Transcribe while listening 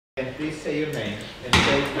And please say your name and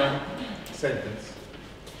say one sentence.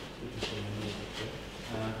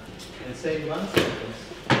 And say one sentence.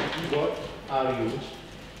 What are you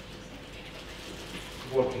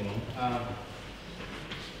working on?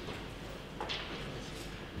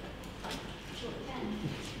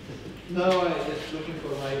 No, I'm just looking for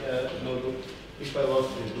my notebook. If I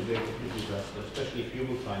lost it, it would be a complete disaster, especially if you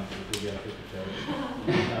will find it, it will be absolutely terrible.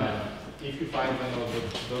 If you find my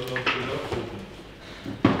notebook, do not shoot me.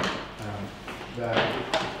 That it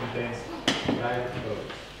contains diet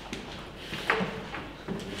notes.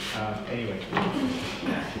 Anyway.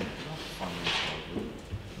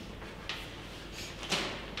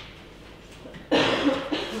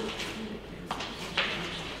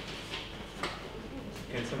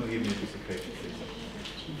 Can someone give me a piece of paper, please?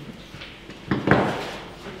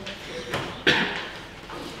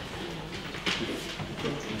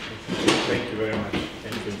 Thank you very much.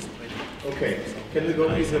 Thank you. Okay, can we go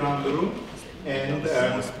please around the room and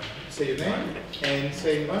say your name and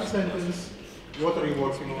say in one sentence what are you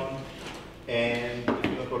working on, and if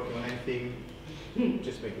you're not working on anything,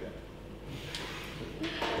 just make it up.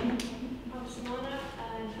 I'm Simona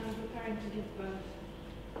and I'm preparing to give birth.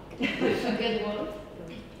 To get worse.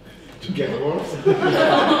 To get worse?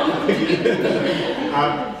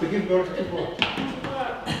 To give birth to what?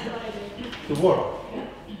 To work. Yeah.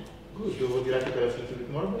 Good. Would you like to tell us a little bit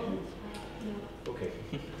more about it? No. Okay.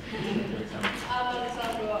 I'm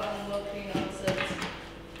Alessandro. I'm working on sets.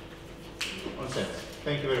 On set.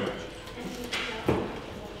 Thank you very much.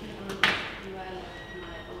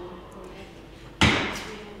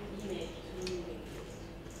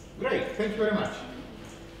 Great. Thank you very much.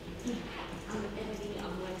 I'm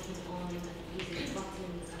working on using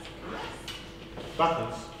buttons as colors.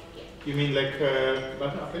 Buttons? Yeah. You mean like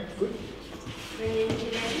button? Okay, good. My name is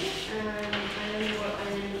Guattari, and I'm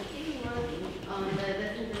working on the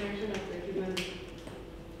disintegration of the human being.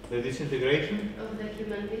 The disintegration Of the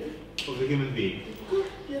human being. of the human being.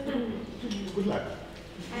 Good luck.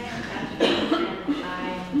 I am Kasia,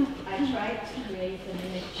 and I tried to create an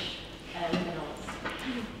image with a noise.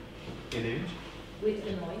 An image? With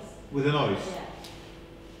the noise. With a noise.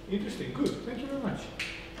 Yeah. Interesting. Good. Thank you very much.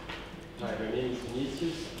 Hi, my name is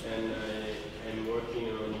Vinicius, and I am working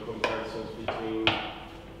on comparisons between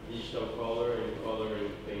digital color and color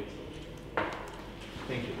in painting.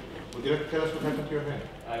 Thank you. Would you like to tell us what happened to your hand?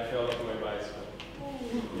 I fell off my bicycle.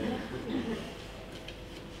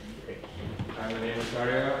 Okay. Hi, my name is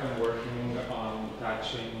Arya. I'm working on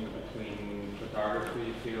touching between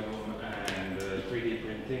photography, film, and 3D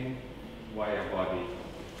printing via body.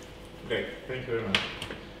 Great. Thank you very much.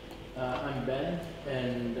 I'm Ben,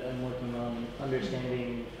 and I'm working on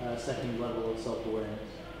understanding second level of self-awareness.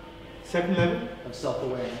 Second level Of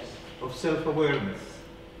self-awareness. of self-awareness.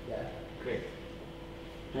 Yeah. Great.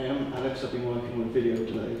 Hey, I'm Alex. I've been working with video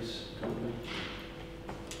delays currently.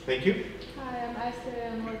 Thank you. Hi, I'm Esther.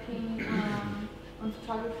 I'm working on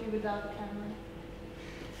photography without a camera.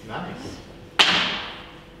 Nice.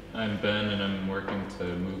 I'm Ben, and I'm working to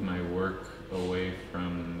move my work away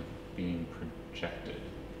from being projected.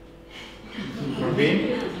 For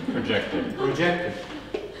being Projected. projected.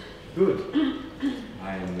 Good.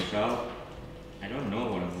 Hi, I'm Michelle. I don't know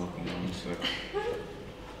what I'm working on, so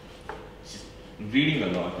just reading a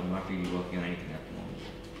lot. I'm not really working on anything at the moment.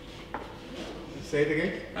 Say it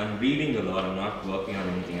again. I'm reading a lot. I'm not working on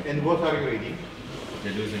anything at the And moment. what are you reading?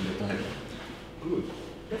 Deleuze and Guattari. Good.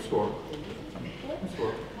 Let's work. Let's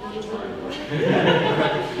work.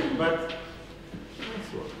 But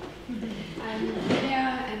let's work. I'm Julia,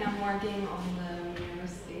 and I'm working on the mirror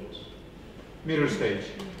stage. Mirror stage.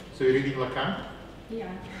 So you're reading Lacan?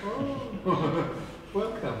 Yeah. Oh.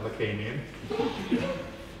 Welcome, Lacanian.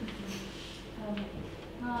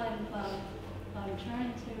 Hi, I'm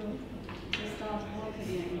trying to start work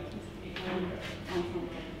again.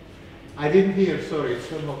 I didn't hear, sorry, it's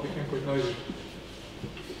somewhat became quite noisy.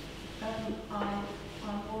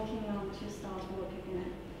 I'm working on to start work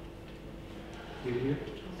again. Did you hear?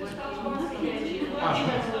 To start work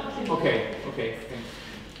again. Okay, okay, thanks.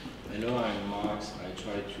 Hello, I'm Max. I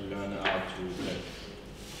try to learn how to play.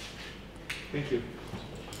 Thank you.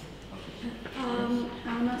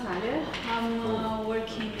 I'm Natalia. I'm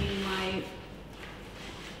working in my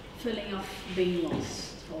feeling of being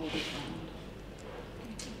lost all the time.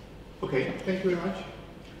 Okay, thank you very much.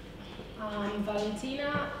 I'm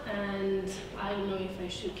Valentina, and I don't know if I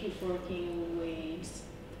should keep working with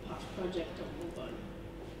past project or move on.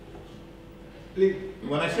 Please,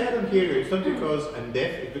 when I say I don't hear you, it's not because I'm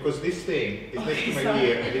deaf, it's because this thing is next to my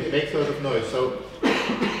ear and it makes a lot of noise. So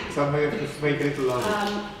Somehow you have to make it a little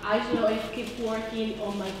louder. I don't know if keep working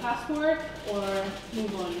on my password or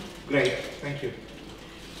move on. Great, thank you.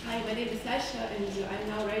 Hi, my name is Sasha, and I'm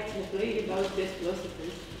now writing a play about these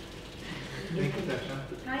philosophers. Thank you, Sasha.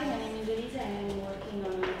 Hi, my name is Elisa and I'm working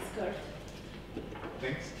on Skirt.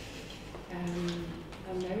 Thanks.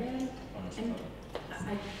 I'm Marianne, and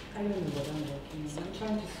I don't know what I'm working on. I'm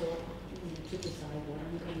trying to to decide what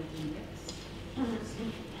I'm going to do next.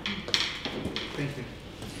 Thank you.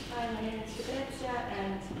 Hi, my name is Lucrezia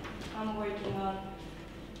and I'm working on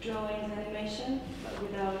drawing and animation, but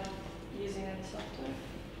without using any software.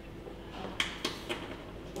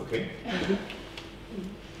 Okay.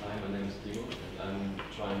 Hi, my name is Timo, and I'm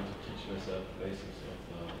trying to teach myself the basics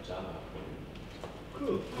of Java.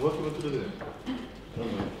 Cool. What do you want to do then? I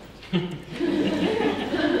don't know.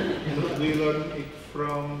 And do you learn it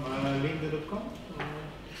from lynda.com?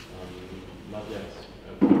 Not yet.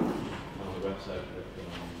 On the website with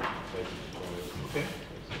basic tutorials. Okay.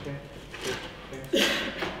 Okay. Good. Thanks.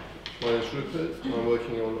 My name is Rupert, and I'm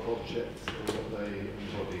working on objects and what they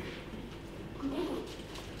embody.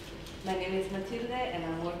 My name is Matilde, and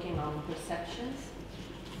I'm working on perceptions.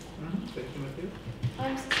 Thank you, Matilde.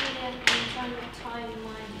 I'm Cecilia and I'm trying to tie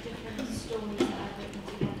my different stories that I've written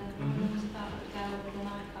together. One was about a girl with an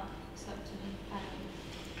eye cup, so to me,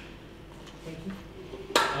 Thank you.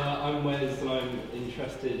 I'm Wes, and I'm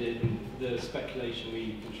interested in the speculation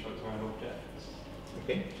we construct around objects.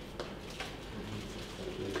 Okay.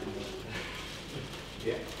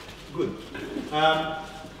 Yeah, good.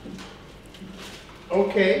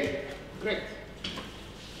 Okay, great.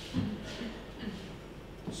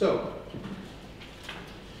 So,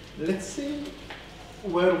 let's see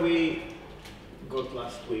where we got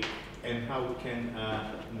last week and how we can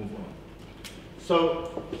move on.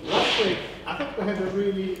 So, last week, I think we had a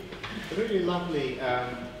really lovely,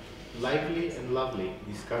 lively and lovely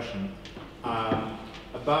discussion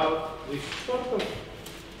about this sort of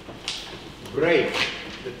break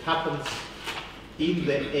that happens in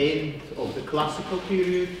the end of the classical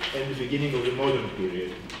period and the beginning of the modern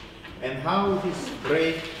period, and how this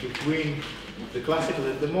break between the classical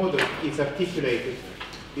and the modern is articulated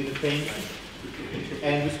in the painting.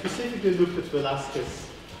 And we specifically looked at Velázquez's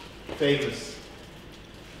famous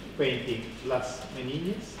painting Las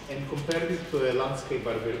Meninas and compared it to a landscape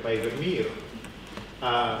by Vermeer,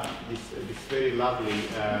 this very lovely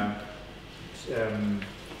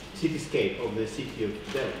cityscape of the city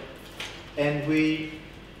of Delft. And we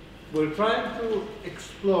were trying to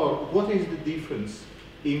explore what is the difference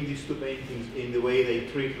in these two paintings in the way they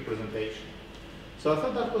treat representation. So I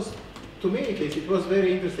thought that was, to me at least, it was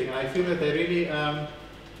very interesting, and I feel that I really,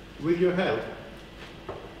 with your help,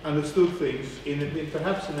 understood things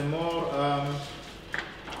perhaps in a more,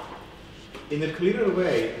 in a clearer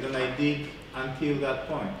way than I did until that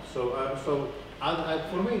point. So,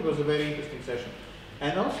 for me it was a very interesting session.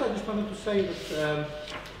 And also I just wanted to say that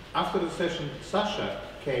after the session, Sasha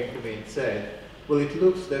came to me and said, well, it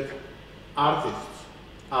looks that artists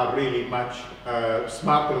are really much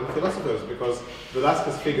smarter than philosophers because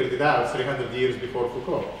Velázquez figured it out 300 years before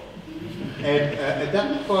Foucault. And at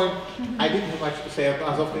that point, I didn't have much to say,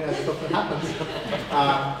 as often as it often happens.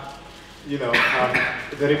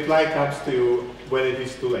 The reply comes to you when it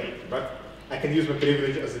is too late. But I can use my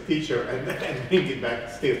privilege as a teacher and bring it back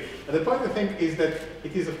still. And the point, I think, is that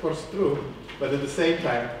it is, of course, true, but at the same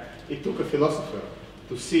time, it took a philosopher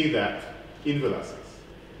to see that in Velázquez.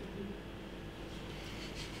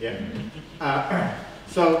 Yeah.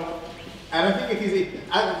 And I think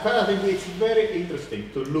I think it's very interesting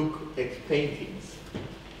to look at paintings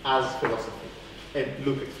as philosophy and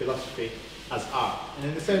look at philosophy as art.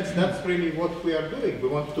 And in a sense, that's really what we are doing. We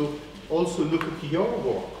want to also look at your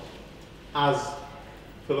work as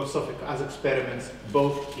philosophical, as experiments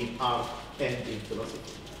both in art and in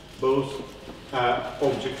philosophy, both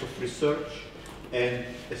objects of research and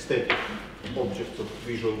aesthetic objects of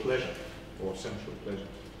visual pleasure or sensual pleasure.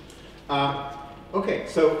 Okay,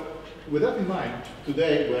 so with that in mind,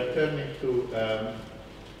 today we're turning to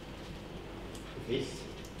this.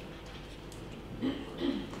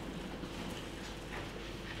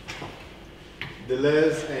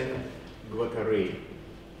 Deleuze and Guattari,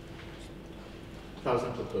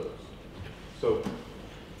 Thousand Plateaus. So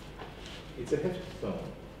it's a hefty tome.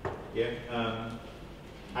 Yeah,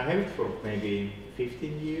 I have it for maybe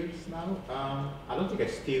 15 years now. I don't think I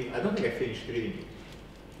finished reading it.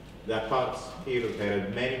 There are parts here that I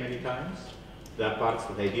read many, many times. There are parts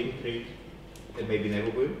that I didn't read and maybe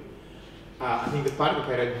never will. I think the part that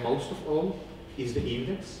I read most of all is the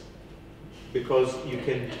index, because I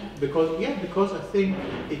think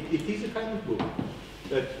it is a kind of book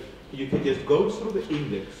that you can just go through the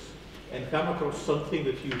index and come across something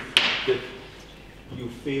that you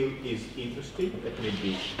feel is interesting. That may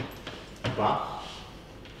be Bach,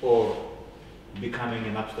 or becoming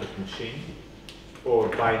an abstract machine, or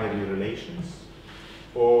binary relations,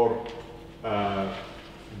 or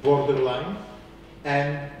borderline,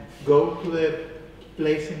 and go to the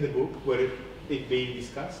place in the book where it's being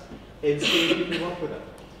discussed and see if you can work with that.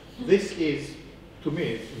 This is, to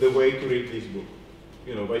me, the way to read this book,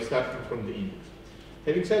 by starting from the index.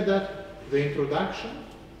 Having said that, the introduction,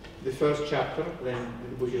 the first chapter,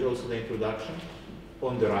 which is also the introduction,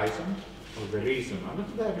 on the rhizome, or the rhizome. I'm not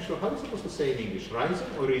entirely sure. How are you supposed to say in English? Rhizome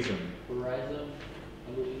or rhizome? Rhizome,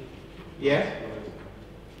 I believe. Yeah?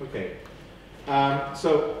 Okay.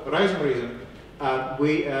 So, rhizome,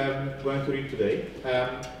 we are going to read today.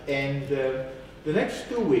 And the next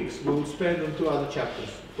 2 weeks we will spend on 2 other chapters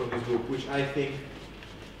from this book, which I think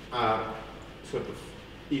are sort of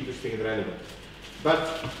interesting and relevant.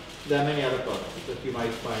 But there are many other topics that you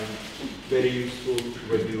might find very useful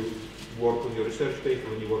when you work on your research paper,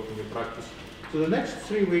 when you work on your practice. So the next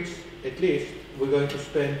 3 weeks, at least, we're going to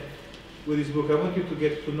spend with this book. I want you to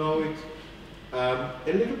get to know it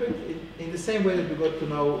a little bit in the same way that we got to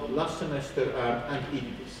know last semester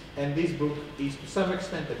Antiquities. And this book is to some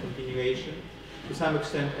extent a continuation, to some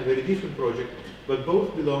extent a very different project, but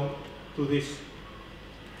both belong to this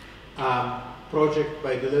project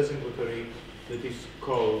by Deleuze and Guattari that is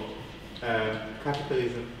called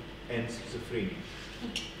Capitalism and Schizophrenia.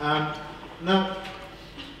 Now,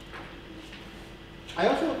 I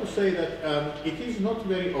also want to say that it is not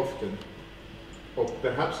very often, or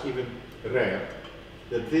perhaps even rare,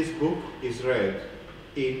 that this book is read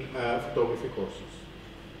in photography courses.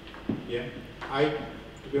 Yeah,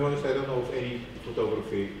 to be honest, I don't know of any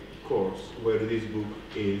photography course where this book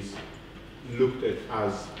is looked at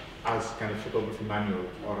as kind of photography manual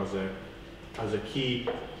or as a key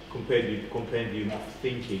compendium of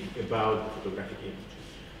thinking about the photographic image.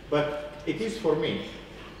 But it is for me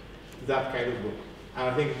that kind of book, and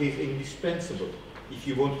I think it is indispensable if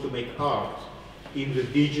you want to make art in the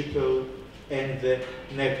digital and the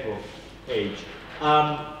network age.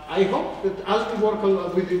 I hope that as we work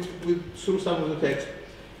through some of the text,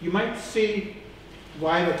 you might see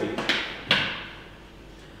why that is.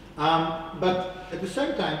 But at the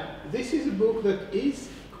same time, this is a book that is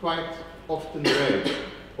quite often read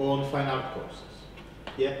on fine art courses.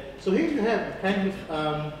 Yeah. So here you have a kind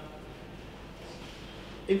of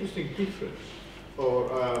interesting difference, or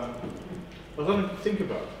something to think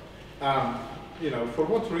about. For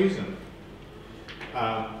what reason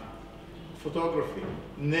photography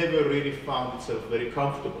never really found itself very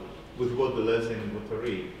comfortable with what Deleuze and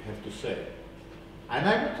Guattari have to say. And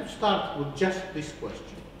I want to start with just this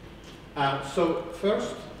question. So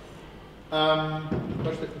first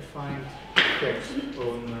let me find text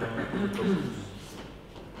on process.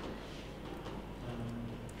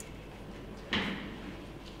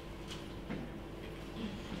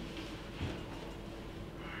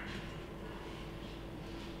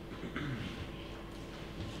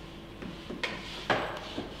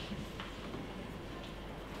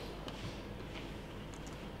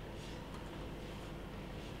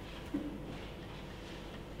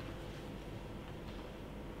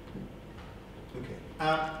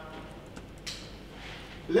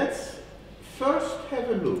 Let's first have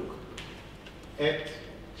a look at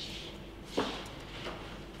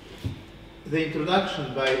the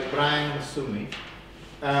introduction by Brian Massumi.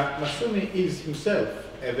 Massumi is himself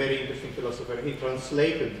a very interesting philosopher. He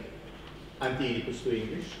translated Anti-Oedipus to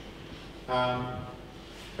English. I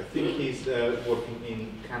think he's working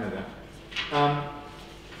in Canada.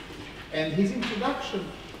 And his introduction,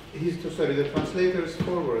 the translator's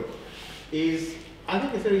foreword, is, I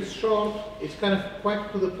think it's very short, it's kind of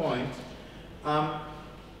quite to the point.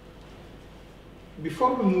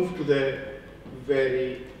 Before we move to the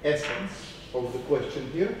very essence of the question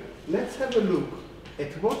here, let's have a look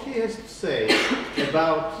at what he has to say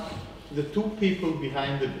about the 2 people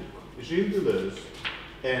behind the book, Gilles Deleuze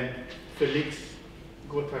and Félix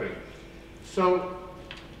Guattari. So,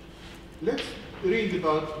 let's read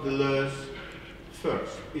about Deleuze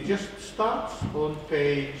first. It just starts on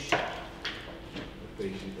page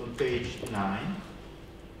 9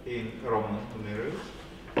 in Roman numerals,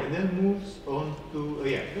 and then moves on to,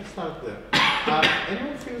 let's start there.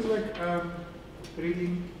 Anyone feels like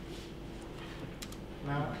reading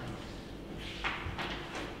now?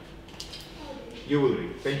 You will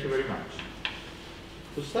read. Thank you very much.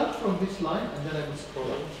 So start from this line, and then I will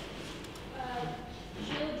scroll up.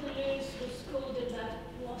 Gilles Deleuze was scolded at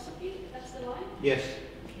philosophy. That's the line? Yes.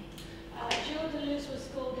 Gilles Deleuze was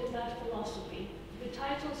scolded at philosophy. The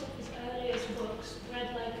titles of his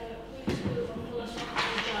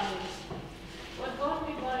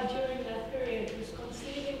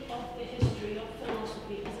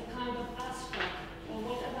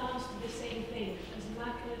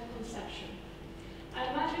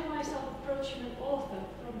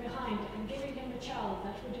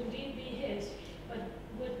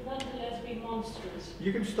monstrous.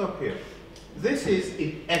 You can stop here. This is,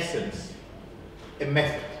 in essence, a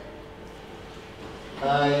method.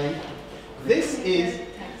 This is,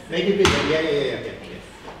 make it bigger, yeah.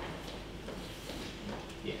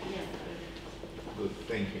 Good,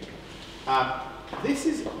 thank you. This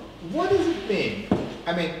is, what does it mean?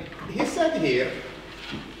 I mean, he said here,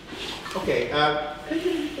 okay, can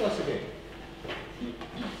you read it to us again?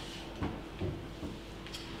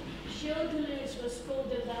 Deleuze was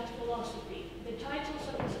schooled in that philosophy. The titles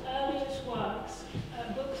of his earliest works,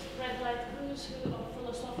 books read like who's who of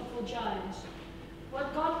philosophical giants.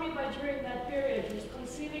 What got me by during that period was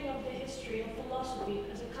conceiving of the history of philosophy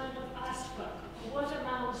as a kind of aspect of what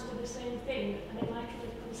amounts to the same thing, an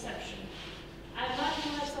immaculate conception. I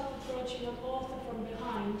imagined myself approaching an author from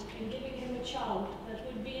behind and giving him a child that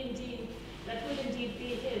would indeed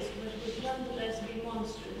be his, but would nonetheless be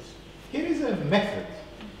monstrous. Here is a method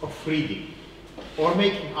of reading, or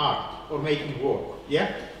making art, or making work,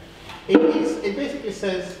 yeah? It basically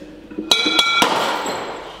says, oh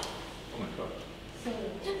my God.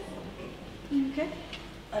 Okay.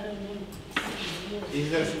 I don't know.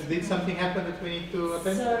 Did something happen that we need to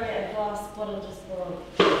attend? Sorry, a glass bottle just broke.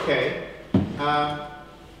 Okay.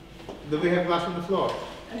 Do we have glass on the floor?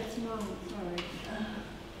 It's not, sorry.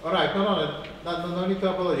 All right, no need to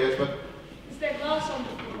apologize, but... Is there glass on the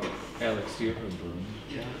floor? Alex, do you have a broom?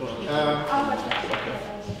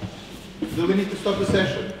 Do we need to stop the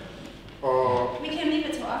session? Or... We can leave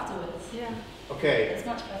it till afterwards. Yeah. Okay. It's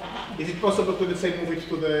much better. Is it possible to, let's say, move it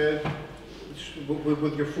to the...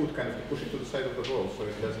 with your foot, kind of, to push it to the side of the wall so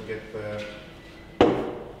it doesn't get...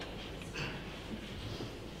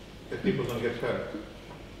 that people don't get hurt?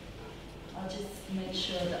 I'll just make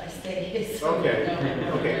sure that I stay here. So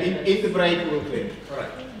okay. In the break we'll clean it. All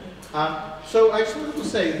right. So I just wanted to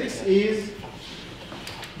say this is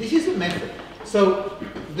a method. So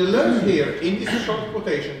Deleuze here in this short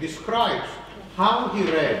quotation describes how he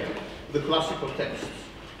read the classical texts.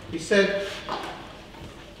 He said,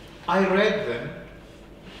 I read them.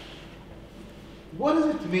 What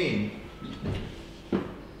does it mean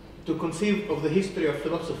to conceive of the history of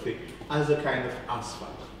philosophy as a kind of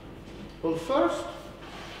asphalt? Well, first,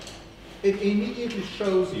 it immediately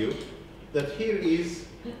shows you that here is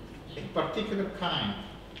a particular kind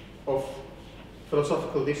of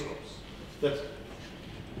philosophical discourse that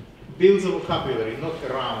builds a vocabulary not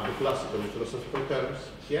around the classical philosophical terms,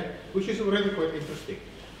 yeah, which is already quite interesting.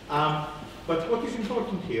 But what is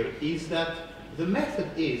important here is that the method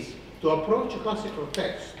is to approach a classical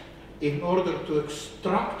text in order to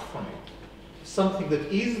extract from it something that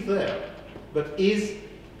is there, but is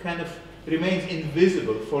kind of remains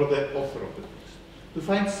invisible for the author of the text. To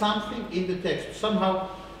find something in the text, somehow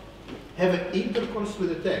have an intercourse with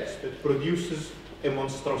the text that produces a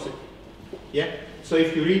monstrosity. Yeah? So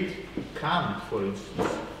if you read Kant, for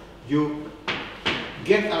instance, you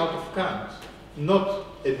get out of Kant not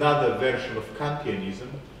another version of Kantianism,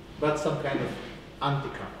 but some kind of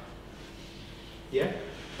anti-Kant. Yeah?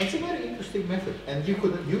 It's a very interesting method, and you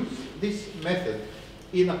could use this method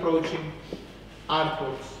in approaching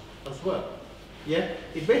artworks as well. Yeah?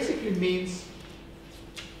 It basically means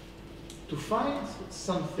to find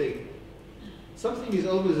something. Something is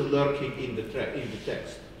always lurking in the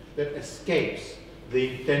text that escapes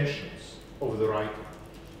the intentions of the writer.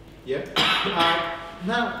 Yeah?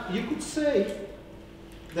 Now, you could say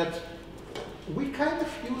that we kind of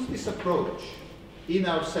use this approach in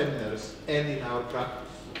our seminars and in our practice.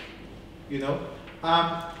 You know?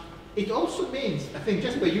 It also means, I think,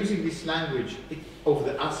 just by using this language of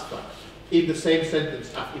the asphalt in the same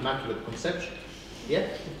sentence as Immaculate Conception, yeah?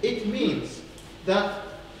 It means that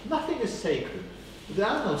nothing is sacred. There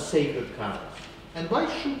are no sacred cows. And why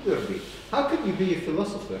should there be? How can you be a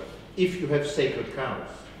philosopher if you have sacred cows?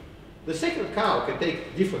 The sacred cow can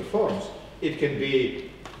take different forms. It can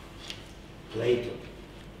be Plato,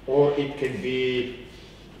 or it can be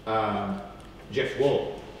Jeff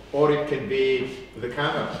Wall, or it can be the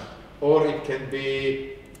camera, or it can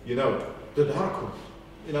be, you know, the dark room.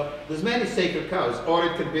 You know, there's many sacred cows, or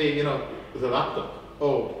it can be, you know, the laptop.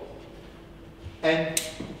 Oh, and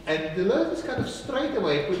Deleuze is kind of straight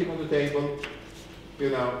away putting on the table, you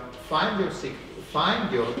know, find your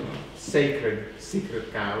sacred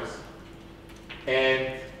secret cows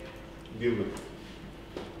and deal with it.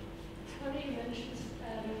 Funny you mentioned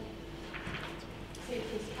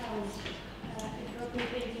sacred cows. It got me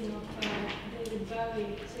thinking of David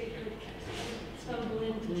Bowie, sacred cows. Stumble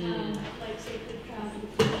into town like sacred cows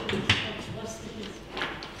with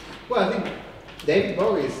well, I think David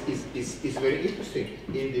Bowie is very interesting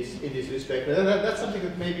in this respect. That's something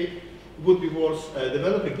that maybe would be worth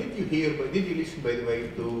developing. Did you listen, by the way,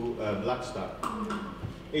 to Black Star?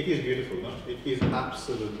 It is beautiful, no? It is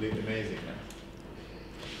absolutely amazing. No?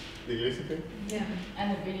 Did you listen to it? Yeah,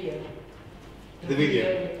 and the video. The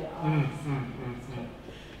video. With the arms.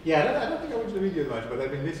 Yeah, I don't think I watched the video much, but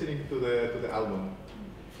I've been listening to the album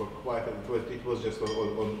for quite a it was just on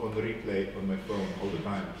replay on my phone all the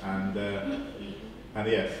time, and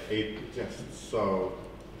yes, it just so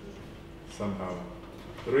somehow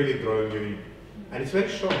really drawing you in, and it's very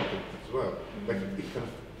short as well. Like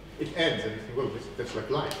it ends, and you think, well, that's like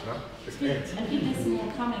life, no? It ends. I think there's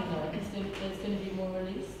more coming though, because there's going to be more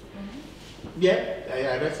released. Yeah,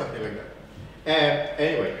 I read something like that.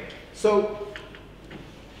 Anyway, so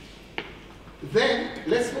then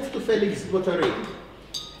let's move to Felix Guattari,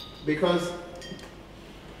 because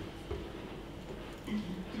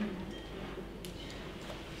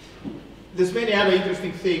there's many other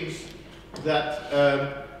interesting things that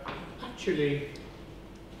actually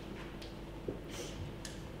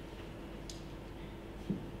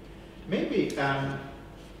maybe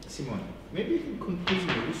Simone, maybe you can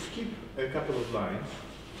continue. We skip a couple of lines,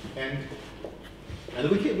 and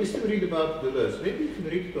we still read about Deleuze. Maybe you can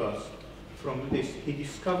read to us from this. He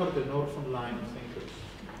discovered an orphan line of thinkers.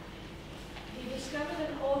 He discovered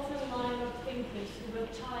an orphan line of thinkers who were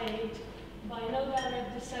tied by no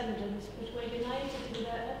direct descendants, but were united in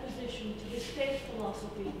their opposition to the state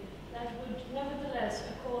philosophy that would nevertheless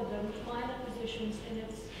accord them minor positions in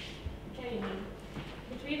its canon.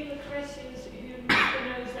 Between Lucretius, Hume,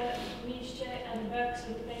 Spinoza, Nietzsche, and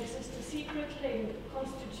Bergson, there exists a secret link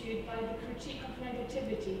constituted by the critique of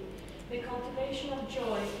negativity, the cultivation of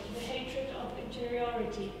joy, the hatred of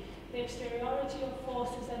interiority, the exteriority of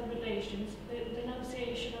forces and relations, the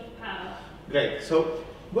denunciation of power. Great. So,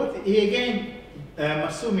 what he again,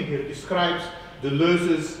 Massumi here describes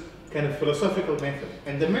Deleuze's kind of philosophical method,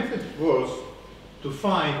 and the method was to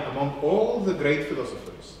find among all the great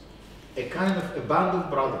philosophers a kind of a band of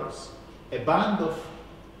brothers, a band of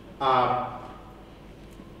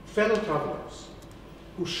fellow travelers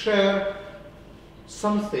who share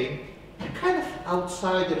something, a kind of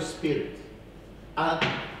outsider spirit,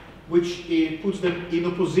 which puts them in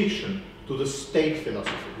opposition to the state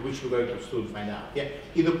philosophy, which we're going to soon find out. Yeah?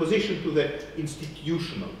 In opposition to the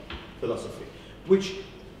institutional philosophy, which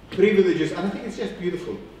privileges, and I think it's just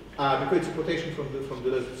beautiful, because it's a quotation from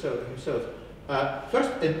Deleuze himself.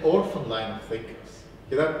 First, an orphan line of thinkers,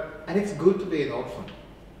 you know, and it's good to be an orphan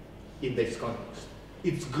in this context.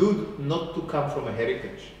 It's good not to come from a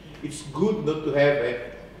heritage. It's good not to have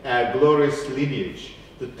a glorious lineage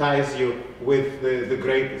that ties you with the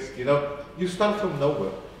greatest. You know, you start from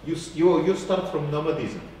nowhere. You start from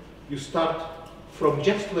nomadism. You start from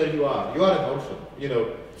just where you are. You are an orphan. You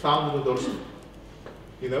know, found on the doorstep.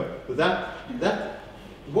 You know,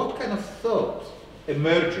 what kind of thought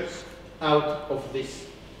emerges out of this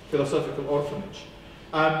philosophical orphanage?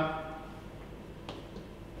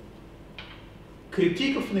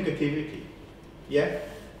 Critique of negativity, yeah?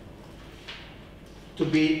 To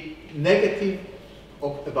be negative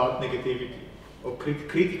about negativity, or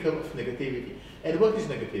critical of negativity. And what is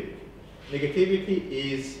negativity? Negativity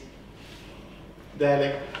is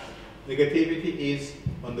dialectics. Negativity is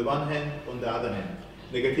on the one hand, on the other hand.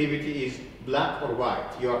 Negativity is black or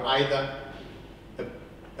white. You are either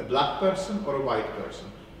a black person or a white person.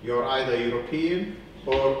 You are either European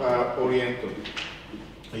or Oriental.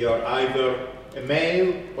 You are either a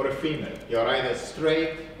male or a female. You are either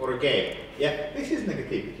straight or gay. Yeah, this is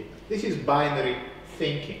negativity. This is binary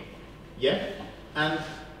thinking. Yeah, and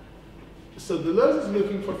so Deleuze is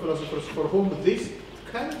looking for philosophers for whom this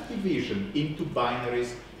kind of division into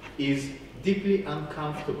binaries is deeply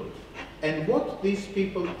uncomfortable. And what these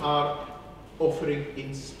people are offering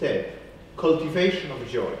instead, cultivation of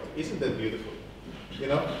joy. Isn't that beautiful? You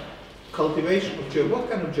know, cultivation of joy. What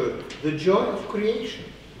kind of joy? The joy of creation,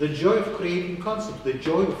 the joy of creating concepts, the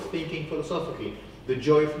joy of thinking philosophically, the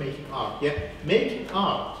joy of making art. Yeah, making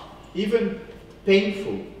art, even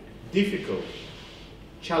painful, difficult,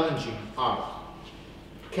 challenging art,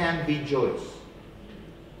 can be joyous.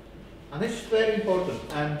 And this is very important.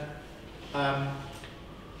 And I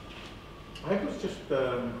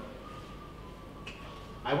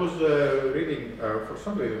was reading, for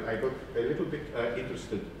some reason, I got a little bit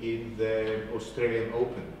interested in the Australian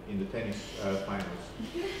Open, in the tennis finals.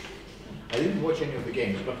 I didn't watch any of the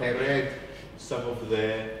games, but I read some of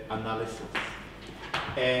the analysis.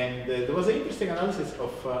 And there was an interesting analysis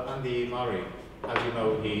of Andy Murray. As you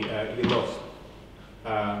know, he lost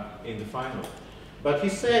in the final. But he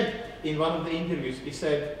said, in one of the interviews, he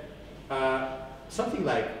said something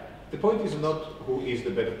like, the point is not who is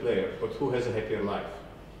the better player, but who has a happier life.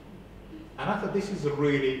 And I thought this is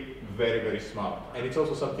really very, very smart. And it's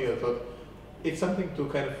also something I thought, it's something to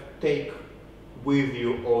kind of take with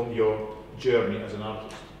you on your journey as an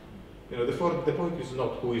artist. You know, the point is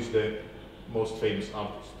not who is the most famous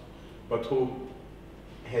artist, but who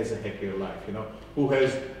has a happier life, you know, who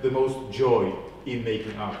has the most joy in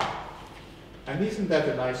making art. And isn't that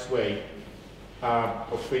a nice way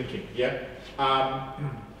of thinking, yeah?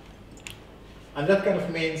 And that kind of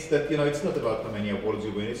means that, you know, it's not about how many awards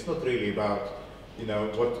you win, it's not really about, you know,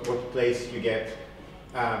 what place you get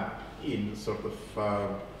in sort of,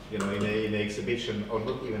 you know, in an exhibition, or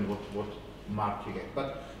not even what mark you get,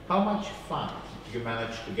 but how much fun you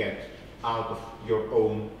manage to get out of your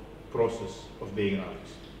own process of being an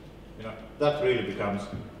artist. You know, that really becomes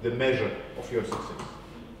the measure of your success.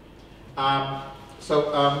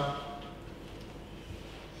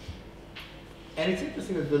 And it's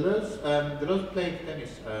interesting that Deleuze played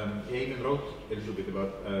tennis. He even wrote a little bit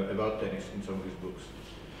about tennis in some of his books.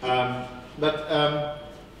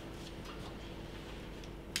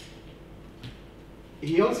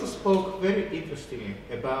 He also spoke very interestingly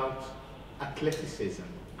about athleticism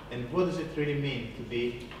and what does it really mean to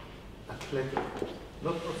be athletic.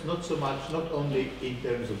 Not so much, not only in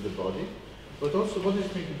terms of the body, but also what does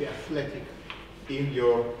it mean to be athletic in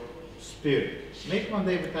your spirit. Maybe one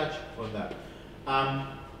day we touch on that.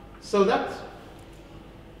 So that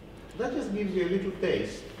just gives you a little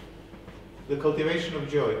taste, the cultivation of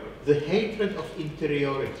joy, the hatred of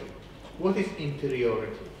interiority. What is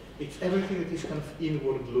interiority? It's everything that is kind of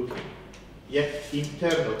inward looking, yet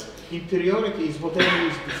internal. Interiority is whatever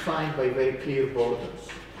is defined by very clear borders.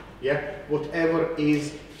 Yeah, whatever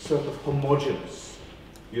is sort of homogeneous.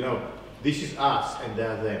 You know, this is us and they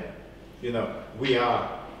are them. You know, we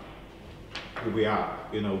are who we are.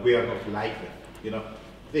 You know, we are not like them. You know,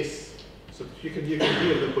 this. So you can hear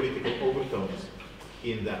the political overtones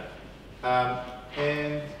in that.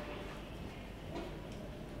 And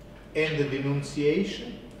the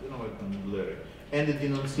denunciation. I don't know what I'm blurring. And the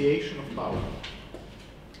denunciation of power.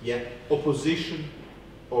 Yeah, opposition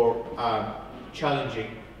or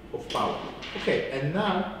challenging of power. Okay, and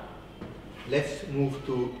now let's move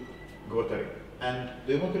to Guattari. And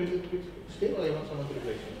do you want to read it still, or do you want someone to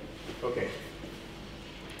replace it? Okay.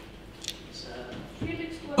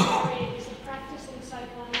 Felix Guattari is a practicing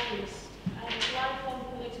psychoanalyst and lifelong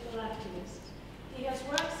political activist. He has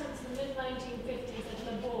worked since the mid-1950s at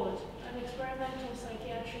La Borde, an experimental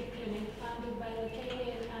psychiatric clinic founded by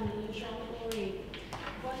Lacanian analyst Jean-Marie.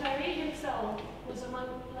 Guattari himself was among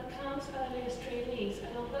Lacan's earliest trainees,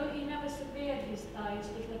 and although he never severed his ties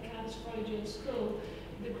with Lacan's Freudian school,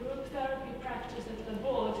 the group therapy practice at La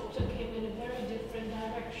Borde took him in a very different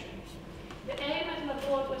direction. The aim at La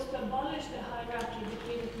Borde was to abolish the hierarchy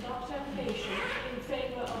between doctor and patient in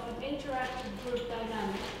favor of an interactive group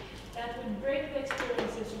dynamic that would bring the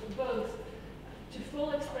experiences of both to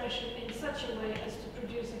full expression in such a way as to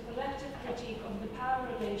produce a collective critique of the power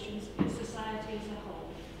relations in society as a whole.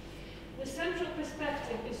 The central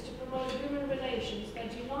perspective is to promote human relations that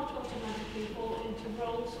do not automatically fall into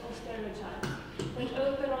roles or stereotypes, but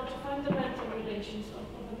open onto fundamental relations of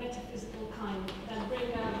a metaphysical kind that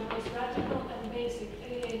bring out the most radical and basic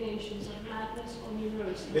alienations of madness or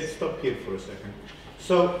neurosis. Let's stop here for a second.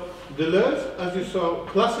 So, Deleuze, as you saw,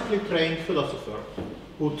 classically trained philosopher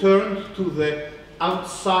who turned to the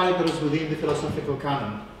outsiders within the philosophical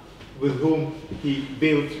canon with whom he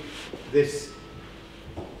built this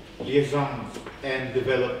Rhizomes and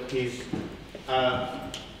developed his,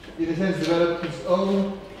 in a sense, developed his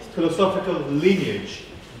own philosophical lineage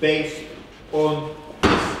based on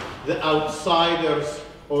the outsiders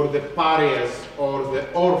or the pariahs or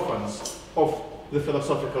the orphans of the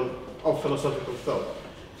philosophical thought.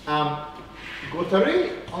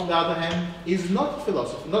 Guattari, on the other hand, is not a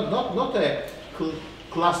philosopher, not a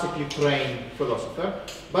classically trained philosopher,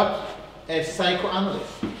 but a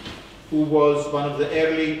psychoanalyst who was one of the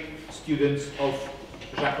early students of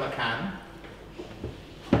Jacques Lacan.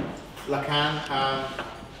 Lacan,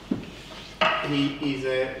 he is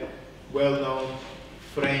a well-known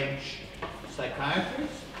French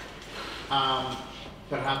psychiatrist,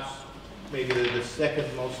 perhaps maybe the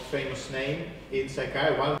second most famous name in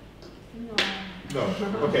psychiatry. No.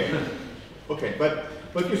 Okay. Okay,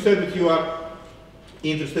 but you said that you are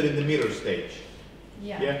interested in the mirror stage.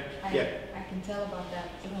 Yeah. Yeah. I can tell about that.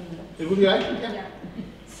 Would you like? Yeah.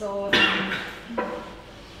 So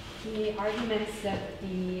he arguments that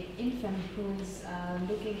the infant who's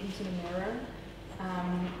looking into the mirror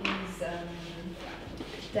is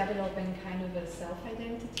developing kind of a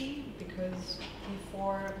self-identity, because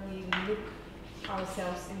before we look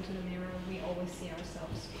ourselves into the mirror, we always see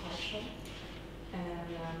ourselves partial.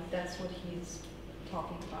 and that's what he's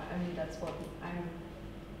talking about. I mean, that's what I'm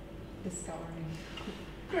discovering.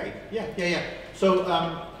 Great. Yeah. So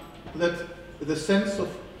that the sense of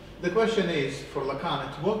the question is for Lacan: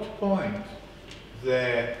 at what point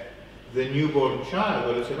the newborn child,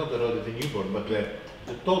 or let's say not the newborn, but the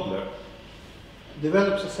toddler,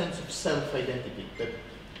 develops a sense of self-identity, that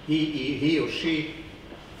he or she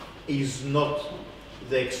is not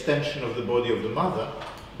the extension of the body of the mother,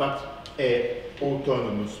 but an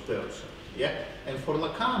autonomous person. Yeah? And for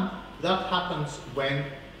Lacan, that happens when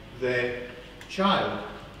the child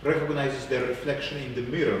recognizes their reflection in the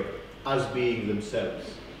mirror as being themselves.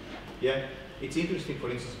 Yeah? It's interesting, for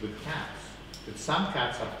instance, with cats, that some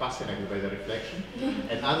cats are fascinated by the reflection,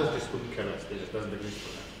 and others just couldn't care less. They just doesn't exist for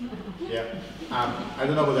them. Yeah? I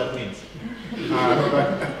don't know what that means.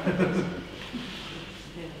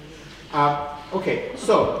 Okay,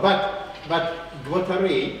 so, but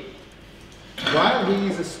Guattari, while he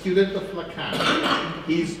is a student of Lacan,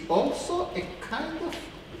 he's also a kind of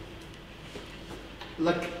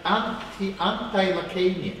like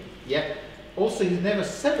anti-Lacanian. Yeah. Also, he never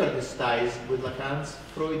severed his ties with Lacan's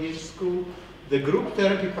Freudian school. The group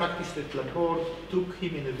therapy practiced at Laborde took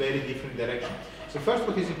him in a very different direction. So first,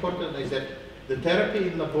 what is important is that the therapy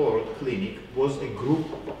in Laborde clinic was a group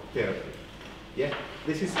therapy. Yeah,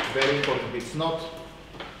 this is very important. It's not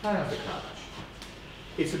on the couch.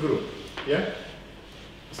 It's a group. Yeah.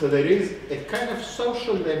 So there is a kind of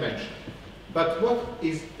social dimension. But what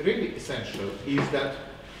is really essential is that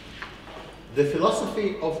the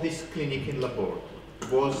philosophy of this clinic in Laborde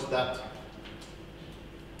was that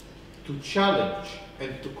to challenge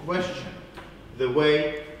and to question the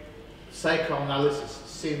way psychoanalysis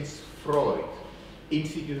since Freud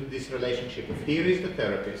instituted this relationship of here is the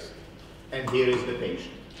therapist and here is the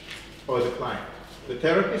patient or the client. The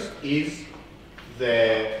therapist is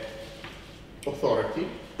the authority,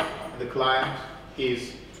 and the client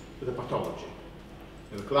is the pathology.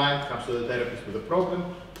 And the client comes to the therapist with a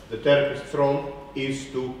problem. The therapist's role is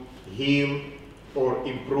to heal or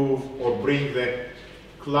improve or bring the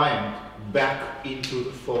client back into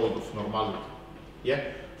the fold of normality. Yeah?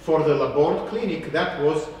 For the Laborde clinic, that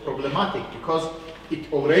was problematic because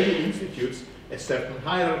it already institutes a certain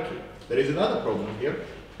hierarchy. There is another problem here,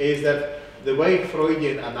 is that the way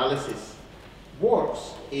Freudian analysis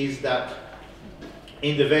works is that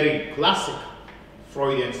in the very classic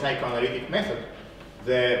Freudian psychoanalytic method,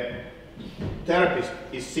 the therapist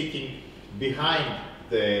is sitting behind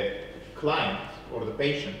the client or the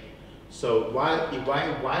patient. So while you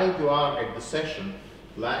are at the session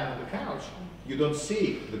lying on the couch, you don't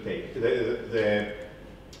see the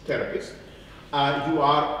therapist.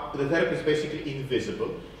 The therapist is basically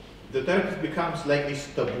invisible. The therapist becomes like this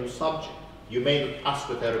taboo subject. You may not ask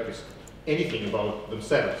the therapist anything about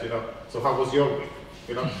themselves, you know. So how was your week?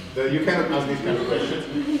 You know, you cannot ask these kind of questions.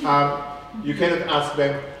 You cannot ask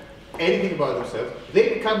them anything about themselves.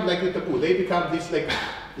 They become like the taboo. They become this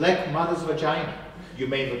like mother's vagina. You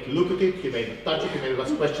may not look at it, you may not touch it, you may not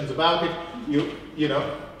ask questions about it. You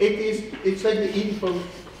know, it's like the Oedipal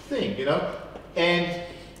thing, you know. And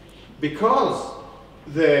because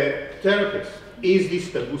the therapist is this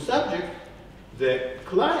taboo subject, the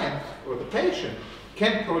client or the patient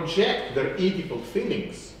can project their Oedipal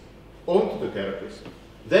feelings onto the therapist.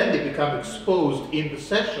 Then they become exposed in the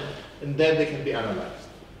session, and then they can be analyzed.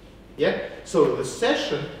 Yeah? So the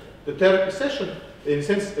session, the therapy session, in a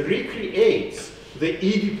sense, recreates the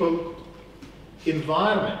Oedipal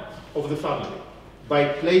environment of the family by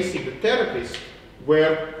placing the therapist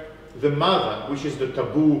where the mother, which is the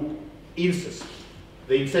taboo incest,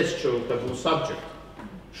 the incestual taboo subject,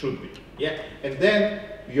 should be. Yeah? And then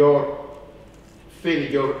your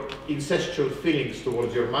incestual feelings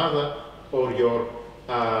towards your mother or your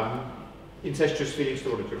incestuous feelings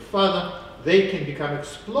towards your father, they can become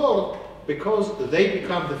explored because they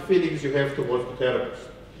become the feelings you have towards the therapist.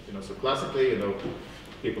 You know, so classically, you know,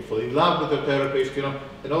 people fall in love with the therapist, you know,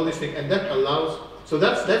 and all these things, and that allows. So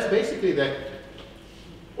that's basically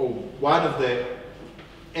one of the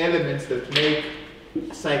elements that make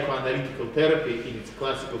psychoanalytical therapy in its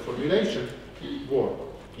classical formulation work.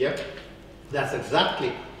 Yeah, that's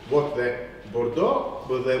exactly what the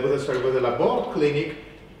the Laborde clinic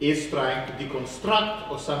is trying to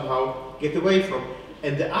deconstruct or somehow get away from.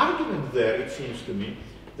 And the argument there, it seems to me,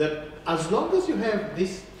 that as long as you have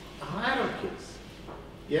these hierarchies,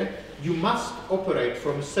 yeah, you must operate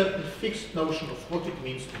from a certain fixed notion of what it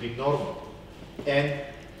means to be normal. And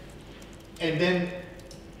then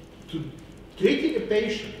treating a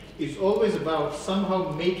patient is always about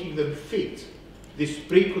somehow making them fit this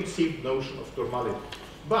preconceived notion of normality.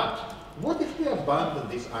 But what if we abandon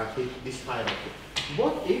this hierarchy?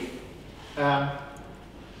 What if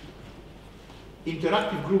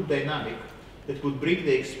interactive group dynamic that would bring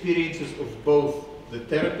the experiences of both the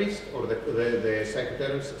therapist or the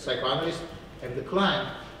psychotherapist, psychoanalyst, and the client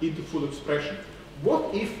into full expression?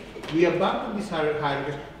 What if we abandon this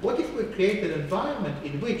hierarchy? What if we create an environment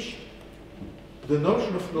in which the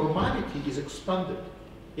notion of normality is expanded?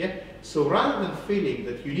 Yeah? So rather than feeling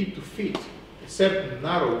that you need to fit a certain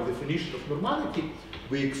narrow definition of normality,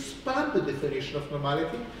 we expand the definition of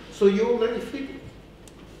normality so you already fit it.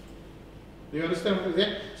 Do you understand what I'm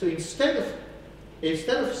saying? So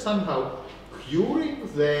instead of somehow curing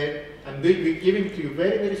the, I'm giving it to you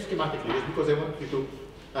very, very schematically, just because I want you to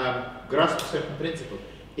grasp a certain principle.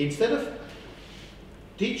 Instead of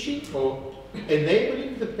teaching or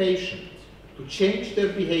enabling the patient to change their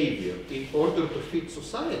behavior in order to fit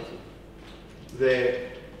society, the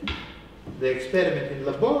experiment in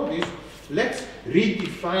Laborde is, let's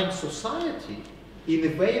redefine society in a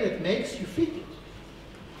way that makes you fit it.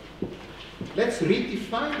 Let's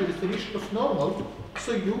redefine the definition of normal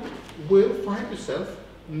so you will find yourself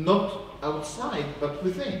not outside but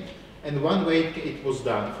within. And one way it was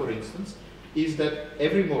done, for instance, is that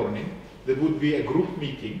every morning there would be a group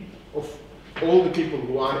meeting of all the people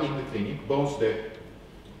who are in the clinic, both the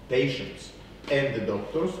patients and the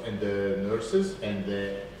doctors and the nurses and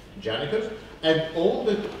the janitors, and all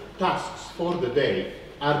the tasks for the day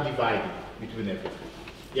are divided between everyone.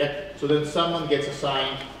 Yeah? So then someone gets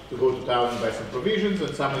assigned to go to town and buy some provisions,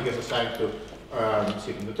 and someone gets assigned to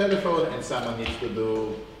sit on the telephone, and someone needs to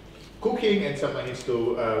do cooking, and someone needs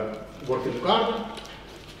to work in the garden.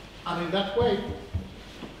 And in that way,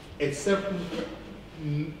 a certain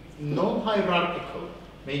non-hierarchical,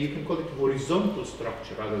 maybe you can call it horizontal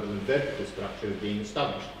structure rather than vertical structure is being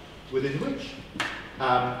established, within which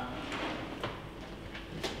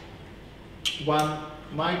one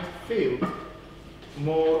might feel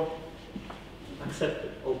more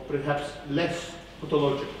accepted or perhaps less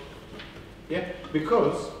pathological. Yeah?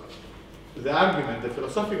 Because the argument, the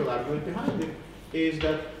philosophical argument behind it is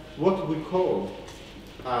that what we call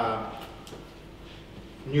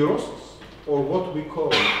neurosis or what we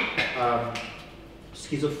call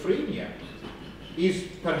schizophrenia is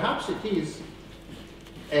perhaps it is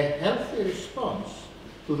a healthy response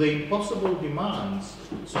to the impossible demands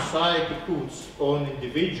society puts on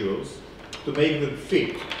individuals to make them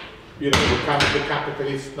fit, you know, the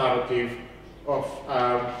capitalist narrative of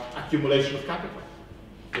accumulation of capital.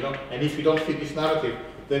 You know, and if you don't fit this narrative,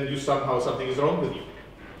 then you somehow something is wrong with you.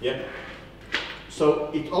 Yeah. So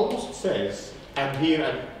it almost says, and here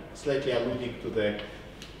I'm slightly alluding to the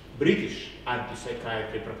British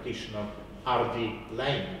anti-psychiatry practitioner R.D.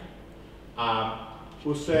 Laing,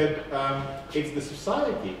 who said it's the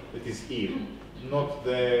society that is ill, not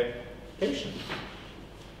the patient.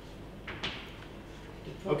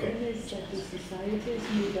 The problem is that the society is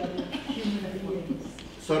made up of human beings.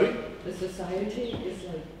 Sorry? The society is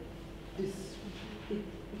like this.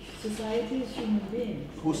 Society is human beings.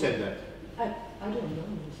 Who said that? I don't know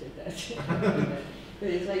who said that. But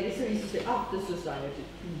it's like it's so easy to say, the society.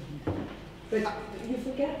 Mm-hmm. But you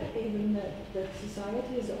forget even that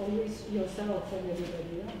society is always yourself and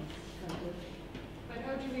everybody else. Kind of. But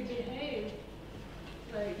how do we behave?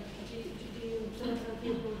 Like, do you observe how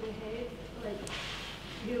people behave? Like,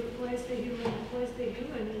 where's the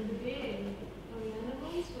human in the being? Are we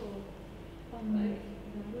animals or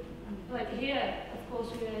like here? Of course,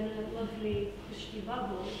 we are in a lovely cushy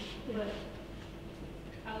bubble, but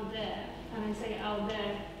out there, and I say out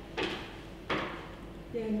there.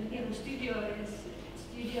 Studio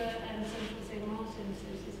and Central St. Martin's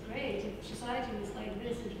is great. If society was like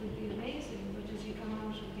this, it would be amazing. But as you come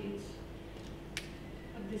out of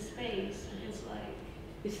this space, it's like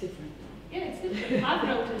it's different. Yeah, it's different. I've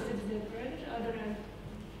noticed it's different. I don't know.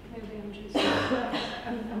 Maybe I'm just.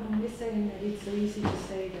 I'm only saying that it's so easy to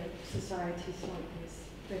say that society is like this.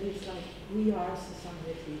 But it's like we are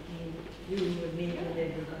society. You and me and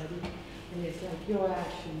everybody. And it's like your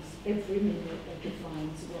actions every minute that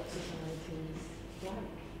defines what society is like.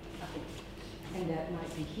 And that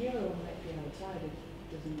might be here or might be outside. It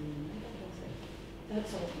doesn't really matter, does it?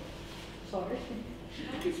 That's all. Sorry.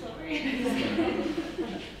 I'm sorry.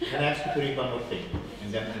 Can I ask you to read one more thing,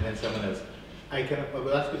 and then someone else? I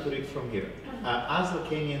will ask you to read from here. As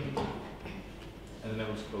Lacanian, and then I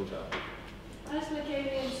will scroll down. As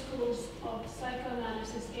Lacanian schools of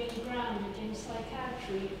psychoanalysis gained ground in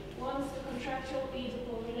psychiatry, once the contractual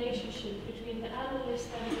Oedipal relationship between the analyst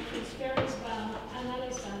and the transference-bound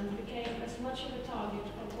analysand became as much of a target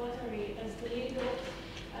of Guattari as the legal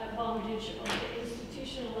bondage of the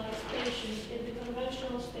institutionalized patient in the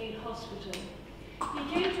conventional state hospital. He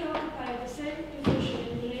came to occupy the same position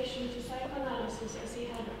in relation to psychoanalysis as he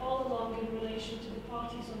had all along in relation to the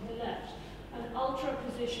parties of the left, an ultra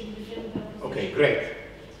position within the opposition. Okay, great.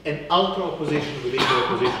 An ultra opposition within the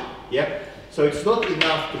opposition. Yeah. So it's not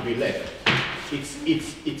enough to be left.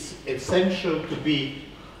 It's essential to be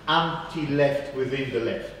anti-left within the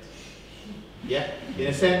left. Yeah. In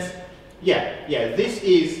a sense, yeah. This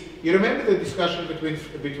is. You remember the discussion between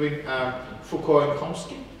Foucault and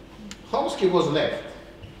Chomsky? Chomsky was left.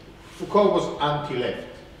 Foucault was anti-left.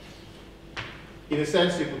 In a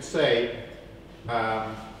sense, you could say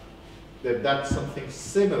that that's something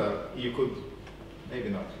similar. You could, maybe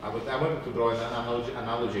not. I wanted to draw an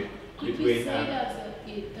analogy Could between. we say that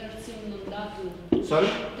tertium non datur? Sorry?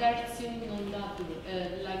 Tertium non datur,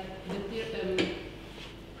 like the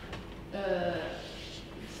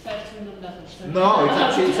tertium non datur. Sorry. No,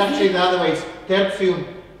 it's actually the other way. It's tertium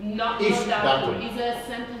Not is datur. It's a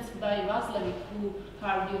sentence by Vaslavic who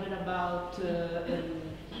argued about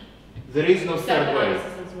There is no third way.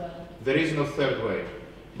 psychoanalysis as well. There is no third way.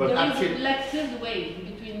 But there actually, is like third way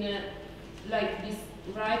between like this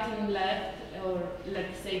right and left, or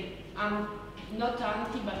let's say not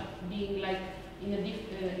anti, but being like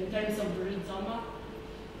in terms of Rhizome,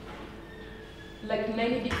 like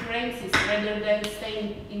many differences rather than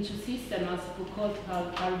staying into system as Foucault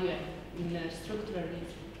argued in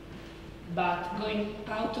structuralism, but going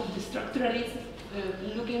out of the structuralism,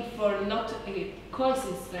 looking for not a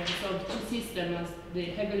coexistence of two systems as the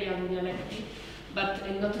Hegelian dialectic, but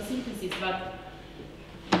not a synthesis, but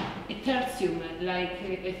a tertium, like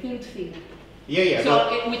a third thing. Yeah.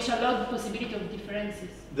 So which allowed the possibility of differences.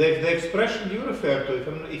 The expression you refer to,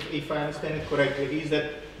 if I understand it correctly, is that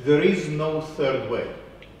there is no third way.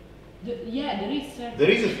 Yeah, there is. There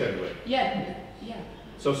is a third way. Yeah.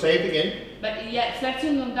 So say it again. But yeah,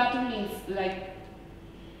 tertium non datur means like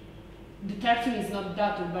the tertium is not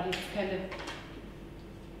datur, but it's kind of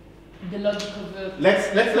the logic of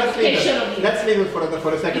Let's leave it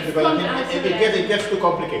for a second, because it gets too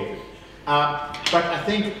complicated. But I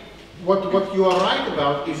think what you are right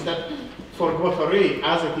about is that for Guattari,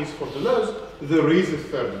 as it is for Deleuze, there is a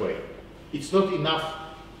third way. It's not enough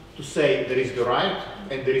to say there is the right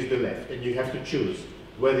and there is the left, and you have to choose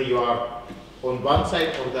whether you are on one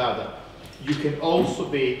side or the other. You can also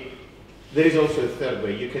be, there is also a third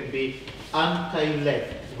way, you can be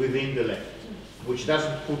anti-left within the left, which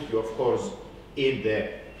doesn't put you, of course, in the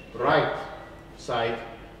right side,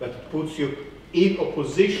 but puts you in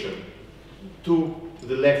opposition to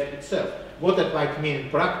the left itself. What that might mean in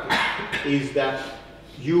practice is that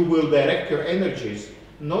you will direct your energies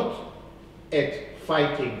not at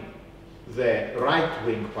fighting the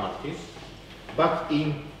right-wing parties, but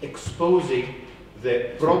in exposing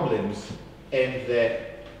the problems and the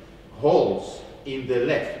holes in the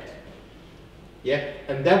left. Yeah?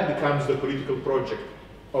 And that becomes the political project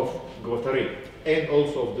of Guattari and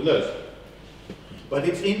also of Deleuze. But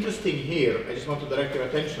it's interesting here, I just want to direct your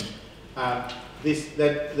attention, that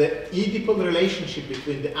the Oedipal relationship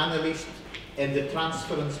between the analyst and the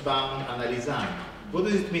transference-bound analysand. What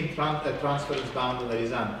does it mean, transference-bound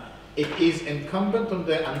analysand? It is incumbent on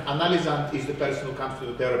the analysand is the person who comes to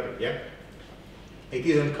the therapy. Yeah, it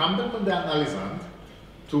is incumbent on the analysand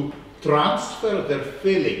to transfer their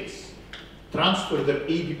feelings, transfer their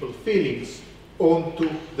Oedipal feelings onto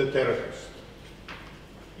the therapist.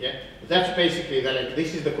 Yeah, that's basically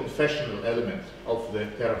this is the confessional element of the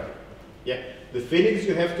therapy. Yeah, the feelings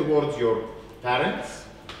you have towards your parents,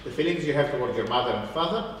 the feelings you have towards your mother and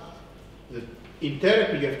father. In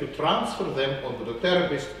therapy, you have to transfer them onto the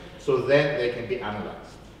therapist, so then they can be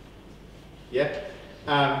analyzed. Yeah,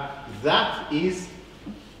 that is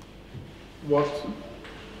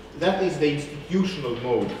the institutional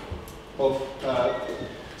mode of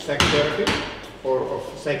psychotherapy or of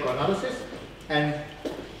psychoanalysis, and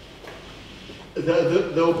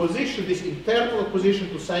the opposition, this internal opposition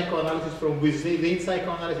to psychoanalysis from within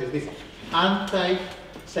psychoanalysis, this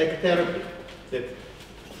anti-psychotherapy that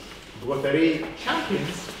Guattari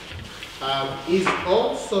champions, is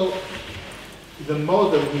also the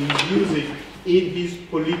model he is using in his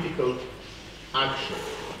political action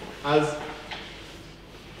as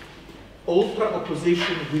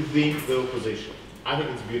ultra-opposition within the opposition. I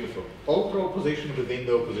think it's beautiful. Ultra-opposition within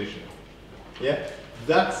the opposition. Yeah,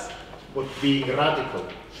 that's what being radical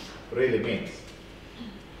really means.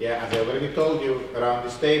 Yeah, as I already told you around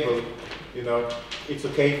this table, you know, it's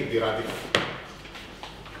okay to be radical.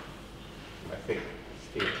 I think,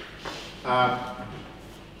 still.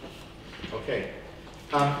 Okay.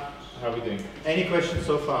 How are we doing? Any questions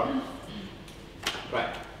so far?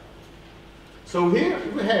 Right. So here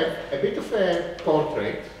we have a bit of a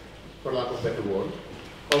portrait for lack of a better word,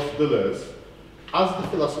 of Deleuze as the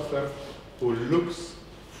philosopher who looks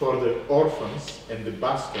for the orphans and the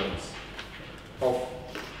bastards of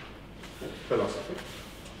philosophy,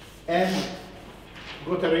 and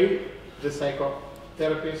Guattari, the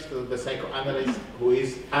psychotherapist, the psychoanalyst who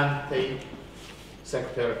is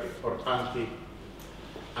anti-psychotherapy or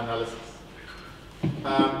anti-analysis.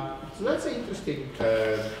 So that's an interesting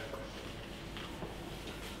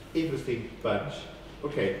bunch.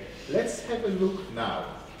 Okay, let's have a look now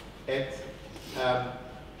at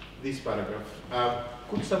this paragraph.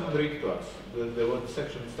 Could someone read to us? The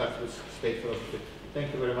section starts with state philosophy.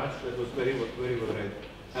 Thank you very much. That was very well read.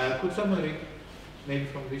 Could someone read, maybe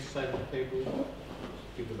from this side of the table?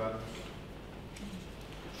 Keep the balance.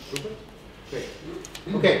 Rupert? Great.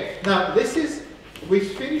 Okay. Now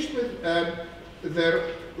we've finished with their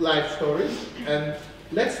life stories, and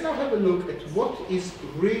let's now have a look at what is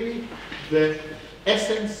really the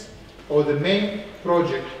essence or the main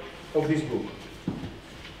project of this book.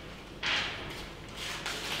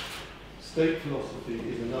 State philosophy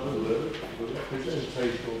is another word for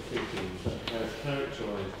representational thinking that has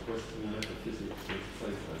characterized Western metaphysics since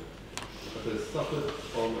Plato, but has suffered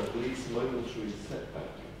from at least momentary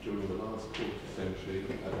setback during the last quarter-century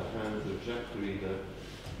at the hands of Jacques Derrida,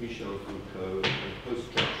 Michel Foucault, and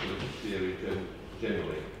post-structuralist theory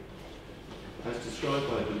generally. As described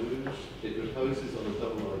by Deleuze, it reposes on a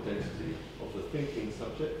double identity of the thinking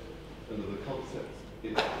subject and of the concepts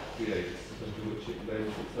it creates, and to which it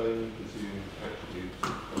lends its own presumed attributes of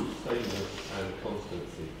sameness and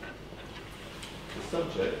constancy. The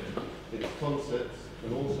subject, its concepts,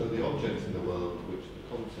 and also the objects in the world to which the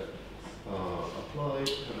concepts are applied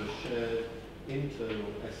have a shared internal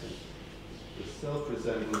essence, the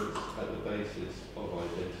self-resemblance at the basis of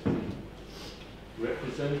identity.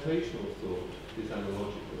 Representational thought is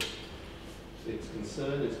analogical. Its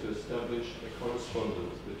concern is to establish a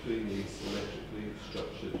correspondence between these symmetrically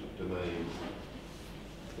structured domains.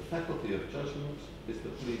 The faculty of judgment is the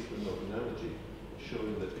policeman of analogy,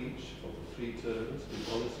 showing that each of the three terms is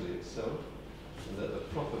honestly itself, and that the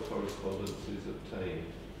proper correspondence is obtained.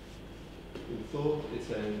 In thought,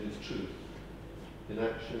 its end is truth. In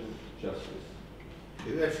action, justice.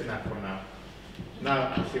 That's enough for now.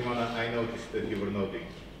 Now, Simona, I noticed that you were nodding.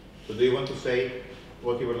 So do you want to say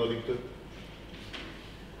what you were nodding to?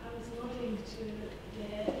 I was nodding to the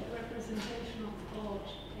representation of thought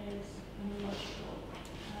as analogical.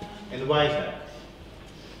 And why is that?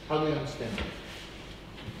 How do you understand it?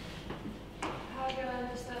 How do I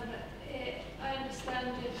understand that? I understand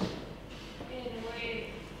it in a way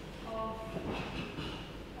of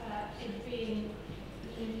it being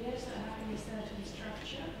linear, so having a certain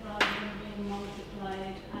structure, rather than being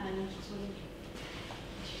multiplied and sort of,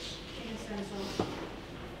 in a sense of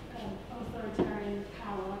authoritarian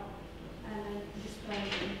power, and then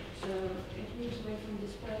dispersion. So it moves away from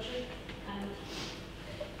dispersion and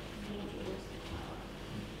more towards the power.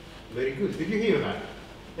 Very good. Did you hear that?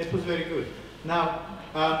 That was very good. Now,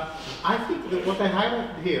 I think that what I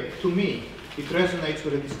highlighted here, to me, it resonates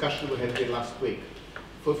with the discussion we had here last week.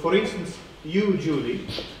 For instance, you, Julie,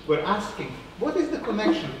 were asking, what is the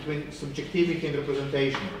connection between subjectivity and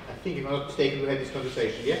representation? I think, if I'm not mistaken, we had this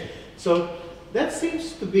conversation, yeah? So that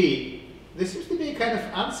seems to be, there seems to be a kind of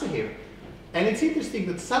answer here. And it's interesting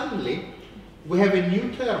that suddenly we have a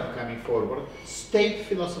new term coming forward, state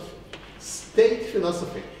philosophy. State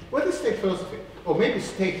philosophy. What is state philosophy? Or maybe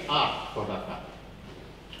state art, for that matter.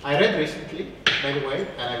 I read recently, by the way,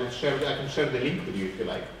 and I can share the link with you if you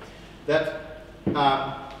like, that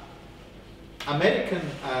American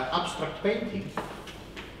abstract painting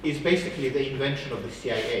is basically the invention of the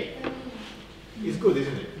CIA. It's good,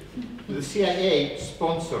 isn't it? The CIA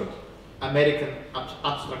sponsored American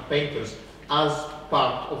abstract painters as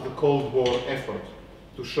part of the Cold War effort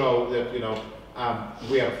to show that, you know,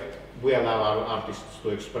 we allow our artists to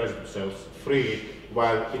express themselves freely,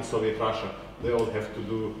 while in Soviet Russia they all have to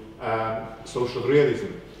do social realism.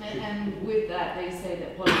 And with that, they say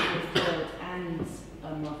that one was called and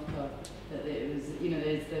Moscow, that it was, you know,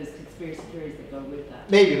 there's those conspiracy theories that go with that.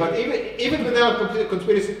 Maybe, but even without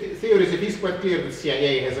conspiracy theories, it is quite clear that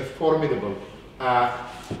CIA has a formidable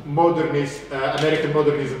American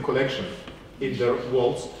modernism collection in their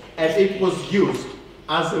walls, and it was used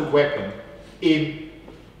as a weapon in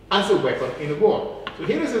a war. So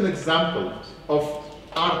here is an example of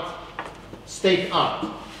art, state art.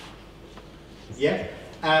 Yeah,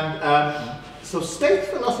 and so state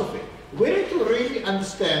philosophy. We need to really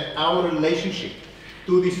understand our relationship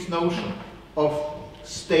to this notion of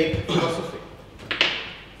state philosophy.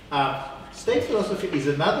 State philosophy is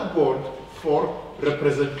another word for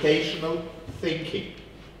representational thinking.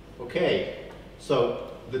 Okay,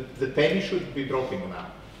 so the penny should be dropping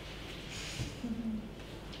now.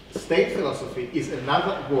 State philosophy is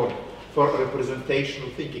another word for representational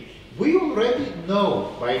thinking. We already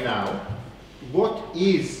know by now what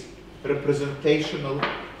is representational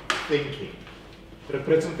thinking.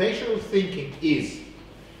 Representational thinking is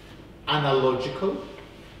analogical.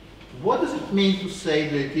 What does it mean to say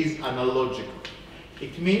that it is analogical?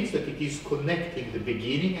 It means that it is connecting the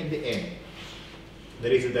beginning and the end.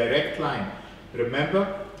 There is a direct line.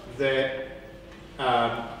 Remember the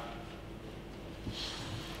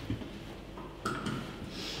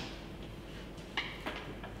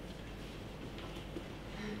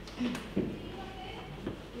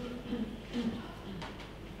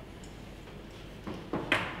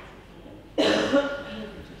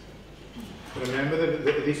remember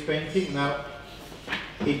this painting? Now,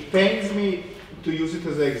 it pains me to use it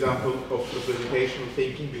as an example of representational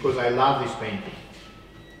thinking because I love this painting.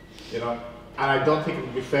 You know, and I don't think it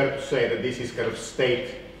would be fair to say that this is kind of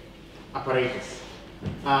state apparatus.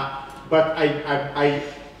 But I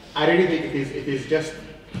really think it is just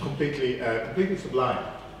completely sublime.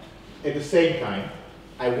 At the same time,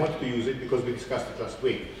 I want to use it because we discussed it last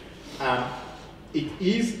week. It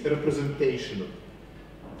is representational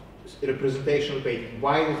painting.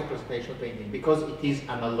 Why is it representational painting? Because it is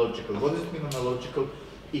analogical. What does it mean analogical?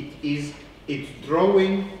 It's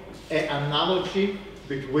drawing an analogy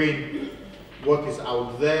between what is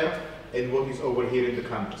out there and what is over here in the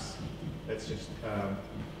canvas. Let's just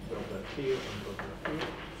drop that here and drop that here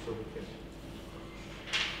so we can.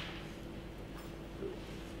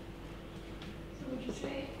 So would you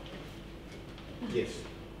say? Yes.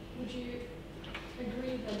 Would you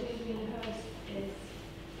agree that Damien Hirst is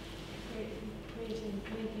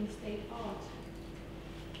making state art?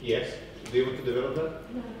 Yes. Do you want to develop that?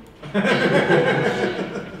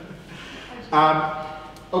 No.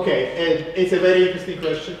 Okay, it's a very interesting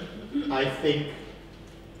question. I think,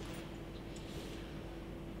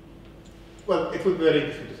 well, it would be very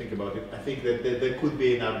interesting to think about it. I think that there could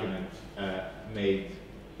be an argument made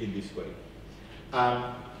in this way.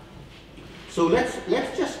 So let's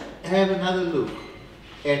just have another look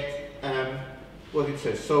at what it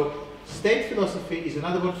says. So state philosophy is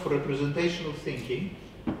another word for representational thinking.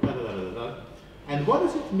 And what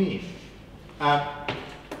does it mean?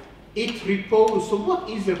 It reposes, so what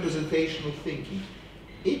is representational thinking?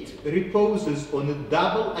 It reposes on a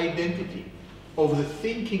double identity of the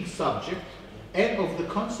thinking subject and of the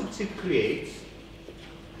concepts it creates,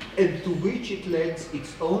 and to which it lends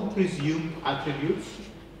its own presumed attributes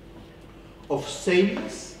of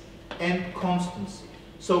sameness and constancy.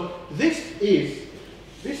 So this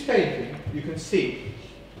painting, you can see,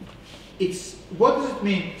 what does it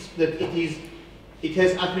mean that it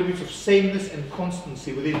has attributes of sameness and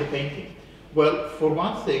constancy within the painting? Well, for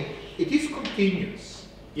one thing, it is continuous.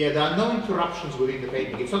 Yeah, there are no interruptions within the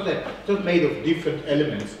painting. It's not made of different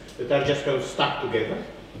elements that are just kind of stuck together.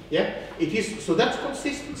 Yeah, it is. So that's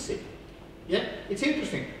consistency. Yeah, it's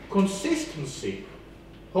interesting. Consistency,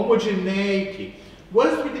 homogeneity.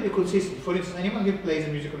 What does it mean to be consistent? For instance, anyone here plays a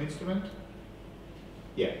musical instrument?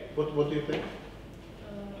 Yeah. What do you play?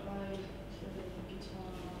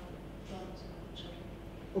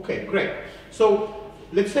 Okay, great. So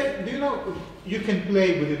let's say, do you know you can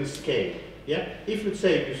play within a scale? Yeah. If let's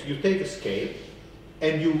say you take a scale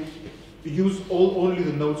and you use only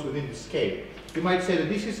the notes within the scale, you might say that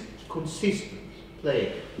this is consistent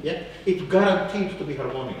playing. Yeah. It's guaranteed to be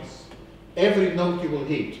harmonious. Every note you will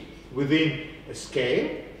hit within a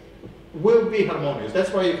scale will be harmonious.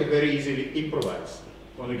 That's why you can very easily improvise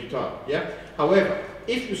on a guitar. Yeah. However,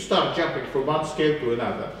 if you start jumping from one scale to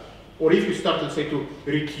another, or if you start, let's say, to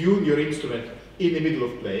retune your instrument in the middle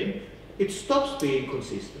of playing, it stops being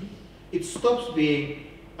consistent. It stops being,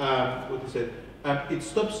 it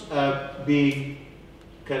stops being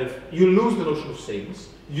kind of, you lose the notion of sameness,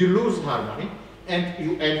 you lose harmony, and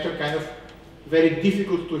you enter kind of very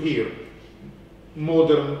difficult to hear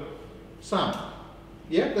modern sound.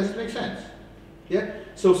 Yeah, does it make sense? Yeah.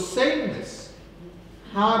 So sameness,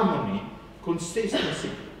 harmony, consistency,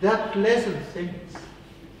 they're pleasant things.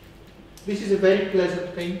 This is a very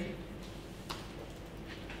pleasant painting.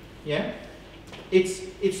 Yeah?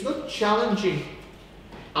 It's not challenging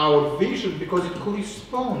our vision because it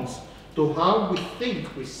corresponds to how we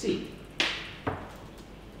think we see.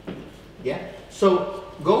 Yeah? So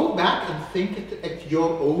go back and think at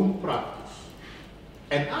your own practice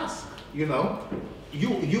and ask, you know,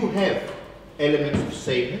 you have elements of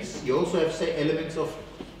sameness, you also have, say, elements of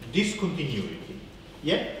discontinuity.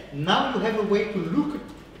 Yeah? Now you have a way to look at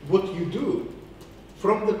what you do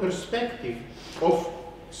from the perspective of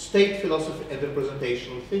state philosophy and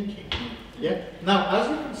representational thinking. Yeah. Now, as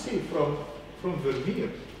you can see from Vermeer,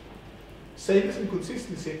 sameness and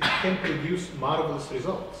consistency can produce marvelous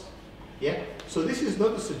results. Yeah. So this is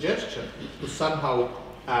not a suggestion to somehow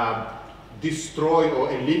destroy or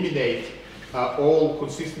eliminate all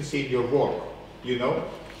consistency in your work. You know,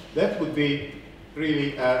 that would be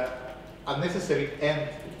really unnecessary, and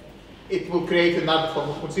it will create another form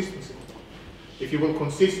of consistency. If you will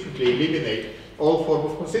consistently eliminate all form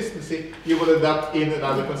of consistency, you will end up in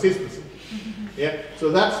another consistency. Yeah. So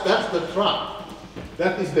that's the trap.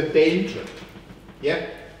 That is the danger. Yeah.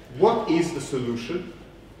 What is the solution?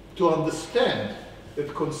 To understand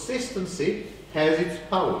that consistency has its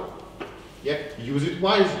power. Yeah. Use it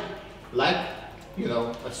wisely, like, you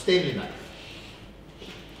know, a Stanley knife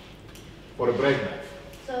or a bread knife.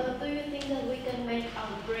 So do you think that we can make our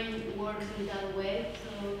brain work in that way?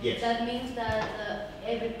 So yes. That means that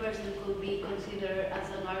every person could be considered as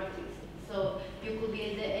an artist. So you could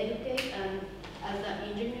be the educate, and as an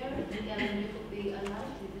engineer, and you could be an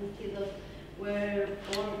artist instead of where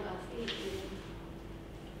born as it.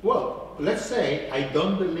 Well, let's say I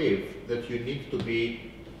don't believe that you need to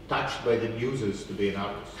be touched by the muses to be an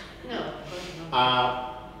artist. No, of course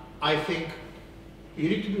not. I think you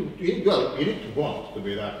need to be, well, you need to want to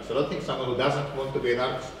be an artist. I don't think someone who doesn't want to be an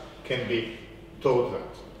artist can be taught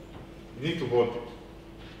that. You need to want it.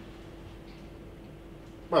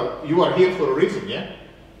 Well, you are here for a reason, yeah?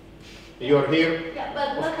 You are here. Yeah,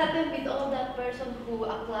 but what happened with all that person who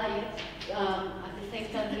applied at the same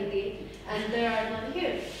time he did, and they are not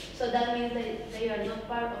here? So that means they are not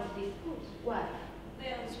part of this course. Why? They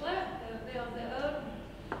are elsewhere. They are their own.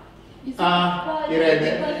 Irene,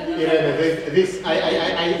 this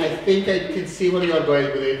I think I can see where you are going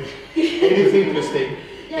with it. It is interesting,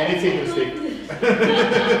 and it's interesting.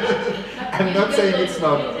 I'm not saying it's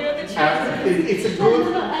not. It's a good.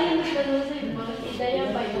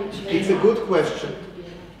 It's a good question.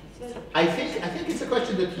 I think it's a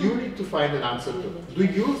question that you need to find an answer to. Do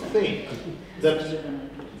you think that,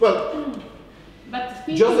 well,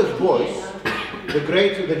 Joseph Beuys, the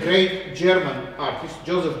great German artist,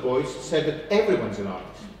 Joseph Beuys, said that everyone's an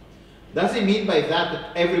artist. Does he mean by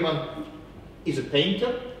that everyone is a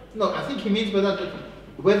painter? No, I think he means by that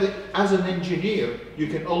whether as an engineer you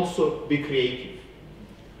can also be creative.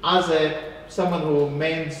 As someone who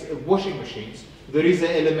mends washing machines, there is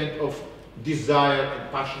an element of desire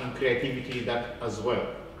and passion and creativity in that as well.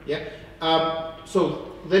 Yeah.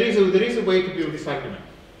 So there is a way to build this argument.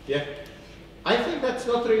 Yeah. I think that's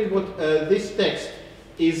not really what this text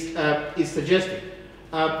is suggesting.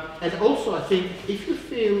 And also, I think if you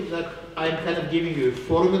feel that I'm kind of giving you a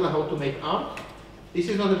formula how to make art, this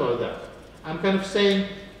is not about that. I'm kind of saying,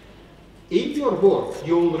 in your work,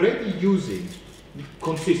 you're already using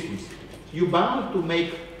consistency. You're bound to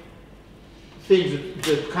make things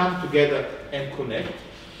that come together and connect,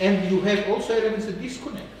 and you have also elements that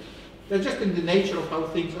disconnect. That's just in the nature of how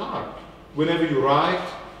things are. Whenever you write,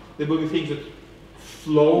 there will be things that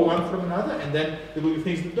flow one from another, and then there will be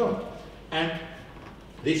things that don't. And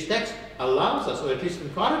this text allows us, or at least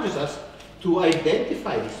encourages us, to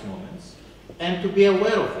identify these moments and to be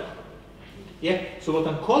aware of them. Yeah. So what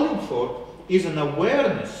I'm calling for is an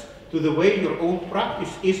awareness to the way your own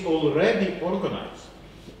practice is already organized.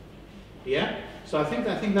 Yeah. So I think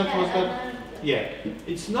that was that. Yeah.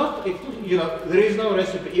 It's not. You know, there is no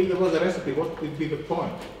recipe. If there was a recipe, what would be the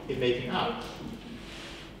point in making art?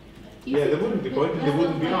 Yeah, there wouldn't be point, and there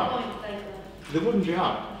wouldn't be art. There wouldn't be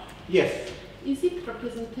art. Yes. Is it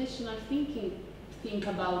representational thinking? Think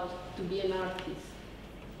about to be an artist.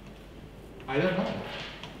 I don't know.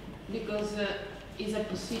 Because it's a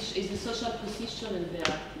position, it's a social position in the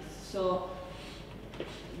artist. So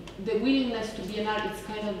the willingness to be an artist,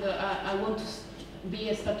 kind of the I want to be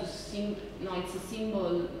a status symbol. No, it's a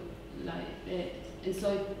symbol, like, and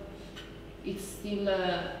so it's still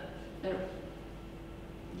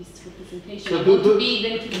this representation. So I want to be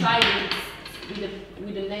identified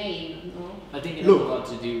with a name. No? I think it has a lot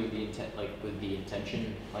to do with the intent, like with the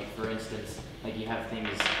intention. Like for instance, like you have things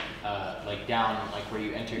like down, like where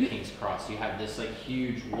you enter King's Cross, you have this like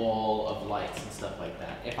huge wall of lights and stuff like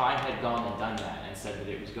that. If I had gone and done that and said that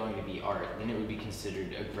it was going to be art, then it would be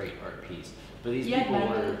considered a great art piece. But these people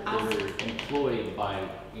were employed by,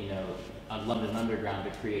 you know, London Underground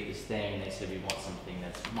to create this thing, and they said we want something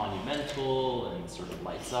that's monumental and sort of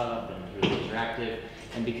lights up and really interactive.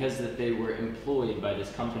 And because that they were employed by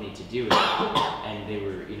this company to do it, and they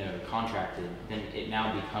were, you know, contracted, then it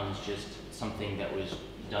now becomes just something that was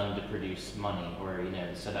done to produce money, or, you know,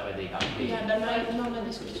 so that way they got paid. Yeah, but my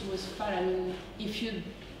discussion was far. I mean, if you,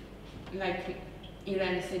 like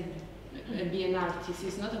Irene said, be an artist.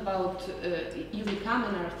 It's not about you become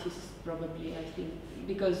an artist probably, I think,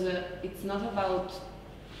 because it's not about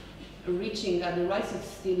reaching. Otherwise, it's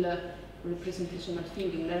still representational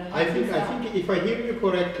thinking. I think if I hear you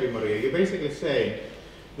correctly, Maria, you're basically saying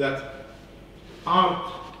that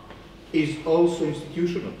art is also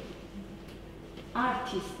institutional.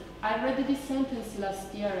 Artist. I read this sentence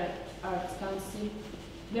last year at Arts Council.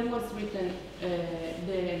 There was written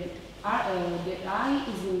the I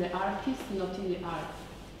is in the artist, not in the art.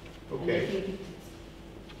 Okay. And I think it's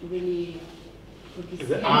really.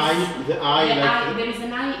 The I, there is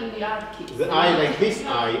an I in the artist. The I like this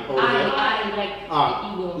I, or I like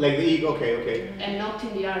the ego. Like the ego, okay. And not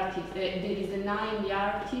in the artist. There is an I in the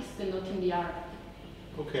artist and not in the art.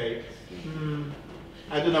 Okay.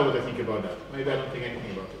 I don't know what I think about that. Maybe I don't think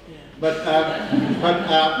anything about it. Yeah.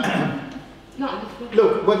 No,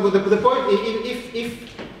 look, the point, if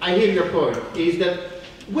I hear your point, is that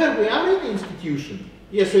where we are in the institution,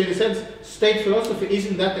 yes, so in a sense, state philosophy,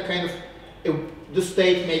 isn't that the kind of, the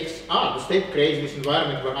state makes art, the state creates this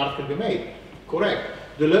environment where art can be made. Correct.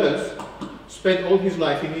 Deleuze spent all his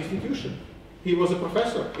life in the institution. He was a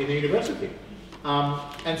professor in a university.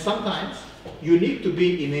 And sometimes you need to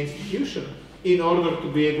be in an institution in order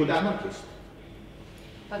to be a good anarchist.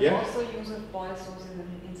 But yeah? also Joseph Beuys was in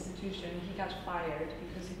an institution. He got fired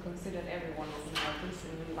because he considered everyone as an artist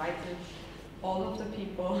and invited all of the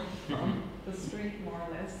people from the street, more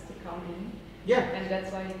or less, to come in. Yeah. And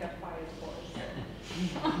that's why he got fired for it.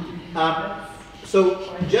 So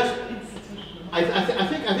just, I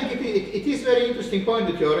think it is a very interesting point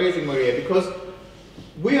that you are raising, Maria, because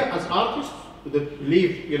we are, as artists that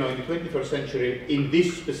live, in the 21st century in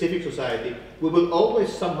this specific society, we will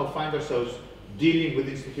always somehow find ourselves dealing with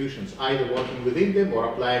institutions, either working within them or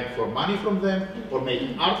applying for money from them or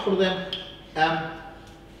making art for them.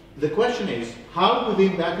 The question is, how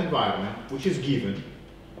within that environment, which is given,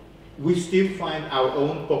 we still find our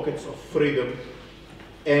own pockets of freedom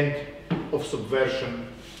and of subversion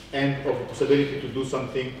and of the possibility to do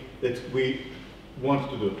something that we want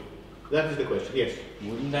to do. That is the question, yes.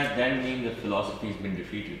 Wouldn't that then mean that philosophy has been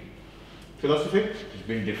defeated? Philosophy? It's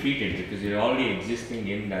been defeated because you're already existing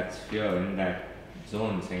in that sphere, in that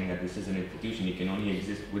zone, saying that this is an institution. You can only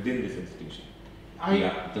exist within this institution.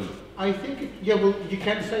 I think, well, you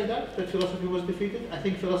can say that philosophy was defeated. I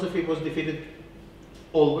think philosophy was defeated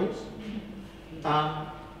always.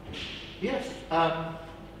 Yes.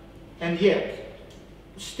 And yet,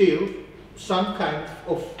 still, some kind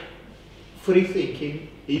of free thinking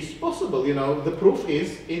is possible. The proof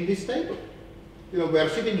is in this table. We are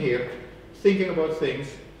sitting here, thinking about things,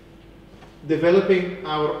 developing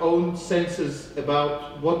our own senses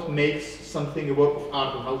about what makes something a work of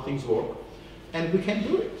art and how things work, and we can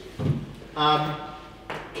do it.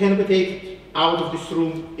 Can we take it out of this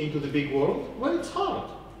room into the big world? Well, it's hard,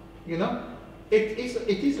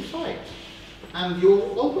 It is a fight, and you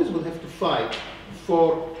always will have to fight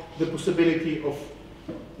for the possibility of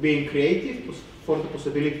being creative, for the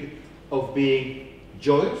possibility of being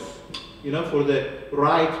joyous, for the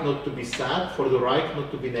right not to be sad, for the right not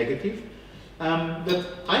to be negative. But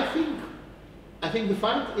I think the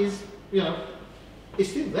fight is, is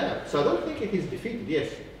still there. So I don't think it is defeated.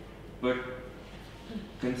 Yes. But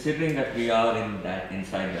considering that we are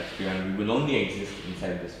inside that sphere, and we will only exist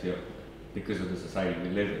inside the sphere because of the society we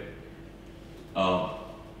live in,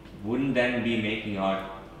 wouldn't then be making art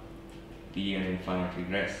be an infinite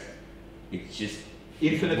regress? It's just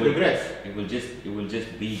infinite regress. It will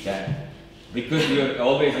just be that. Because we are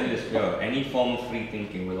always in this sphere, any form of free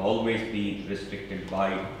thinking will always be restricted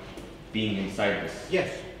by being inside this.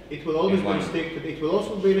 Yes, it will always be restricted. It will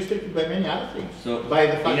also be restricted by many other things. So, by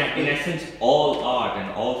the fact in essence, all art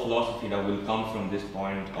and all philosophy that will come from this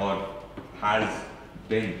point or has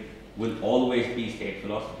been will always be state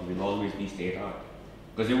philosophy, will always be state art.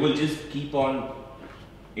 Because it will just keep on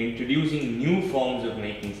introducing new forms of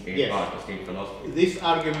making state art or state philosophy. This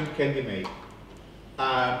argument can be made.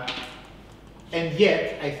 And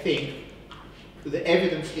yet, I think the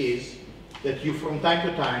evidence is that you from time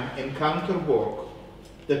to time encounter work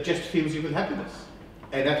that just fills you with happiness.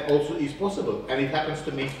 And that also is possible. And it happens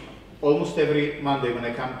to me almost every Monday when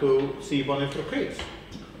I come to see Bonnet for Creates.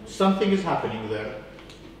 Something is happening there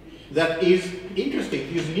that is interesting,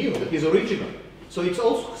 is new, that is original. So it's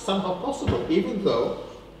also somehow possible, even though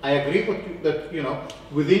I agree that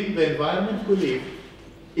within the environment we live,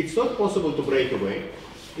 it's not possible to break away.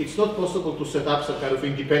 It's not possible to set up some kind of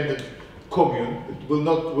independent commune. It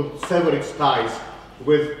will sever its ties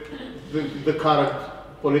with the current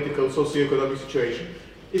political, socio-economic situation.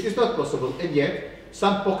 It is not possible, and yet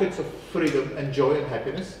some pockets of freedom and joy and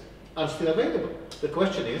happiness are still available. The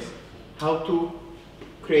question is, how to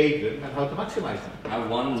create them and how to maximize them. I have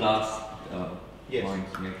one last yes.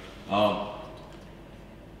 point to make.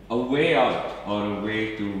 A way out or a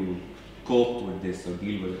way to cope with this or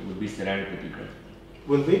deal with it would be serendipity.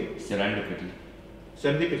 Will be? Serendipity.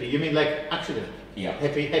 Serendipity, you mean like accident? Yeah.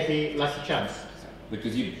 Happy lucky chance.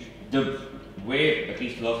 Because the way, at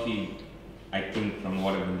least philosophy, I think from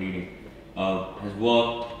what I've been reading, has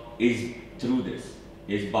worked is through this,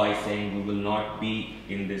 is by saying we will not be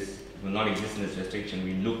in this, will not exist in this restriction,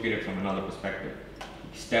 we look at it from another perspective.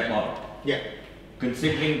 Step out. Yeah.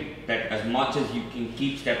 Considering that as much as you can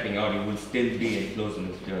keep stepping out, you will still be enclosed in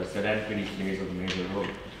this serendipity plays a major role.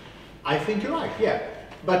 I think you're right, yeah.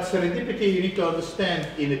 But serendipity you need to understand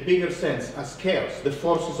in a bigger sense as chaos, the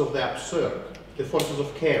forces of the absurd, the forces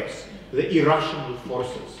of chaos, the irrational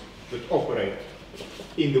forces that operate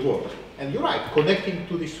in the world. And you're right, connecting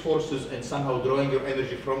to these forces and somehow drawing your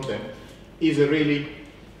energy from them is a really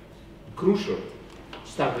crucial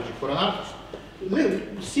strategy for an artist.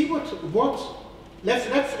 See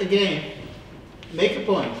let's again make a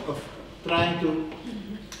point of trying to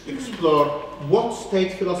explore what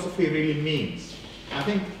state philosophy really means. I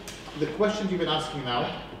think the questions you've been asking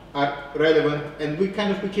now are relevant, and we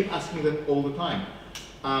keep asking them all the time.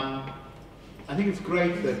 I think it's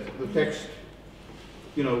great that the text,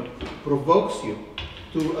 provokes you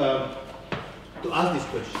to ask these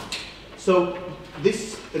questions. So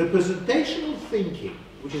this representational thinking,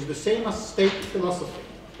 which is the same as state philosophy,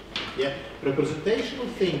 yeah, representational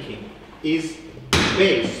thinking is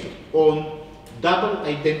based on double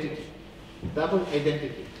identity. Double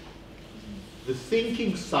identity. The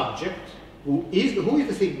thinking subject, who is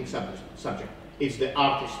the thinking subject? It's the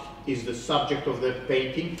artist, is the subject of the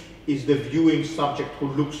painting, is the viewing subject who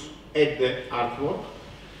looks at the artwork,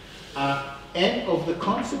 and of the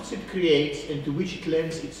concepts it creates and to which it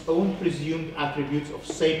lends its own presumed attributes of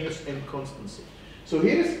sameness and constancy. So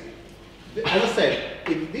here is, as I said,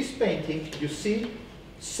 in this painting you see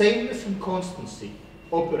sameness and constancy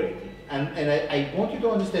operating. And I want you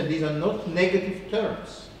to understand these are not negative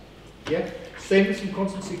terms. Yeah? Sameness and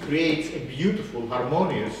constancy creates a beautiful,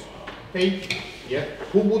 harmonious painting. Yeah?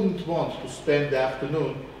 Who wouldn't want to spend the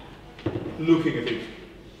afternoon looking at it?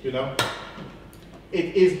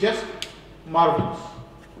 It is just marvelous.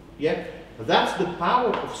 Yeah? That's the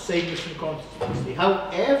power of sameness and constancy.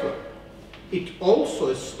 However, it also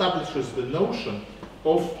establishes the notion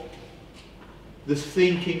of the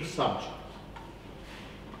thinking subject.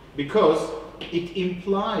 Because it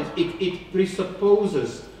implies, it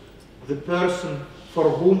presupposes the person for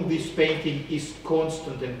whom this painting is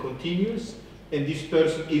constant and continuous, and this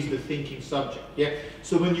person is the thinking subject. Yeah?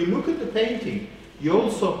 So when you look at the painting, you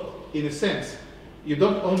also, in a sense, you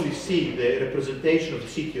don't only see the representation of the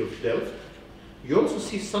city of Delft, you also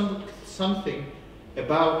see something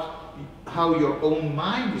about how your own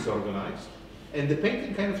mind is organized, and the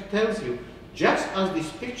painting kind of tells you, just as this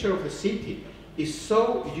picture of the city is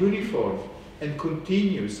so uniform and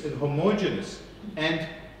continuous and homogeneous and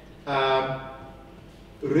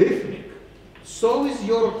rhythmic, so is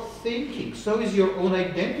your thinking, so is your own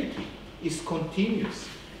identity, is continuous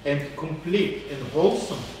and complete and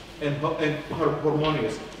wholesome and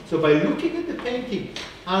harmonious. So by looking at the painting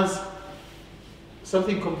as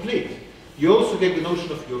something complete, you also get the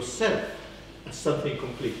notion of yourself as something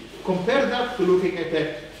complete. Compare that to looking at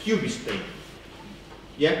a cubist painting,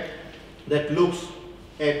 yeah, that looks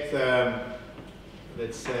at,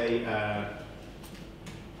 let's say,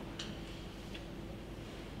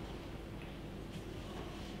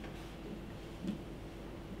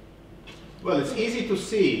 well, it's easy to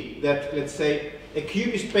see that, let's say, a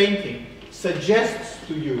cubist painting suggests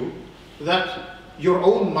to you that your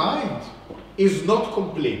own mind is not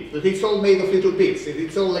complete, that it's all made of little bits,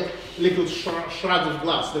 it's all like little shards of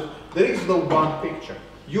glass, that there is no one picture.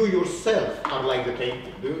 You yourself are like the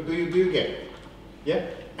painting. Do you get it? Yeah?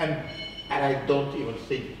 And I don't even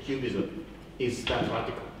think cubism is that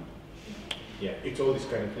radical. Yeah, it's all this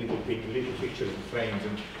kind of little pictures and frames.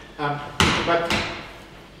 But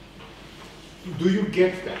do you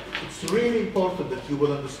get that? It's really important that you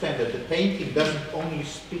will understand that the painting doesn't only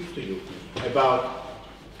speak to you about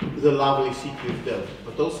the lovely city of Delft,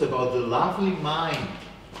 but also about the lovely mind,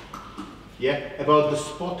 yeah, about the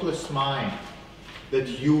spotless mind that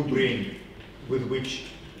you bring with which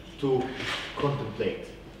to contemplate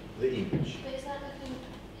the image. But is that like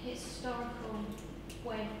a historical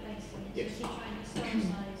way of placing it? Yes. So is he trying to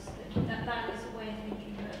historicize that is a way of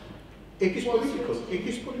thinking that? It is political. It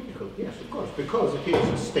is political. Yes, of course, because it is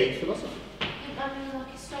a state philosophy. I mean,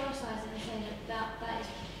 like historicising and saying that is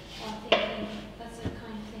our thinking. That's the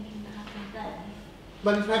kind of thinking that happened then.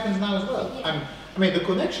 But it happens now as well. I mean, the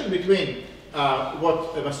connection between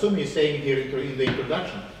what Massumi is saying here in the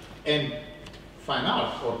introduction and fine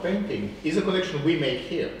art or painting is a connection we make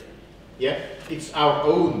here. Yeah, it's our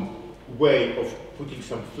own way of putting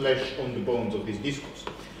some flesh on the bones of this discourse.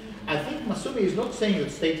 I think Massumi is not saying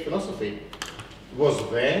that state philosophy was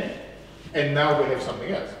there and now we have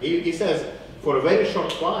something else. He says for a very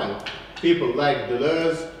short while, people like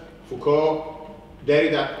Deleuze, Foucault,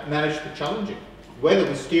 Derrida managed to challenge it. Whether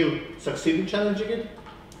we still succeed in challenging it,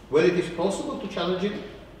 whether it is possible to challenge it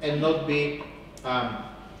and not be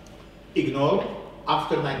ignored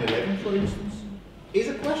after 9/11, for instance, is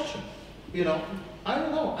a question. You know, I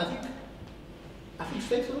don't know. I think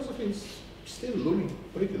state philosophy is still looming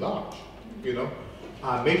pretty large. You know,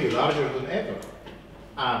 maybe larger than ever,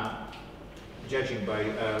 judging by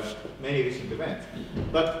many recent events.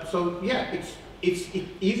 But so yeah, it is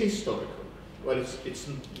historical. Well, it's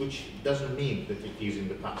which doesn't mean that it is in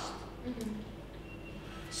the past.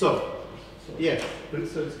 So yes, but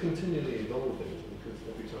so it's continually evolving because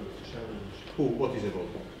every time it's challenged. What is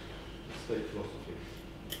evolving? State philosophy.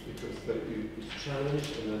 Because it's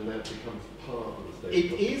challenged and then that becomes part of the state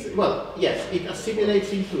philosophy. It is, well, yes, it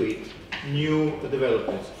assimilates into it new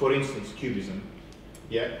developments. For instance, Cubism.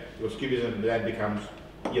 Yeah, because Cubism then becomes,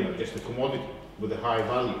 you know, just a commodity with a high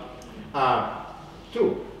value.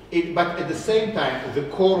 True. But at the same time, the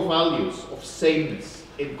core values of sameness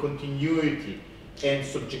and continuity and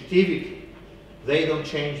subjectivity, they don't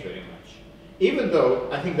change very much. Even though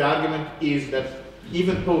I think the argument is that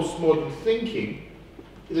even postmodern thinking,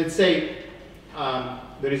 let's say,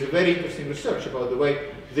 there is a very interesting research about the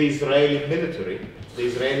way the Israeli military, the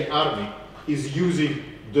Israeli army, is using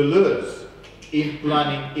Deleuze in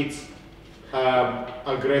planning its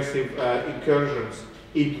aggressive incursions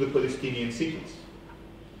into the Palestinian cities.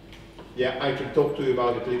 Yeah, I can talk to you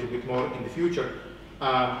about it a little bit more in the future.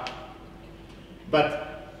 But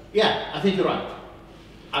yeah, I think you're right.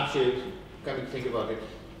 Actually, coming to think about it,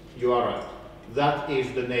 you are right. That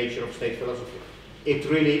is the nature of state philosophy. It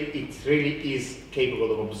really is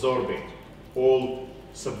capable of absorbing all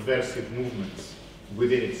subversive movements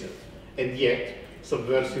within itself. And yet,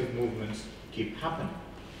 subversive movements keep happening.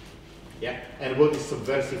 Yeah? And what is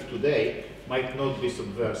subversive today might not be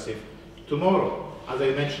subversive tomorrow. As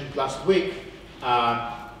I mentioned last week,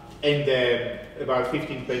 and about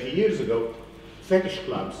 15, 20 years ago, fetish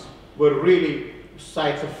clubs were really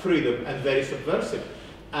sites of freedom and very subversive.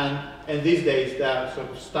 And these days there are sort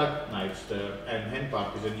of stag nights and hen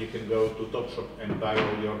parties, and you can go to Topshop and buy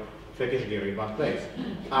all your fetish gear in one place.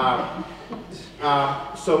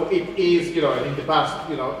 So it is, you know, in the past,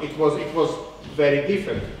 you know, it was very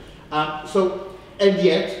different. And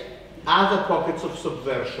yet, other pockets of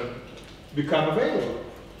subversion become available.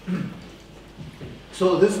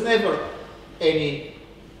 So there's never any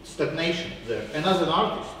stagnation there. And as an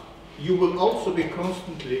artist, you will also be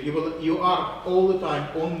constantly, you are all the time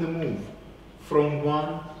on the move from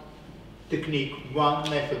one technique, one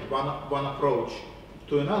method, one approach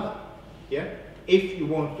to another. Yeah? If you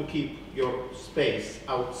want to keep your space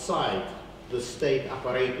outside the state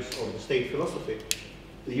apparatus or the state philosophy,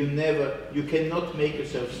 you cannot make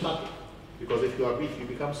yourself static. Because if you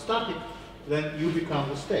become static, then you become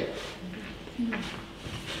the state.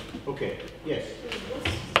 Okay, yes?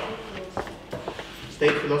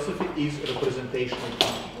 State philosophy is representational. No,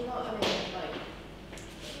 I mean, like,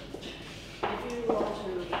 if you want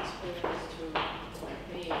to experience to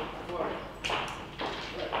make work,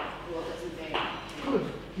 what does it mean? Good.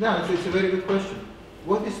 No, it's a very good question.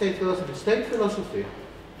 What is state philosophy? State philosophy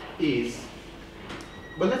is,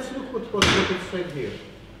 but let's look at what it said here.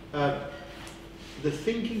 The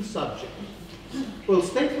thinking subject. Well,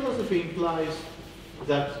 state philosophy implies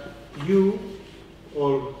that you,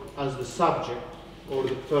 or as the subject, or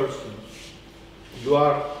the person, you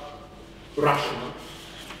are rational,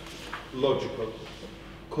 logical,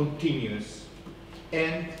 continuous,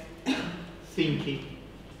 and thinking,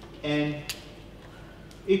 and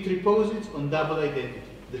it reposes on double identity,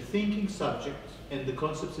 the thinking subject and the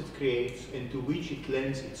concepts it creates, and to which it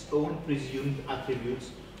lends its own presumed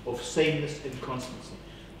attributes of sameness and constancy.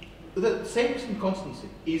 The sameness and constancy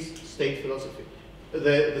is state philosophy.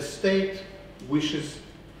 The state wishes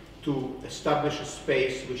to establish a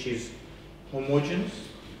space which is homogeneous,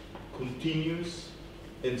 continuous,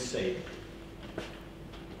 and same.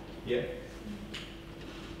 Yeah?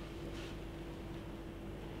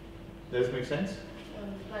 Does it make sense?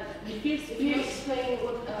 Like, if you explain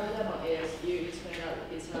what a lemon is, you explain that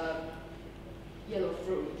it's a yellow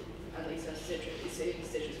fruit and it's a citrus, it's a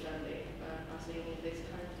citrus family. I think this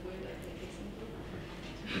kind of way, I think it's simple.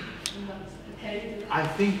 I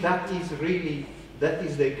think that is really that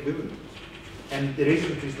is the equivalent. And the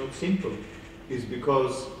reason it is not simple is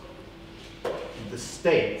because the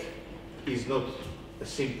state is not a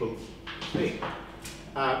simple thing.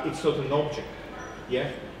 It's not an object. Yeah,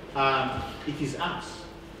 it is us.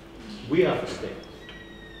 We are the state.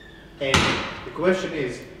 And the question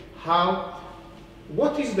is, for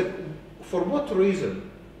what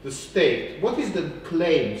reason the state, what is the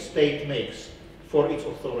claim state makes for its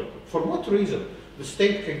authority? For what reason the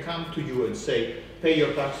state can come to you and say, pay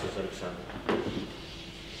your taxes, Alexander?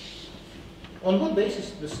 On what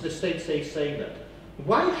basis the state saying that?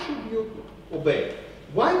 Why should you obey?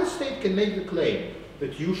 Why the state can make the claim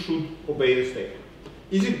that you should obey the state?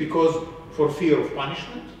 Is it because for fear of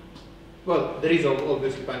punishment? Well, there is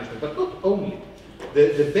obviously punishment, but not only.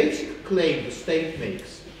 The basic claim the state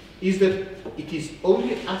makes is that it is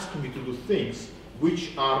only asking me to do things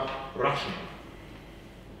which are rational.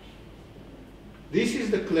 This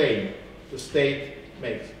is the claim the state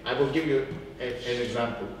makes. I will give you an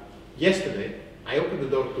example. Yesterday, I opened the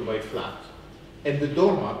door to my flat, and the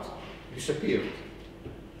doormat disappeared.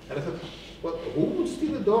 And I thought, well, who would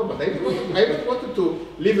steal a doormat? I even wanted to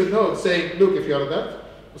leave a note saying, look, if you're that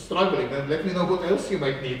struggling, then let me know what else you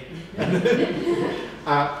might need.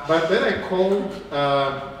 But then I called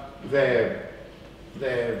the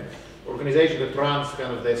organization that runs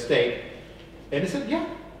kind of the estate, and they said, yeah,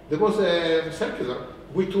 there was a circular.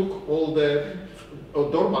 We took all the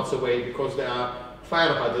doormats away because they are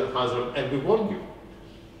fire hazard, and we warned you.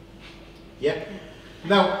 Yeah.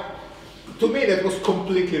 Now, to me, that was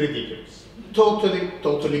completely ridiculous,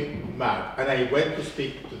 totally mad. And I went to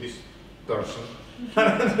speak to this person,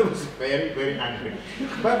 and I was very, very angry.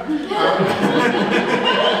 But don't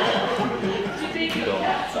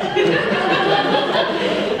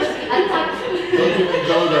even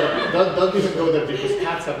go there. Don't even go there because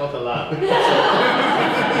cats are not allowed.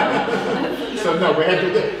 So no, we had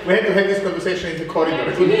to have this conversation in the corridor.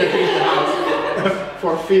 We couldn't get into the house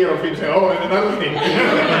for fear of him saying, oh, and another thing.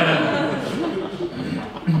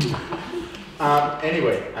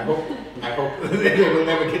 Anyway, I hope they will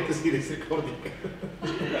never get to see this recording.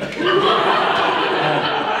 It's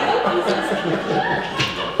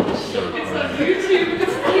on YouTube.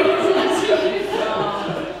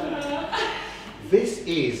 This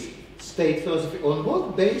is state philosophy. On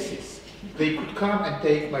what basis they could come and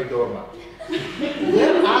take my doormat?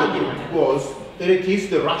 Their argument was that it is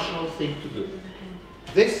the rational thing to do.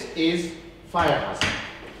 This is fire hazard.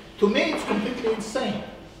 To me, it's completely insane.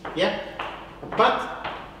 Yeah? But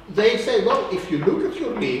they say, well, if you look at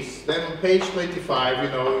your lease, then on page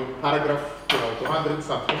 25, paragraph 200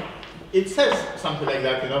 something, it says something like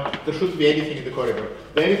that, there shouldn't be anything in the corridor.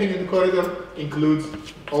 The anything in the corridor includes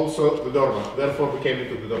also the doormat. Therefore, we came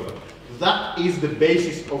into the doormat. That is the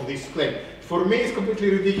basis of this claim. For me, it's completely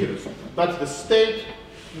ridiculous. But the state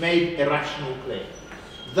made a rational claim.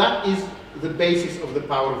 That is the basis of the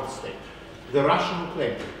power of the state. The rational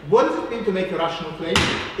claim. What does it mean to make a rational claim?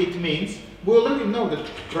 It means, we already know that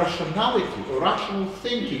rationality or rational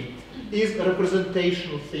thinking is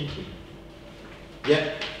representational thinking.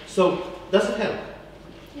 Yeah? So, does it help?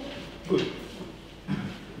 Yeah. Good.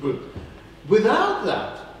 Good. Without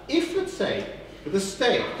that, if, let's say, the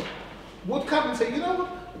state would come and say, you know what,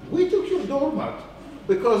 we took your doormat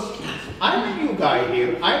because I'm a new guy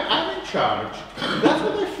here, I'm in charge, that's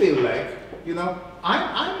what I feel like,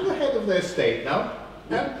 I'm the head of the estate now,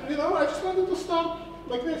 and, I just wanted to start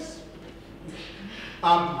like this.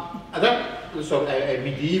 So a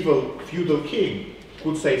medieval feudal king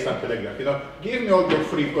could say something like that, give me all your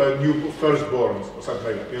free new firstborns or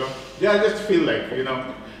something like that, Yeah, I just feel like,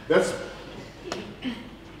 that's,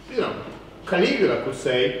 Caligula could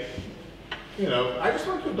say, I just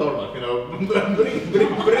want your doormat, bring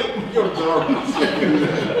your doormat.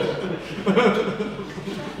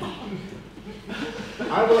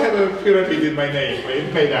 I will have a pyramid in my name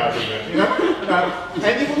made out of it,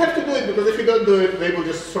 and you will have to do it because if you don't do it, they will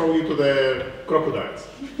just throw you to the crocodiles.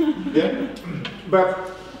 Yeah?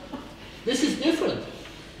 But this is different.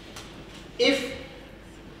 If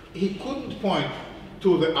he couldn't point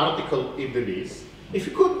to the article in the lease, if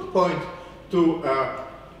he couldn't point to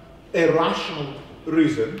a rational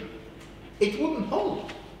reason, it wouldn't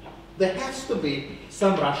hold. There has to be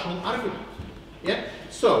some rational argument. Yeah?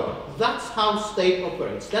 So that's how state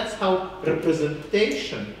operates. That's how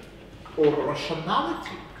representation or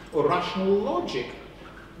rationality or rational logic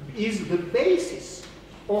is the basis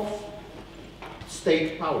of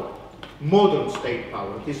state power, modern state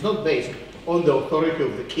power. It is not based on the authority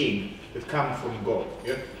of the king that comes from God,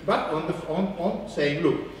 yeah? But on saying,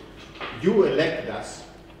 look, you elected us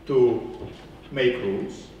to make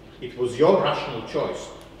rules. It was your rational choice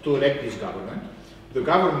to elect this government. the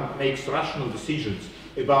government makes rational decisions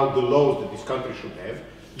about the laws that this country should have,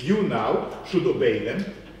 you now should obey them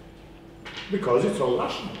because it's all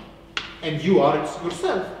rational. And you are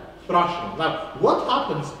yourself rational. Now, what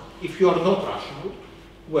happens if you are not rational?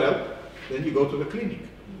 Well, then you go to the clinic.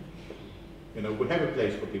 You know, we have a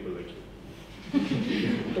place for people like you.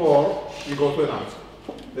 Or you go to an art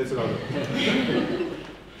school. That's another one.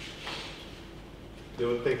 They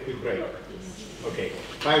will take a quick break. Okay,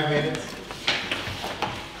 5 minutes,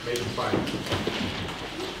 maybe 5.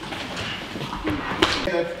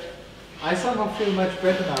 I somehow feel much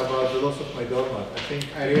better now about the loss of my dogma. I think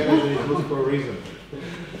I realized that it was for a reason.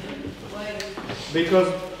 Why?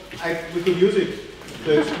 Because we could use it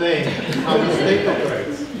to explain how the state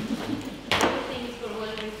operates.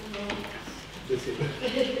 That's it.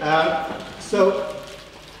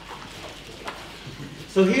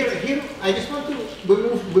 So here I just want to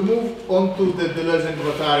we move on to the Deleuze and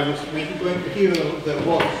Guattari, which we're going to hear the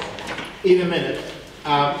voice in a minute.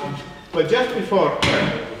 But just before,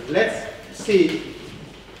 let's see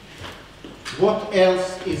what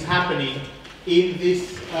else is happening in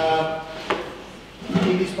this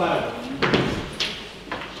paragraph.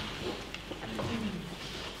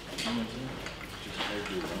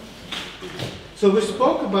 So we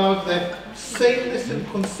spoke about the sameness and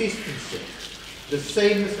consistency. The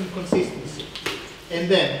sameness and consistency. And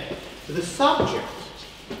then the subject,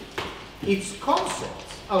 its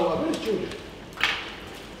concepts. Oh, where's Julia?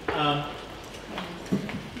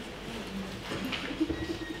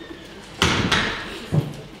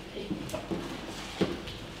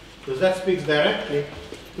 Because that speaks directly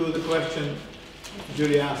to the question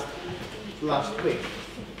Julia asked last week.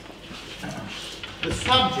 The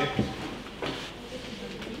subject,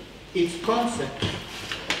 its concept,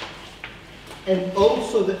 and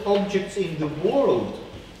also the objects in the world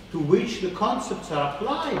to which the concepts are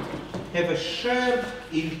applied have a shared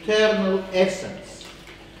internal essence.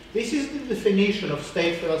 This is the definition of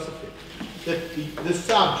state philosophy. That the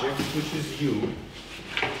subject, which is you,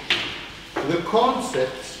 the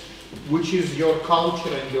concepts, which is your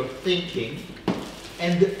culture and your thinking,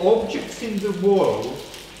 and the objects in the world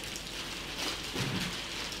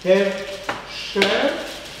have shared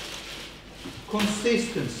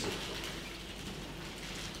consistency,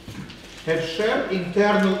 have shared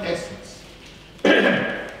internal essence.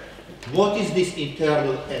 What is this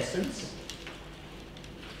internal essence?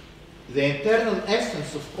 The internal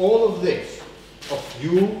essence of all of this, of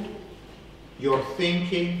you, your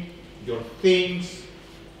thinking, your things,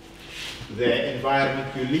 the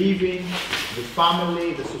environment you live in, the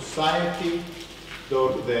family, the society,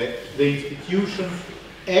 the institution,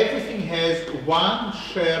 everything has one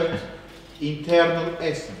shared internal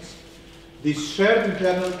essence. This shared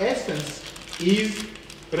internal essence is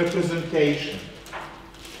representation.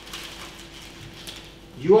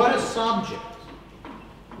 You are a subject.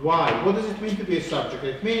 Why? What does it mean to be a subject?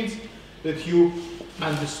 It means that you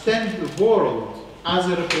understand the world as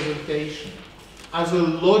a representation, as a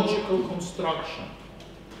logical construction.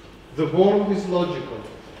 The world is logical.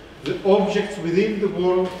 The objects within the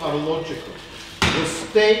world are logical. The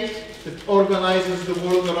state that organizes the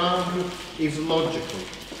world around you is logical.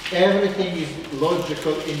 Everything is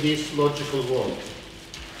logical in this logical world.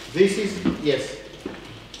 This is, yes?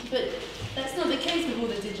 But that's not the case with all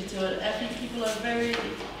the digital. I think people are very...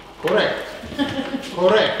 Correct.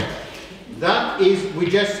 Correct. That is, we're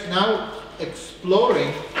just now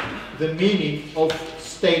exploring the meaning of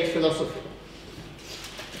state philosophy.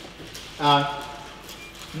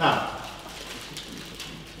 Now,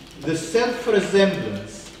 the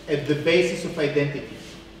self-resemblance at the basis of identity.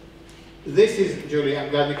 This is, Julie,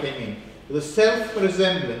 I'm glad you came in. The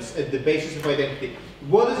self-resemblance at the basis of identity.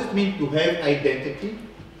 What does it mean to have identity?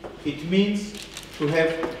 It means to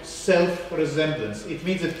have self-resemblance. It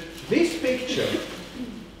means that this picture,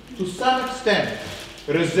 to some extent,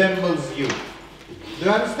 resembles you. Do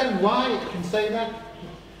you understand why I can say that?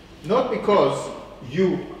 Not because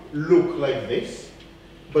you look like this,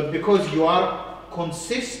 but because you are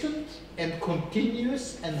consistent and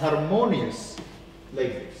continuous and harmonious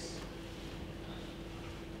like this.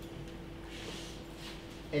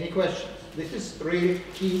 Any questions? This is really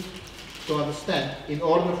key to understand in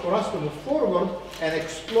order for us to move forward and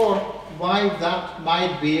explore why that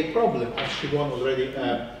might be a problem, as Siobhan already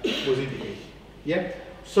was indicating. Yeah?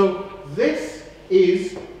 So this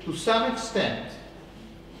is, to some extent,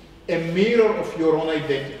 a mirror of your own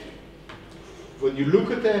identity. When you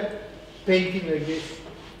look at a painting like this,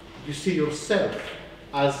 you see yourself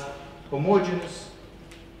as homogeneous,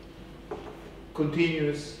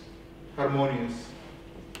 continuous, harmonious,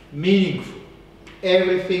 meaningful.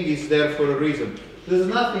 Everything is there for a reason. There's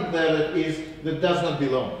nothing there that is that does not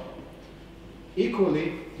belong.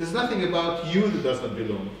 Equally, there's nothing about you that does not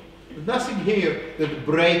belong. There's nothing here that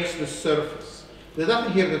breaks the surface. There's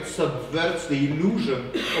nothing here that subverts the illusion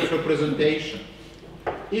of representation.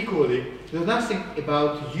 Equally, there's nothing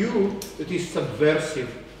about you that is subversive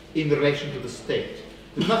in relation to the state.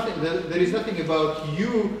 There is nothing about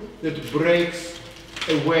you that breaks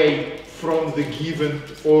away from the given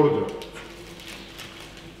order.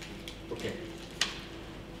 Okay.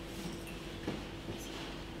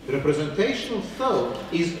 Representational thought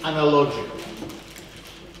is analogical.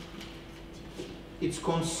 Its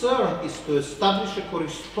concern is to establish a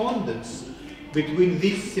correspondence between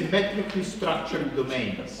these symmetrically structured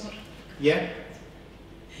domains. Yeah?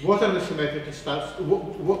 What are the symmetrically structured?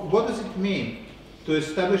 What does it mean to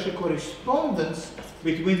establish a correspondence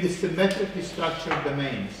between the symmetrically structured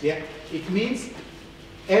domains? Yeah? It means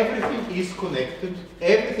everything is connected,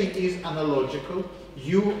 everything is analogical.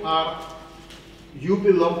 You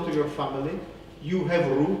belong to your family, you have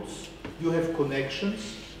roots, you have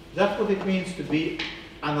connections. That's what it means to be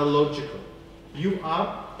analogical. You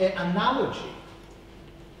are an analogy.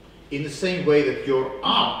 In the same way that your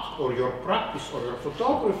art or your practice or your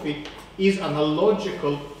photography is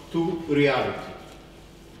analogical to reality.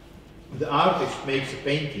 The artist makes a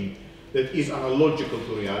painting that is analogical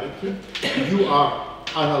to reality. You are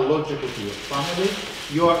analogical to your family.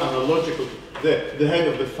 You are analogical. The head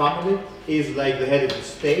of the family is like the head of the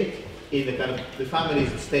state. In the kind of the family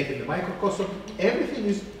is the state in the microcosm. Everything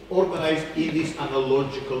is organized in this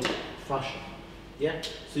analogical fashion. Yeah?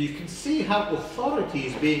 So you can see how authority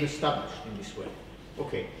is being established in this way.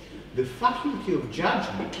 Okay. The faculty of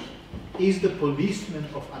judgment is the policeman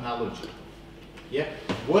of analogy. Yeah?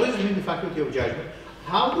 What does it mean, the faculty of judgment?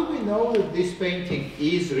 How do we know that this painting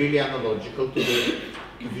is really analogical to the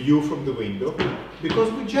view from the window?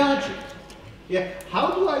 Because we judge it. Yeah?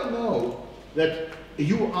 How do I know that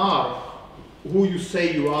you are who you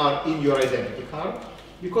say you are in your identity card?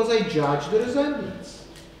 Because I judge the resemblance.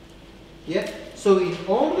 Yeah? So in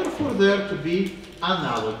order for there to be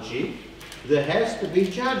analogy, there has to be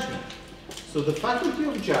judgment. So the faculty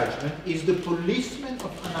of judgment is the policeman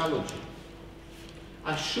of analogy,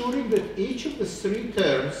 assuring that each of the three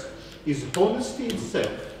terms is honesty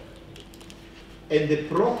itself and the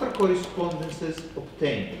proper correspondences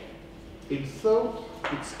obtained. In thought,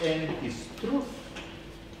 its end is truth.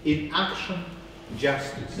 In action,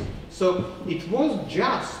 justice. So it was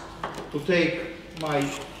just to take my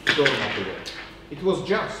doormat away. It was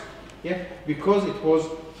just, yeah, because it was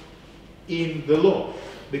in the law,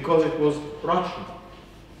 because it was rational.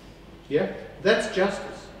 Yeah, that's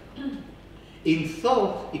justice. In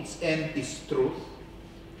thought, its end is truth.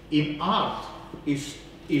 In art, its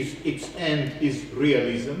end is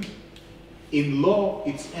realism. In law,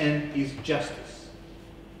 its end is justice.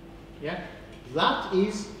 Yeah, that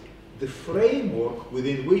is the framework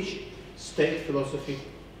within which state philosophy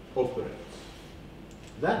operates.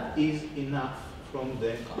 That is enough from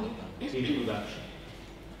the introduction.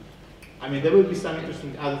 I mean, there will be some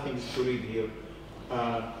interesting other things to read here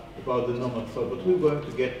about the nomad thought, but we're going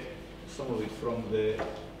to get some of it from the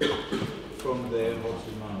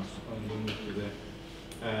horse's mouth and we move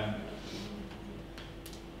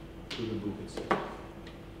to the book itself.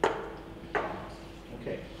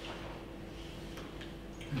 Okay.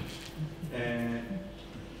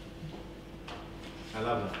 I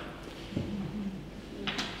love it.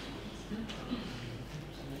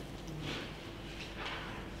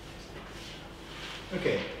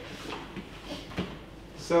 Okay.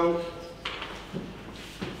 So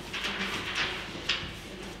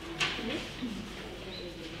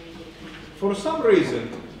for some reason,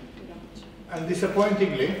 and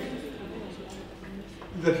disappointingly,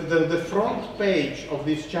 the front page of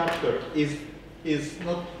this chapter is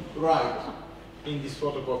not right in this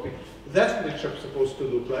photocopy. That's what it's supposed to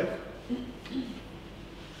look like.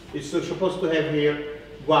 It's supposed to have here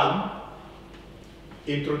 1,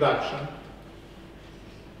 introduction,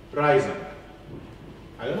 Rhizome.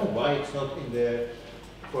 I don't know why it's not in the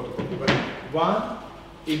photocopy, but 1,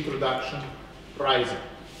 introduction, Rhizome.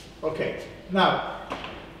 Okay, now,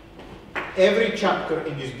 every chapter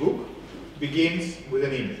in this book begins with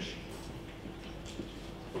an image.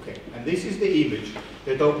 Okay, and this is the image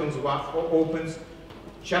that opens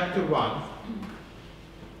chapter 1,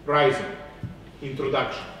 Rhizome,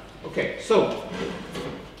 introduction. Okay, so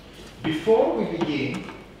before we begin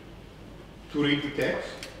to read the text,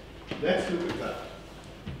 let's look at that.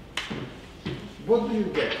 What do you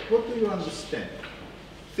get? What do you understand?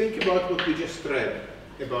 Think about what we just read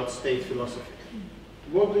about state philosophy.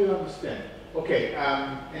 What do you understand? Okay,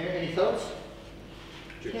 any thoughts?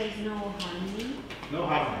 There's no harmony. No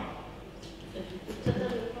harmony. It's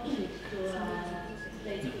totally opposite to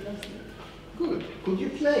state philosophy. Good. Could you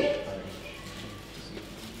play?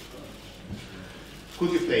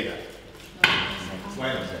 Could you play that?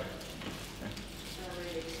 Why not?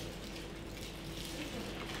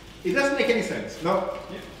 It doesn't make any sense. No?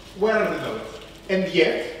 Where are the notes? And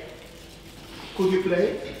yet, could you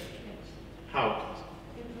play? How?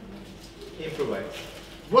 Improvise.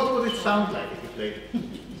 What would it sound like if you played it?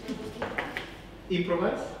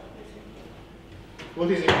 Improvise?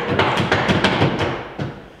 What is improvise?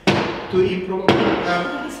 To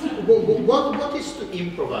improvise. What is to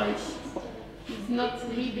improvise? It's not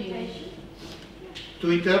reading.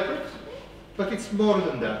 To interpret? But it's more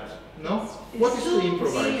than that. No? What is to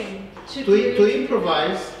improvise? To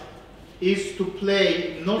improvise is to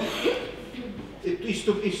play, not is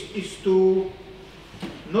to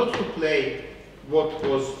not to play what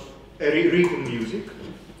was a written music,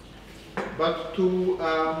 but to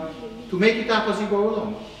make it up as you go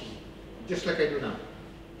along, just like I do now.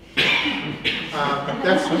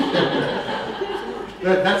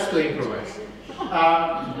 That's to improvise.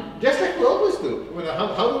 Just like we always do.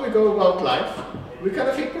 How do we go about life? We kind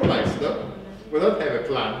of improvise, no? We don't have a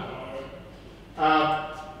plan.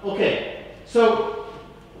 Okay, so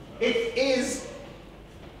it is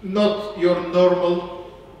not your normal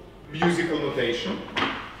musical notation,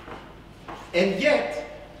 and yet,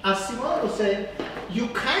 as Simone was saying, you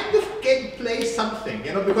kind of can play something,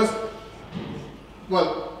 you know, because,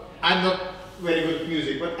 well, I'm not very good at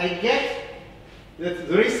music, but I get that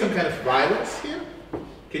there is some kind of violence here.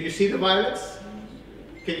 Can you see the violence?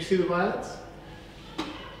 Can you see the violence?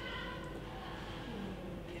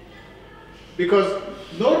 Because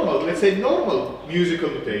normal, let's say normal musical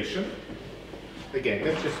notation, again,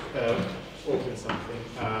 let's just open something.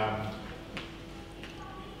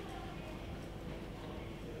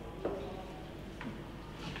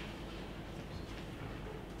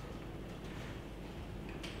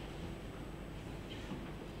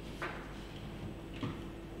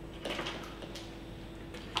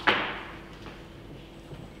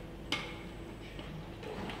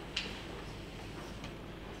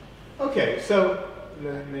 Okay, so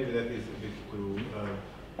maybe that is a bit too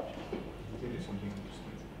something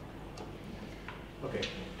interesting. Okay,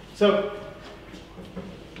 so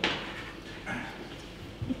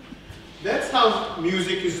that's how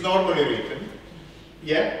music is normally written.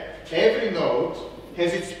 Yeah, every note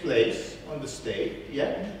has its place on the stage.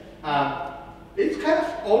 Yeah, it's kind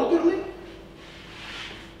of orderly.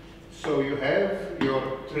 So you have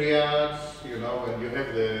your triads, you know, and you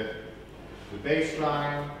have the bass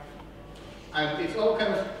line. And it's all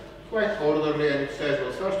kind of quite orderly, and it says,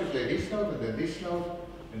 well, first you play this note, and then this note,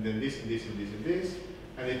 and then this, and this, and this, and this,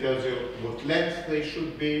 and it tells you what length they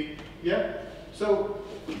should be. Yeah? So,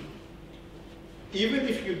 even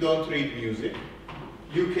if you don't read music,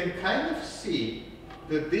 you can kind of see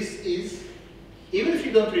that this is, even if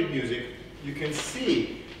you don't read music, you can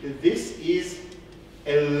see that this is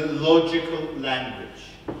a logical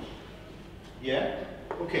language. Yeah?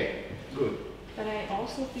 Okay, good. But I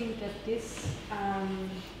also think that this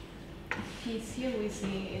piece here with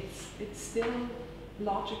me, it's still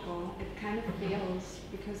logical. It kind of fails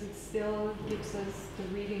because it still gives us the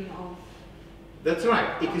reading of. That's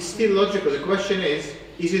right. It is still logical. The question is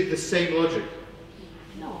it the same logic?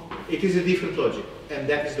 No. It is a different logic, and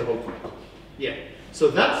that is the whole point. Yeah. So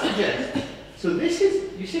that suggests. So this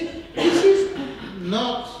is, you see, this is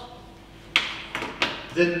not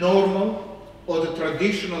the normal or the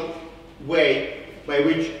traditional way by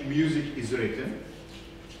which music is written.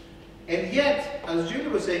 And yet, as Julia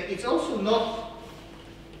was saying, it's also not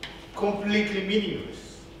completely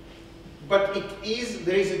meaningless. But it is,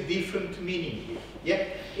 there is a different meaning here. Yeah?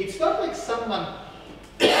 It's not like someone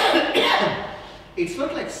it's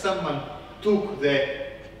not like someone took the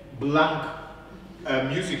blank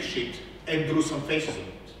music sheet and drew some faces on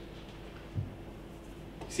it.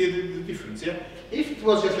 See the difference, yeah? If it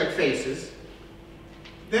was just like faces,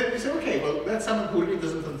 then we say, okay, well, that's someone who really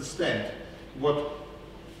doesn't understand what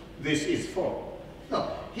this is for.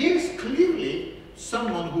 No, here is clearly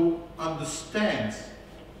someone who understands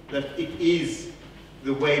that it is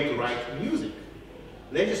the way to write music.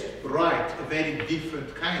 They just write a very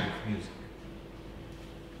different kind of music.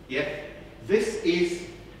 Yeah? This is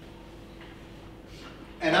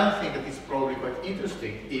another thing that is probably quite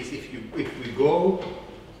interesting is if we go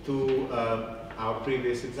to our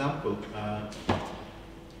previous example,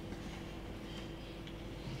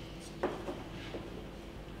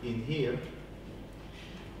 in here,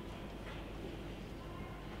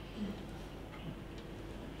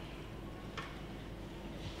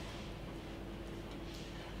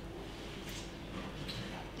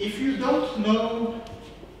 if you don't know,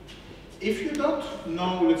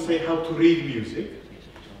 let's say, how to read music,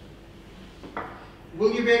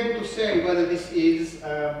 will you be able to say whether this is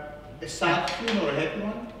a sad tune or a happy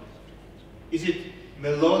one? Is it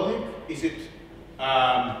melodic? Is it,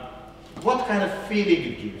 what kind of feeling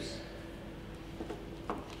it gives?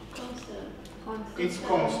 Constant. It's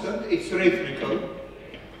constant, it's rhythmical.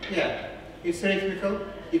 Yeah, it's rhythmical,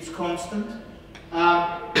 it's constant.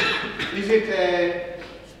 Is it a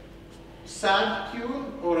sad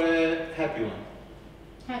tune or a happy one?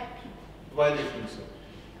 Happy. Why do you think so?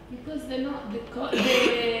 Because the notes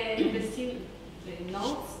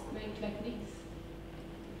make like this.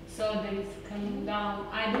 So there is coming down.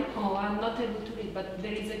 I don't know. I'm not able to read, but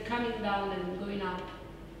there is a coming down and going up.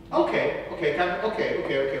 Okay.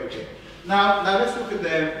 Now let's look at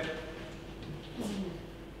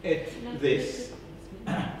this.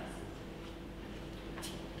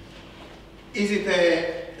 Is it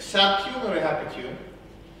a sad tune or a happy tune,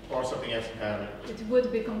 or something else entirely? It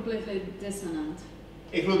would be completely dissonant.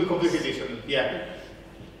 It will be completely dissonant. Yeah.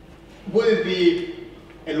 Would it be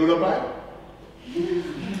a lullaby?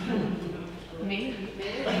 Maybe.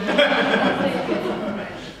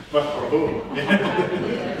 But for who?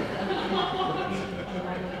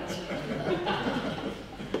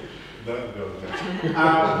 Don't go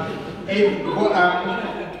there.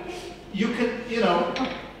 You can,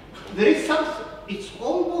 there is something, it's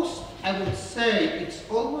almost, I would say, it's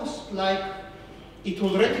almost like it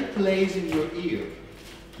already plays in your ear.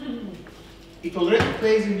 It already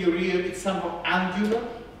plays in your ear, it's somehow angular.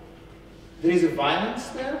 There is a violence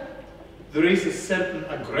there. There is a certain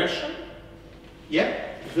aggression.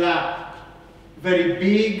 Yeah? The very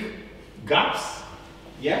big gaps.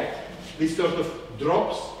 Yeah? This sort of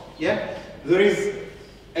drops. Yeah? There is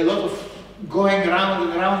a lot of going around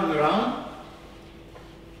and around and around.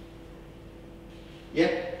 Yeah?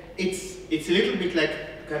 It's a little bit like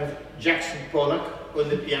kind of Jackson Pollock on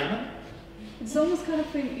the piano. It's almost kind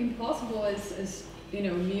of impossible as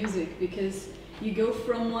music, because you go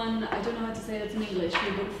from one, I don't know how to say that in English,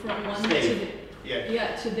 you go from one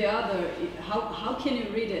to the other. How can you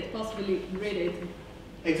read it, possibly read it?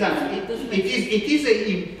 Exactly. It is an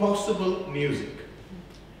impossible music.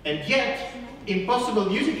 And yet, impossible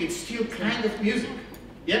music, it's still kind of music.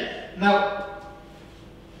 Yeah? Now,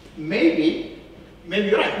 maybe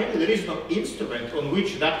you're right, maybe there is no instrument on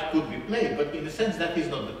which that could be played, but in a sense that is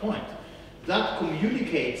not the point. That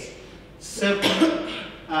communicates certain,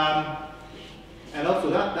 and also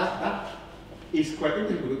that is quite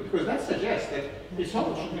interesting, because that suggests that this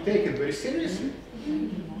whole should be taken very seriously.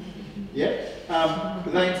 Yeah?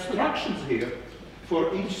 The instructions here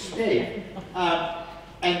for each stave,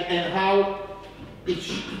 and how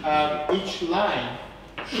each line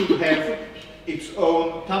should have its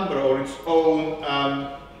own timbre or its own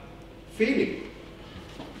feeling.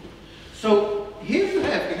 So here you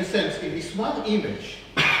have, in a sense, in this one image,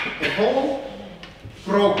 a whole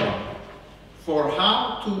program for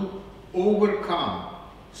how to overcome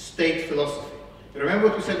state philosophy. Remember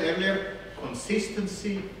what we said earlier?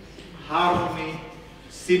 Consistency, harmony,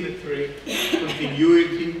 symmetry,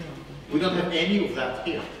 continuity. We don't have any of that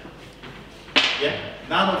here. Yeah?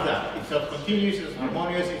 None of that. It's not continuous, it's not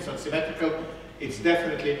harmonious, it's not symmetrical. It's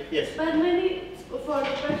definitely, yes. But maybe for the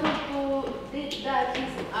person who did that,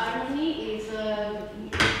 is harmony, is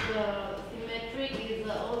symmetric, is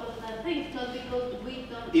all of that things, not because we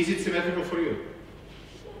don't. Is it symmetrical for you?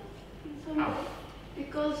 How?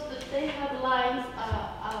 Because they have lines,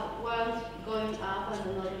 one's going up and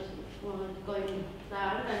another one going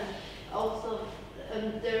down, and also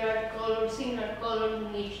there are colors, similar colors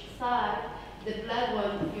on each side. The black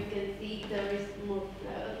one, you can see there is more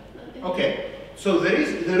black. Okay, so there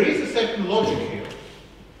is a certain logic here,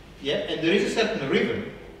 yeah, and there is a certain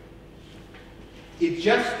rhythm. It's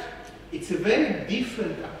a very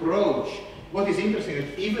different approach. What is interesting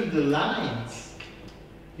is even the lines.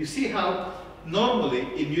 You see how normally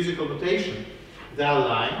in musical notation there are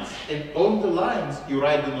lines, and on the lines you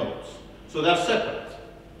write the notes. So they're separate,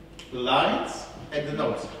 the lines and the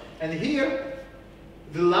notes. And here,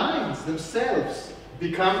 the lines themselves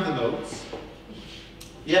become the notes.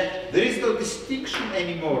 Yeah, there is no distinction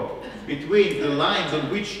anymore between the lines on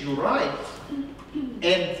which you write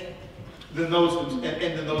and the notes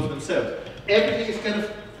themselves. Everything is kind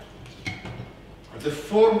of the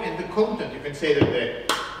form and the content. You can say that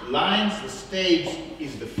the lines, the stage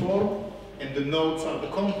is the form, and the notes are the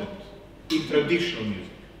content in traditional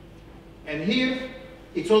music. And here,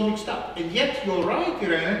 it's all mixed up. And yet, you're right,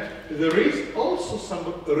 Irene, there is also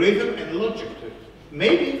some rhythm and logic to it.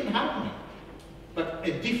 Maybe even harmony, but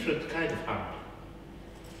a different kind of harmony.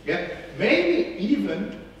 Yeah? Maybe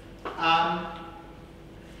even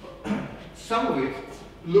some of it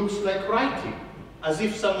looks like writing, as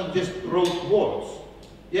if someone just wrote words.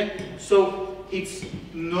 Yeah? So it's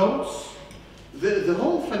notes, the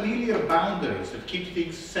whole familiar boundaries that keep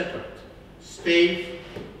things separate. Stave,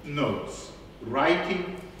 notes,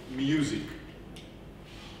 writing, music,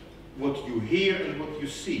 what you hear and what you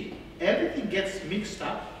see. Everything gets mixed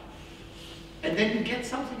up, and then you get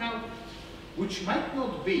something out of it, which might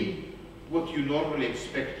not be what you normally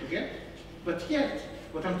expect to get, but yet,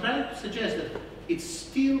 what I'm trying to suggest is that it's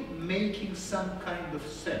still making some kind of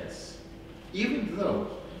sense, even though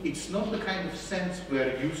it's not the kind of sense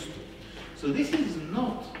we're used to. So this is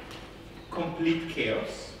not complete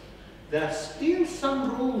chaos. There are still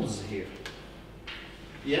some rules here.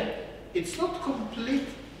 Yeah? It's not complete.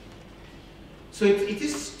 So it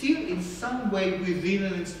is still in some way within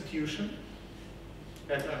an institution.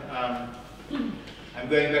 I'm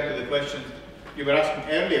going back to the question you were asking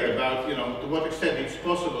earlier about, to what extent it's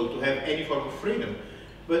possible to have any form of freedom.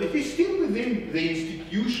 But it is still within the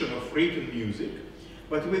institution of written music,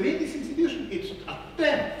 but within this institution it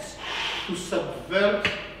attempts to subvert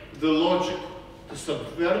the logic, to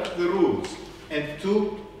subvert the rules, and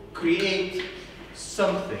to create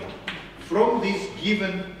something from these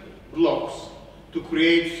given blocks, to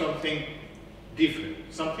create something different,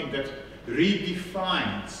 something that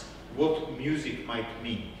redefines what music might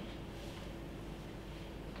mean.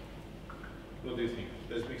 What do you think?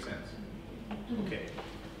 Does it make sense? Okay.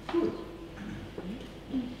 Good.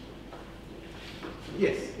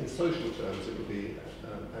 Yes. In social terms, it would be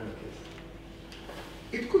anarchist.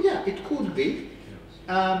 It could, yeah, it could be.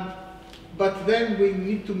 But then we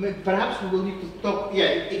need to make, perhaps we will need to talk, yeah,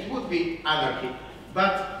 it would be anarchy.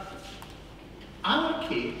 But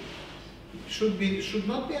anarchy should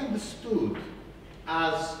not be understood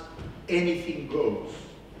as anything goes.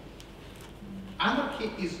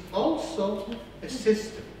 Anarchy is also a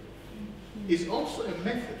system, is also a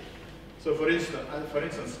method. So for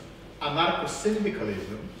instance,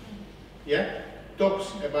 anarcho-syndicalism, yeah,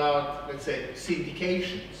 talks about, let's say,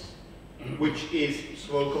 syndications, which is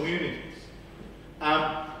small communities.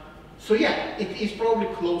 So yeah, it is probably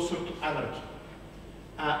closer to anarchy.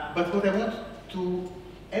 But what I want to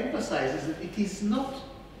emphasize is that it is not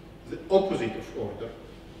the opposite of order,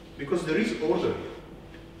 because there is order here.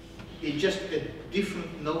 It's just a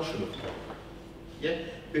different notion of order. Yeah?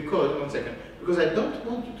 Because, one second, because I don't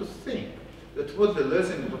want you to think that what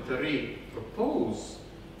Deleuze and Guattari propose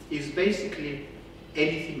is basically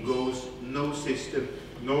anything goes, no system,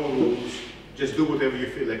 no rules, just do whatever you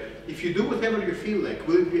feel like. If you do whatever you feel like,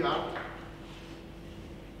 will it be art?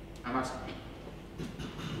 I'm asking.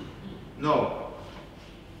 No.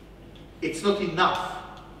 It's not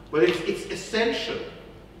enough, but it's essential.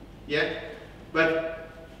 Yeah? But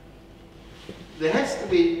there has to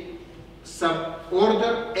be some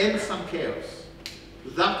order and some chaos.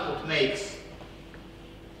 That's what makes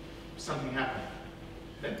something happen.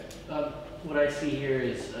 Okay? What I see here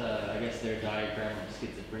is, I guess, their diagram of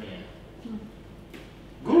schizophrenia.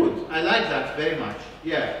 Good. I like that very much.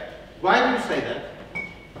 Yeah. Why do you say that?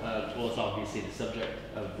 Well, it's obviously the subject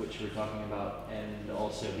of which we're talking about, and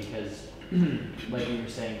also because, like you were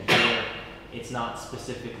saying before, it's not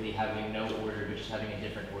specifically having no order, but just having a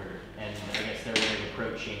different order. And I guess their way of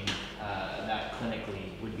approaching that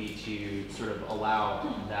clinically would be to sort of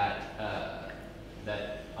allow that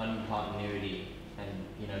that uncontinuity,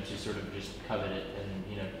 and to sort of just covet it,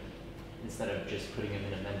 and instead of just putting him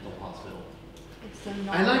in a mental hospital.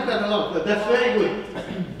 I like that a lot. But that's very good.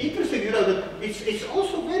 Interesting, that it's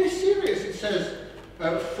also very serious. It says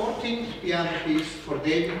 14th piano piece for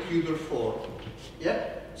David Tudor IV.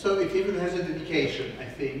 Yeah. So it even has a dedication, I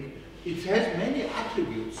think. It has many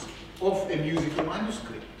attributes of a musical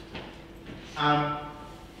manuscript.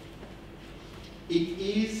 It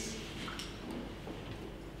is,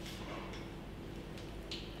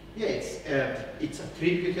 yeah, it's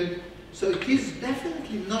attributed. So it is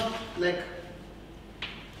definitely not like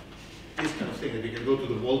this kind of thing that you can go to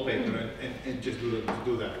the wallpaper and just do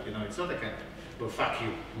that. It's not like well, fuck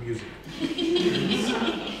you, music.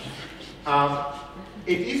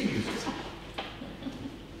 It is music,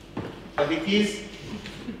 but it is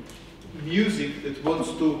music that wants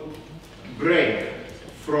to break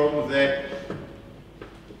from the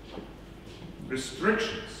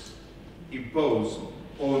restrictions imposed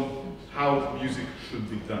on how music should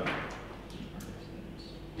be done.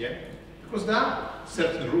 Yeah? Because there are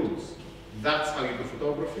certain rules. That's how you do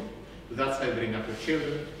photography, that's how you bring up your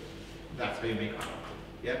children, that's how you make art.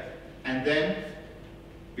 Yeah? And then,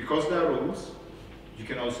 because there are rules, you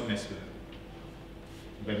can also mess with them.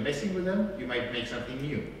 By messing with them, you might make something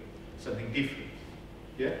new, something different.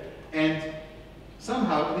 Yeah? And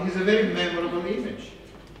somehow it is a very memorable image.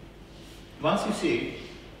 Once you see it,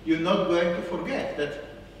 you're not going to forget that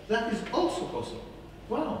that is also possible.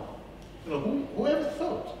 Wow, you know, whoever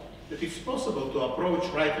thought that it's possible to approach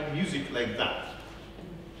writing music like that?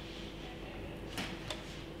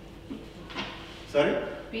 Sorry?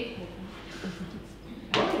 People.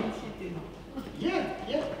 Right.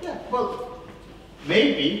 Yeah. Well,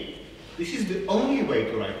 maybe this is the only way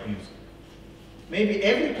to write music. Maybe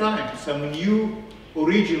every time some new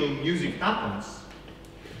original music happens,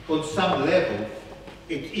 on some level,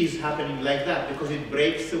 it is happening like that because it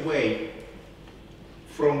breaks away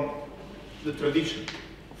from the tradition,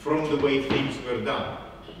 from the way things were done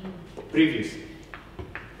previously.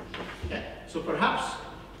 Yeah. So perhaps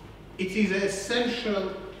it is an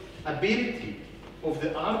essential ability of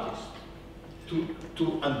the artist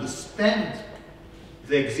to understand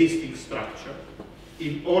the existing structure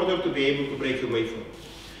in order to be able to break away from it.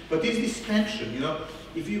 But it's this tension, you know,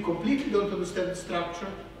 if you completely don't understand the structure,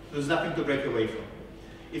 there's nothing to break away from.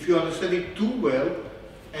 If you understand it too well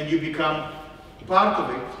and you become part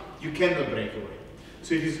of it, you cannot break away.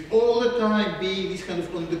 So it is all the time being this kind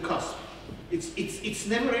of on the cusp. It's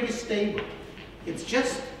never really stable. It's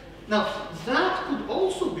just, now that could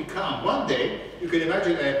also become, one day, you can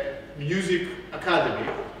imagine a music academy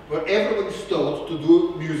where everyone is taught to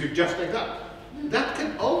do music just like that. That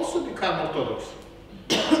can also become orthodox.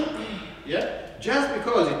 Yeah? Just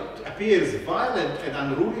because it appears violent and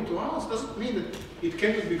unruly to us doesn't mean that it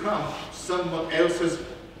cannot become someone else's,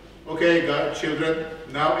 okay, God, children,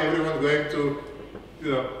 now everyone going to,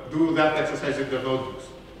 you know, do that exercise in their notebooks.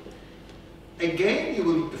 Again, you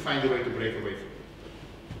will need to find a way to break away from it.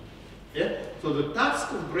 Yeah? So the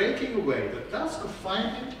task of breaking away, the task of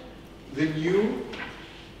finding the new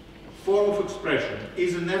form of expression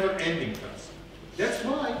is a never-ending task. That's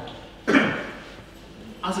why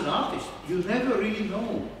as an artist, you never really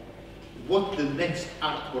know what the next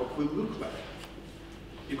artwork will look like.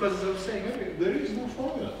 Because as I was saying earlier, there is no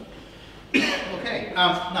formula. Okay,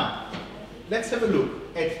 now, let's have a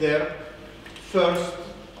look at their first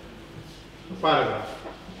paragraph.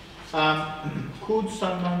 Could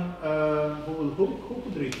someone, who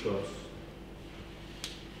could read first?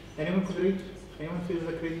 Anyone could read? Anyone feels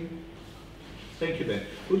like reading? Thank you, Ben.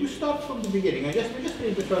 Would you start from the beginning? We just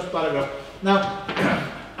read the first paragraph. Now,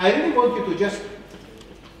 I really want you to just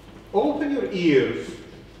open your ears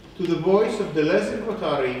to the voice of Deleuze and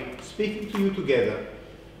Guattari speaking to you together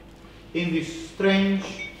in this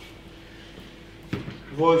strange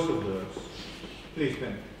voice of theirs. Please,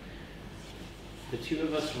 Ben. The two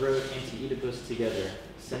of us wrote Anti-Oedipus together.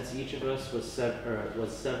 Since each of us was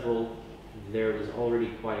several, there was already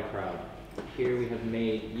quite a crowd. Here we have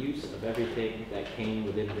made use of everything that came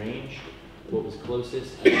within range, what was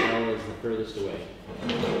closest as well as the furthest away.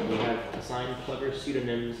 We have assigned clever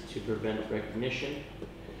pseudonyms to prevent recognition.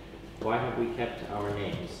 Why have we kept our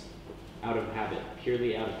names? Out of habit,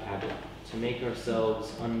 purely out of habit, to make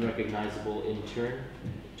ourselves unrecognizable in turn,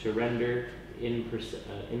 to render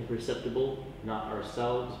imperceptible not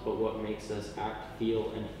ourselves, but what makes us act,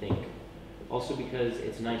 feel, and think. Also because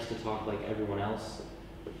it's nice to talk like everyone else,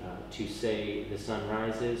 to say the sun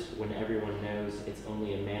rises when everyone knows it's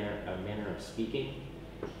only a manner of speaking,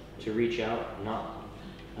 to reach out, not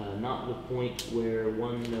the point where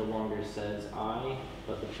one no longer says I,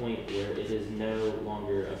 but the point where it is no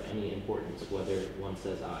longer of any importance whether one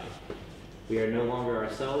says I. We are no longer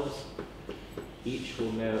ourselves. Each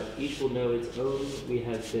will know its own. We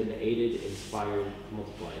have been aided, inspired,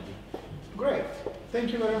 multiplied. Great.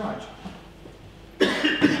 Thank you very much.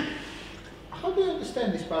 How do you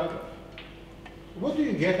understand this paragraph? What do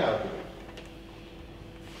you get out of it?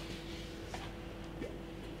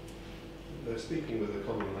 They're speaking with a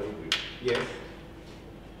common language. Yes.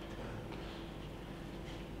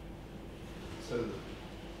 So,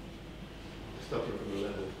 starting from a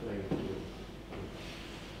level playing field.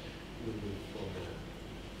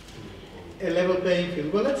 A level playing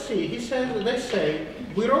field. Well, let's see. They say,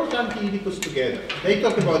 we wrote Anti-Oedipus together. They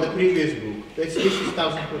talk about the previous book. This is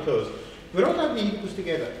 1,000 Plateaus. We wrote Anti-Oedipus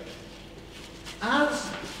together. As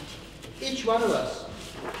each one of us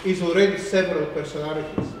is already several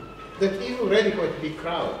personalities, that is already quite a big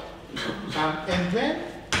crowd. And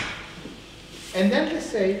then they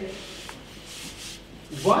say,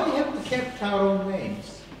 why have we kept our own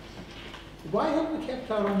names? Why have we kept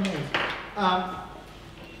our own names?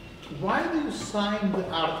 Why do you sign the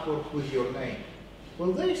artwork with your name?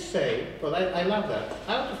 Well, they say, well, I love that,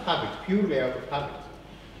 out of habit, purely out of habit.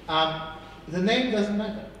 The name doesn't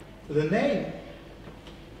matter. The name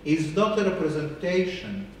is not a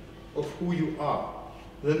representation of who you are.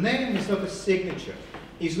 The name is not a signature.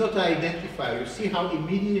 is not an identifier. You see how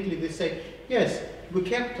immediately they say, yes, we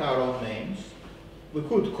kept our own names. We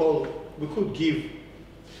could give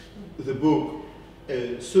the book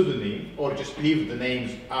a pseudonym or just leave the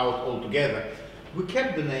names out altogether. We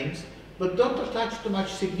kept the names, but don't attach too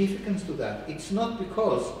much significance to that. It's not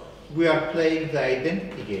because we are playing the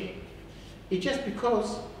identity game. It's just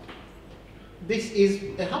because this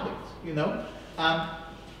is a habit, you know. But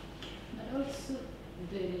also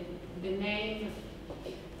the name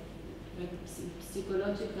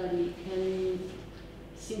psychologically can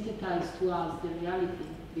synthesize to us the reality,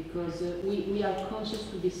 because we are conscious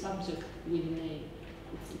to the subject with the name.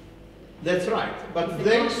 That's right, but it's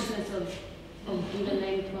the consciousness of giving a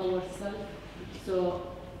name to ourselves. So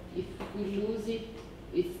if we lose it,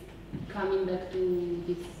 it's coming back to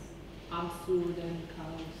this absurd and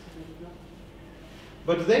chaos.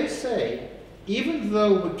 But they say, even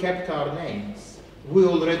though we kept our names, we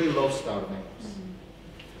already lost our names.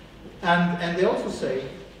 And they also say,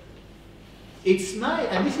 it's nice,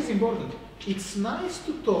 and this is important, it's nice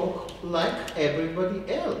to talk like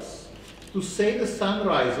everybody else. To say the sun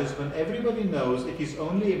rises when everybody knows it is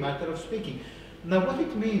only a matter of speaking. Now what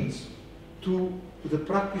it means to the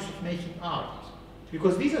practice of making art,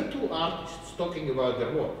 because these are two artists talking about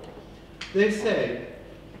their work. They say,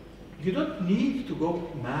 you don't need to go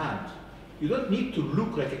mad. You don't need to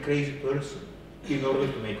look like a crazy person in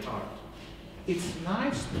order to make art. It's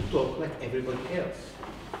nice to talk like everybody else.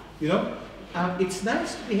 You know? It's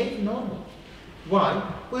nice to behave normal.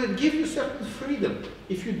 Why? Well, it gives you certain freedom.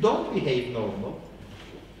 If you don't behave normal,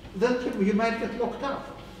 then you might get locked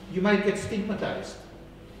up. You might get stigmatized.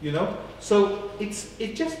 You know? So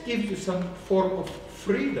it just gives you some form of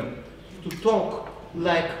freedom to talk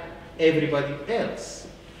like everybody else.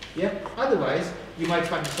 Yeah? Otherwise, you might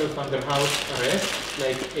find yourself under house arrest,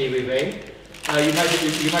 like ix-xvi.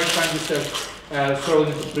 You might find yourself thrown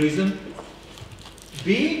into prison.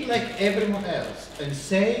 Being like everyone else and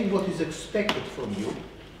saying what is expected from you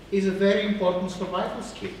is a very important survival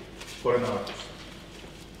skill for an artist.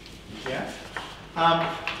 Yeah?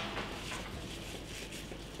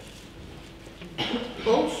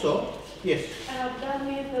 Also, yes? That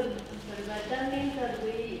means that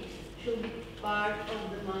we should be part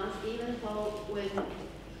of the mass, even though when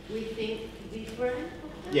we think different.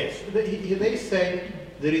 Yes, they say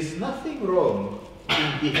there is nothing wrong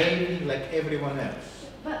in behaving like everyone else.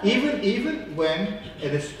 But even when,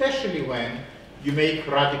 and especially when, you make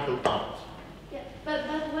radical art. Yeah, but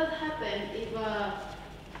what happens if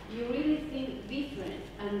you really think different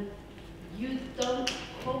and you don't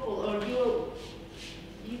couple, or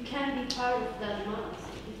you can't be part of that mass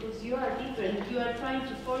because you are different. You are trying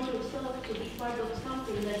to force yourself to be part of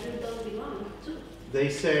something that you don't belong to. They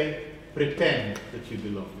say, pretend that you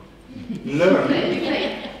belong. Learn.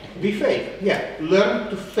 Be fake. Yeah. Learn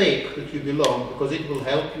to fake that you belong because it will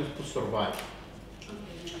help you to survive.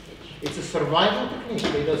 It's a survival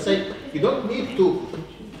technique. They don't say you don't need to,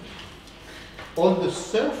 on the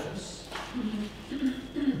surface,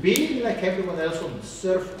 being like everyone else on the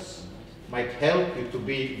surface might help you to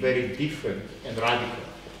be very different and radical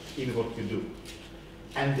in what you do.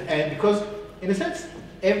 And because, in a sense,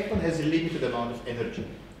 everyone has a limited amount of energy.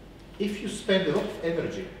 If you spend a lot of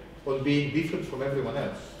energy on being different from everyone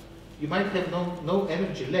else, you might have no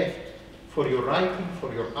energy left for your writing,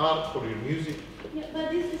 for your art, for your music. Yeah,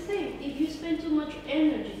 but it's the same. If you spend too much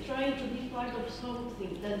energy trying to be part of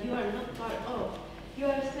something that you are not part of, you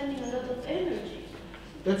are spending a lot of energy.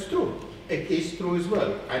 That's true. It is true as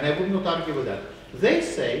well, and I would not argue with that. They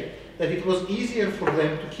say that it was easier for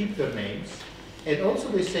them to keep their names, and also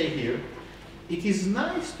they say here, it is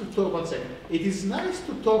nice to talk, one second, it is nice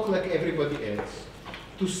to talk like everybody else,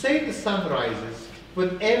 to say the sun rises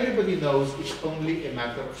when everybody knows it's only a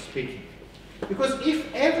matter of speaking. Because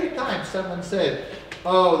if every time someone said,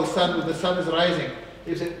 oh, the sun is rising,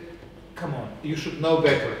 they say, come on, you should know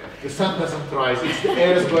better. The sun doesn't rise, it's the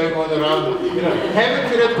air is going on around. You know,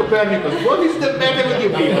 haven't you read Copernicus? What is the matter with you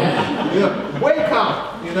people? You know, wake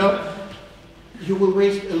up, you know. You will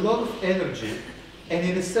waste a lot of energy, and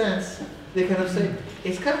in a sense, they kind of say,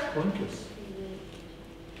 it's kind of pointless.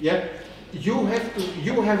 Yeah? You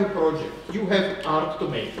have a project, you have art to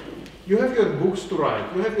make, you have your books to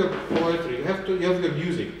write, you have your poetry, you have your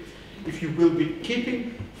music. If you will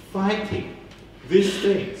be fighting these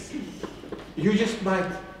things, you just might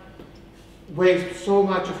waste so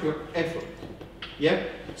much of your effort. Yeah?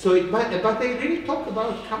 So, but they really talk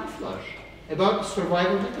about camouflage, about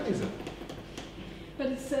survival mechanism.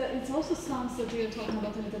 But it also sounds that you're talking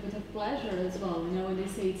about a little bit of pleasure as well. You know, when they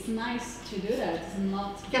say it's nice to do that, it's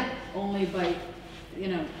not only by you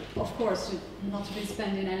know, of course, not to be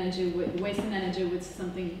spending energy, wasting energy with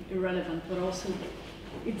something irrelevant, but also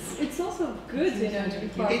it's also good, you know, to be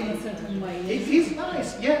part in a certain way. It is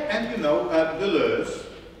nice, yeah, and you know, Deleuze,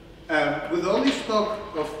 with all this talk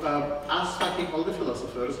of us fucking all the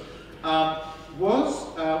philosophers, was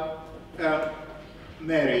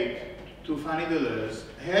married to Fanny Deleuze,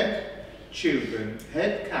 had children,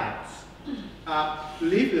 had cats,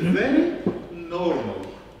 lived a very normal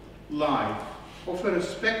life of a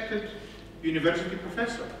respected university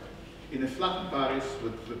professor in a flat in Paris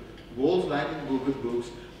with the walls lined with books.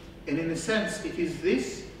 And in a sense, it is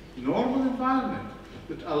this normal environment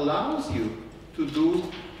that allows you to do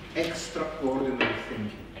extraordinary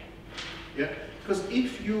thinking. Yeah? Because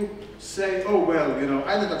if you say, oh, well, you know,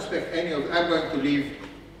 I don't expect any of, I'm going to live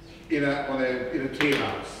in a tree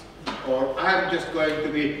house, or I'm just going to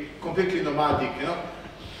be completely nomadic, you know,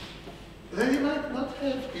 then you might not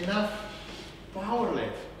have enough power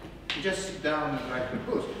left to just sit down and write your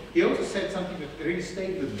books. He also said something that really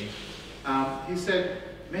stayed with me. He said,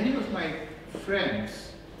 many of my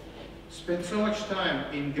friends spend so much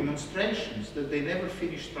time in demonstrations that they never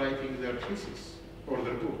finished writing their thesis or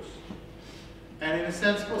their books. And in a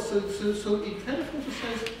sense, so it kind of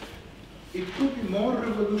emphasizes it could be more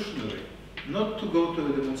revolutionary not to go to a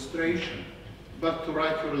demonstration, but to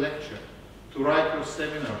write your lecture, to write your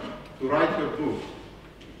seminar, to write your book.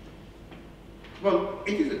 Well,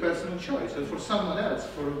 it is a personal choice, and for someone else,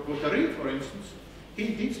 for Guattari, for instance, he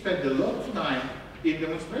did spend a lot of time in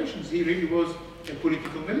demonstrations. He really was a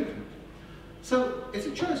political militant. So it's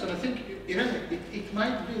a choice, and I think it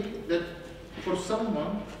might be that for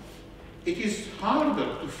someone it is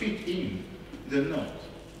harder to fit in than not.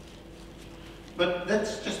 But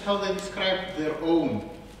that's just how they describe their own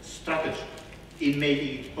strategy in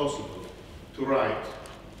making it possible to write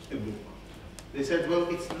a book. They said, well,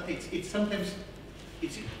 it's sometimes,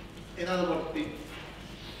 in other words,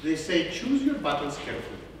 they say, choose your battles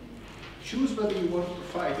carefully. Choose whether you want to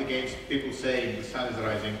fight against people saying the sun is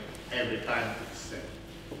rising every time it's set.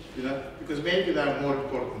 You know, because maybe there are more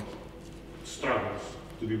important struggles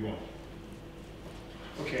to be won.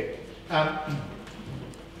 Okay.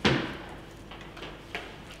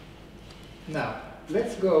 Now,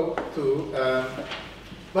 let's go to,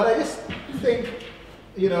 but I just think,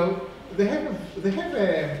 you know, they have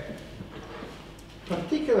a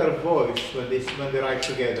particular voice when they write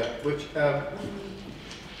together, which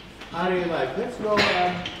I really like. Let's go.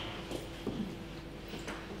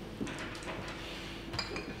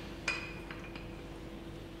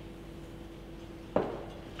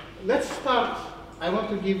 Let's start. I want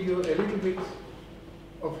to give you a little bit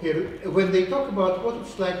of here when they talk about what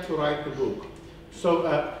it's like to write a book. So,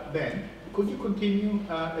 Ben, could you continue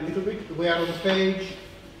a little bit? We are on page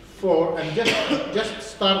 4, and just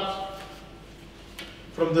start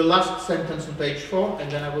from the last sentence on page 4,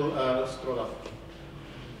 and then I will scroll up.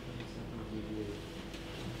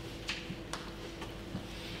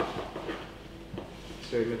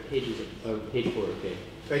 Sorry, what page is it? Oh, page 4, okay.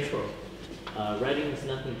 Page 4. Writing has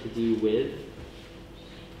nothing to do with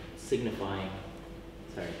signifying.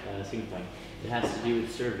 Signifying. It has to do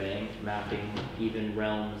with surveying, mapping, even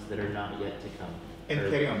realms that are not yet to come. And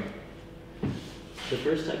carry on. The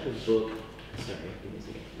first type of book, sorry, give me a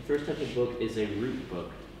second. The first type of book is a root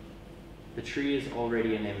book. The tree is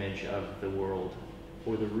already an image of the world,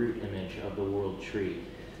 or the root image of the world tree.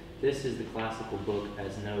 This is the classical book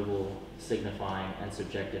as noble, signifying, and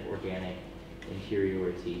subjective organic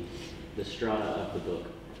interiority, the strata of the book.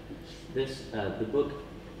 The book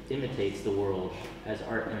imitates the world as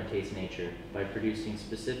art imitates nature, by producing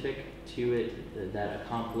specific to it that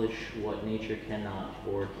accomplish what nature cannot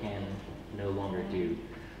or can no longer do.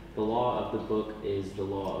 The law of the book is the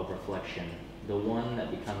law of reflection, the one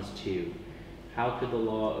that becomes two. How could the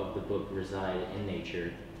law of the book reside in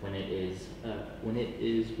nature when it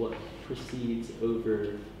is what proceeds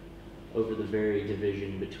over the very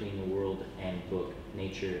division between the world and book,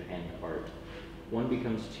 nature and art? One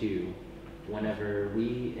becomes two. Whenever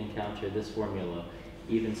we encounter this formula,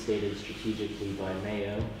 even stated strategically by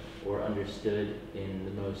Mayo, or understood in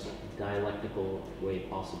the most dialectical way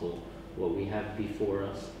possible, what we have before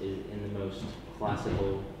us is in the most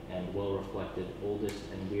classical and well-reflected, oldest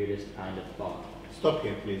and weirdest kind of thought. Stop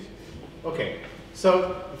here, please. Okay,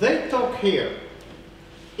 so they talk here,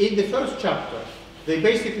 in the first chapter, they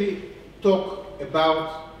basically talk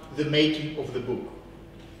about the making of the book.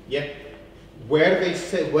 Yeah? Where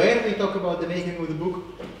they talk about the making of the book,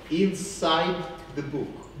 inside the book.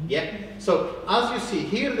 Yeah? So, as you see,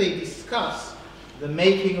 here they discuss the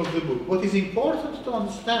making of the book. What is important to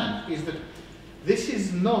understand is that this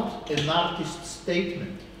is not an artist's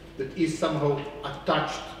statement that is somehow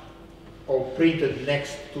attached or printed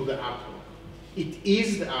next to the artwork. It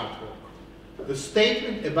is the artwork. The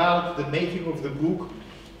statement about the making of the book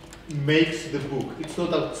makes the book. It's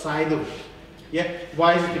not outside of it. Yeah?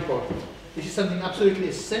 Why is it important? This is something absolutely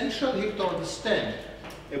essential you have to understand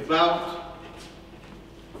about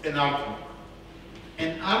an artwork.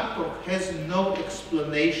 An artwork has no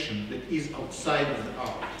explanation that is outside of the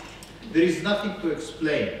art. There is nothing to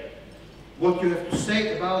explain. What you have to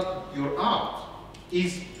say about your art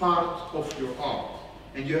is part of your art,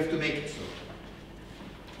 and you have to make it so.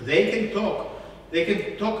 They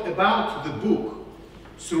can talk about the book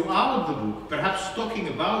throughout the book. Perhaps talking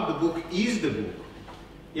about the book is the book.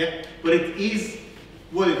 Yeah? But it is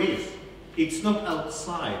what it is. It's not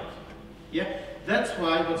outside. Yeah? That's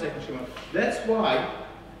why, one second, Shimon. That's why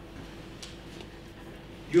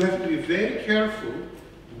you have to be very careful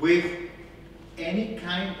with any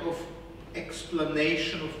kind of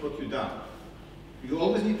explanation of what you've done. You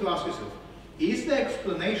always need to ask yourself, is the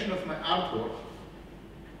explanation of my artwork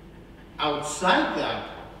outside the artwork?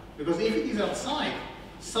 Because if it is outside,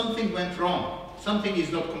 something went wrong. Something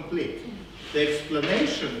is not complete. The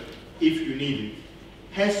explanation, if you need it,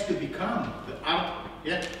 has to become the artwork.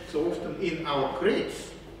 Yeah? So often in our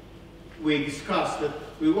crits, we discuss that,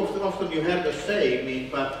 often you heard us say,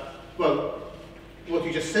 but, well, what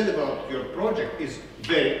you just said about your project is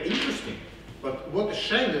very interesting, but what a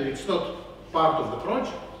shame that it's not part of the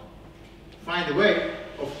project. Find a way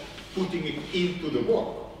of putting it into the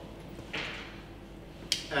work.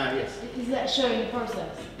 Yes? Is that showing the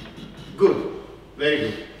process? Good. Very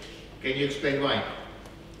good. Can you explain why?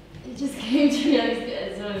 It just came to me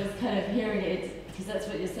as I was kind of hearing it, because that's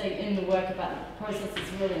what you're saying in the work about the process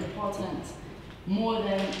is really important, more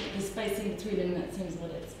than the spacing between them. That seems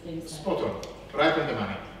what it's being said. Spot on. Right on the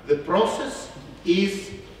money. The process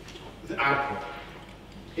is the artwork.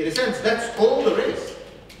 In a sense, that's all there is.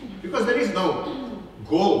 Because there is no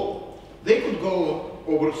goal. They could go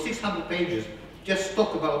over 600 pages, just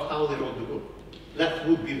talk about how they wrote the book. That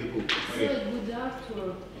would be the book. So a good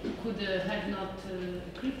author could have not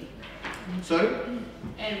a critic. Sorry?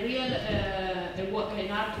 A real an author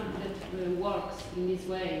that works in this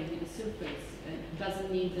way with the surface doesn't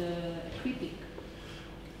need a critic.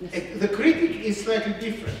 The critic is slightly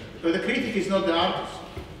different, but the critic is not the artist.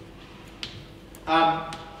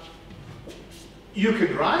 You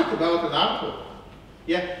can write about an artwork,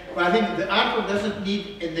 yeah, but I think the artwork doesn't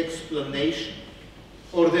need an explanation,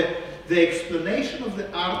 or the explanation of the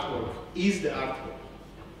artwork is the artwork.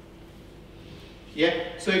 Yeah,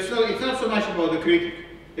 so it's not so much about the critic.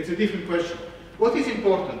 It's a different question. What is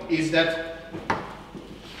important is that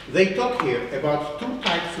they talk here about two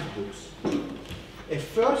types of books. A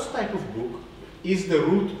first type of book is the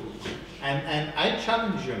root book. And I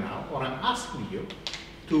challenge you now, or I'm asking you,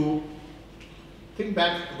 to think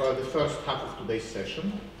back about the first half of today's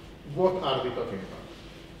session. What are we talking about?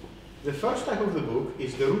 The first type of the book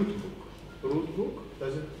is the root book. Root book,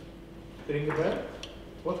 does it ring a bell?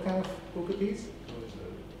 What kind of book it is?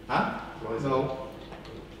 Huh? No.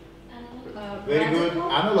 Very good.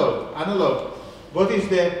 Analog. Analog. What is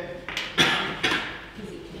the...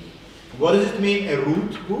 What does it mean, a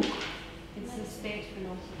root book? It's a state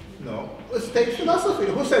philosophy. No. A state philosophy.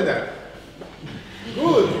 Who said that?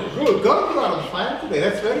 Good, good. God, you are on fire today.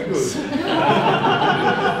 That's very good.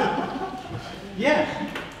 Yeah.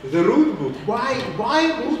 The root book.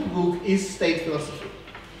 Why root book is state philosophy?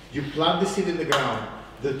 You plant the seed in the ground.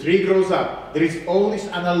 The tree grows up. There is all this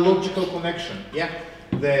analogical connection. Yeah.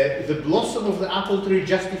 The blossom of the apple tree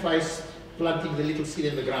justifies planting the little seed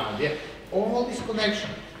in the ground. Yeah. All this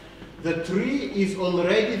connection. The tree is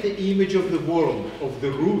already the image of the world, of the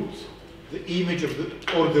root, the image of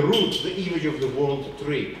the, or the root, the image of the world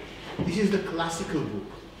tree. This is the classical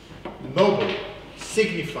book. Noble,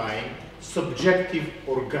 signifying subjective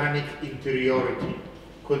organic interiority,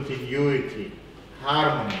 continuity,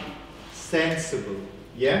 harmony, sensible,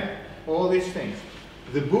 yeah? All these things.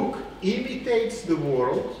 The book imitates the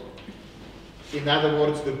world. In other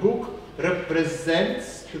words, the book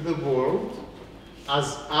represents the world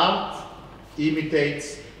as art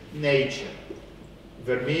imitates nature.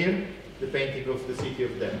 Vermeer, the painting of the city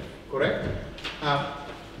of Denver, correct?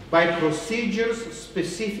 By procedures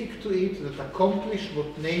specific to it that accomplish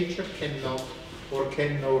what nature cannot or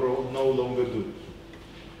can no longer do.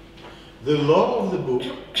 The law of the book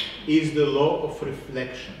is the law of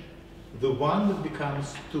reflection, the one that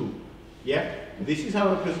becomes two. Yeah? This is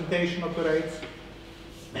how representation operates.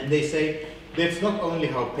 And they say that's not only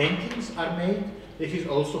how paintings are made, this is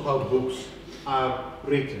also how books are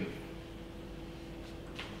written.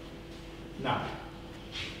 Now,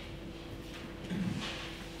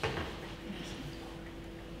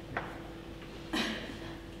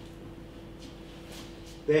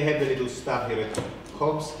 They have the little stuff here at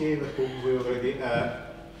Homsky, whom we already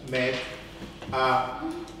met.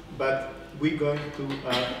 But we're going to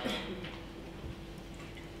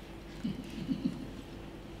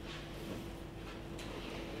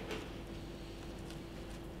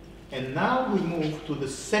and now we move to the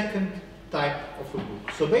second type of a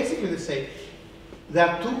book. So basically they say there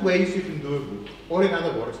are two ways you can do a book, or in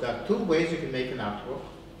other words, there are two ways you can make an artwork.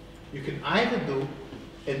 You can either do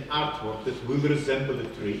an artwork that will resemble a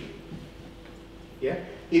tree. Yeah?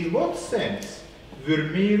 In what sense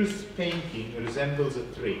Vermeer's painting resembles a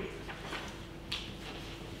tree?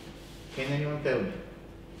 Can anyone tell me?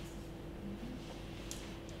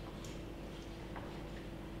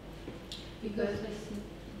 Because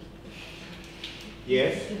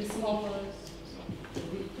yes? the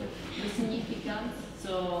significance,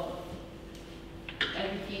 so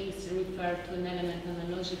everything is referred to an element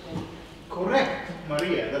analogically. Correct,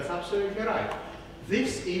 Maria, that's absolutely right.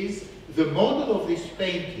 This is the model of this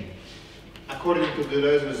painting, according to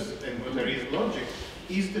Deleuze's and Guattari's logic,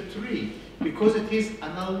 is the tree, because it is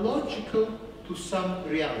analogical to some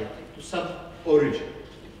reality, to some origin.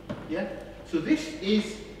 Yeah? So this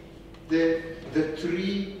is the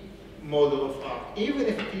tree model of art. Even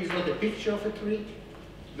if it is not a picture of a tree,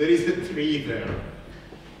 there is a tree there.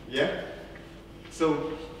 Yeah?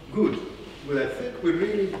 So, good. Well, I think we're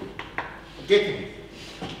really getting it.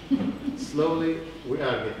 Slowly, we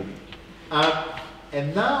are getting it.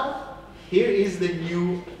 And now, here is the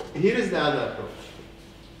other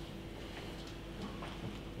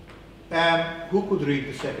approach. Who could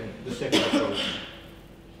read the second approach?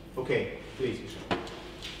 Okay, please.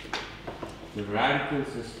 The radical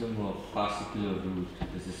system of particular root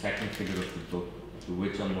is the second figure of the book, to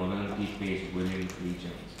which on modernity pays William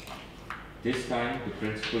Rhizomes. This time, the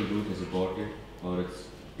principal root is aborted, or its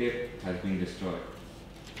tip has been destroyed.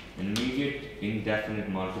 An immediate, indefinite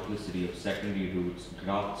multiplicity of secondary roots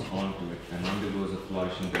grafts onto it and undergoes a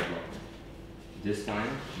flourishing development. This time,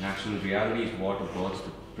 natural reality is what aborts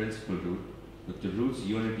the principal root, but the root's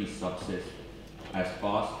unity subsists as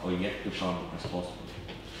past or yet to come as possible.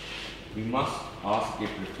 We must ask if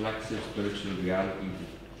reflexive spiritual reality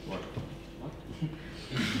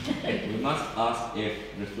we must ask if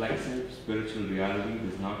reflexive spiritual reality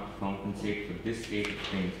does not compensate for this state of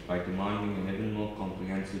things by demanding an even more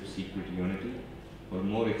comprehensive secret unity or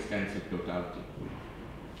more extensive totality.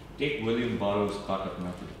 Take William Burroughs' cut-up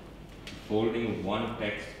method. Folding one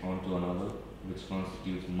text onto another, which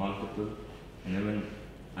constitutes multiple and even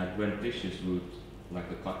adventitious roots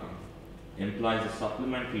like a cutting, implies a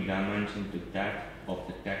supplementary dimension to that of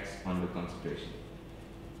the text under consideration.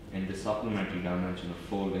 In the supplementary dimension of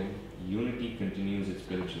folding, unity continues its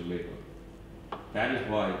spiritual labor. That is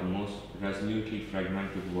why the most resolutely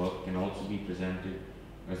fragmented work can also be presented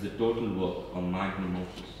as the total work or magnum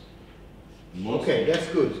opus. Okay, that's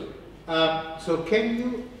good. So can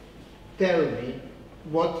you tell me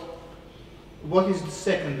what is the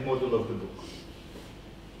second model of the book?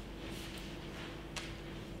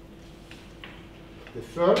 The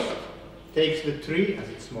first takes the tree as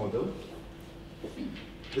its model.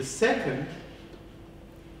 The second,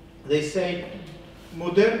 they say,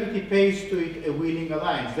 modernity pays to it a willing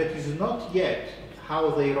alliance. That is not yet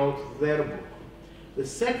how they wrote their book. The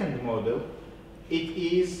second model, it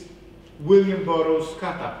is William Burroughs'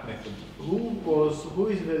 cut-up method. Who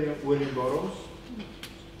is William Burroughs?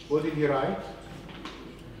 What did he write?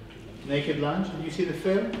 Naked Lunch. Did you see the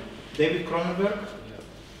film? David Cronenberg?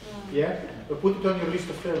 Yeah? Put it on your list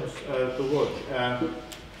of films to watch.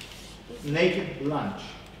 Naked Lunch.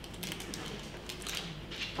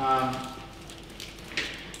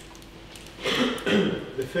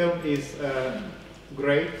 The film is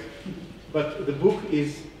great, but the book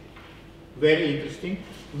is very interesting.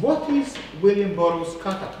 What is William Burroughs'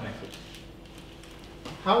 cut-up method?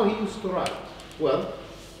 How he used to write? Well,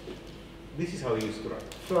 this is how he used to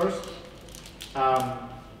write. First,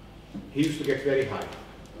 he used to get very high.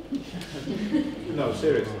 No,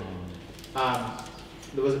 seriously.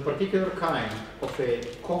 There was a particular kind of a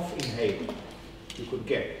cough inhaler you could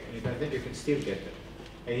get, and I think you can still get it.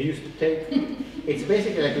 And he used to take, it's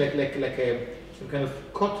basically like some kind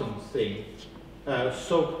of cotton thing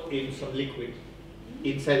soaked in some liquid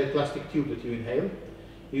inside a plastic tube that you inhale.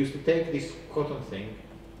 He used to take this cotton thing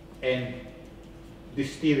and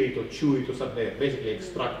distill it or chew it or something like that, basically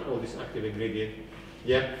extract all this active ingredient.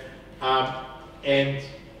 Yeah, and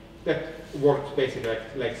that worked basically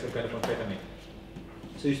like some kind of amphetamine.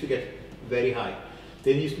 So he used to get very high.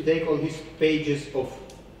 Then he used to take all these pages of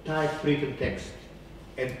typewritten text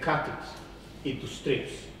and cut it into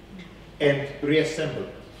strips and reassemble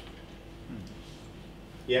it.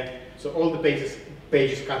 Yeah, so all the pages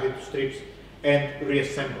pages cut into strips, and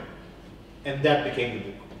reassembled. And that became the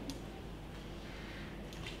book.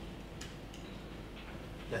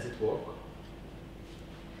 Does it work?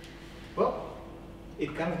 Well,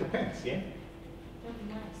 it kind of depends, yeah?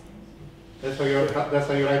 That's how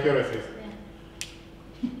you write your essays.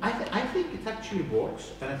 I think it actually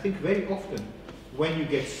works, and I think very often when you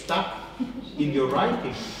get stuck in your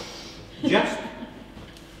writing, just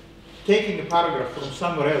taking a paragraph from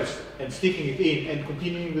somewhere else and sticking it in and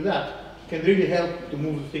continuing with that can really help to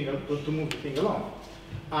move the thing along.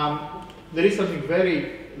 There is something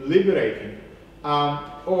very liberating,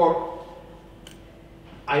 or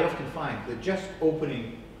I often find that just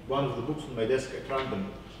opening one of the books on my desk at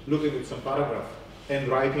random, looking at some paragraph and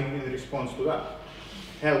writing in response to that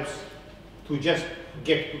helps to just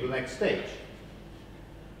get to the next stage.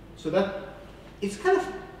 So that it's kind of,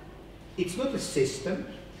 it's not a system,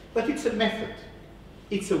 but it's a method.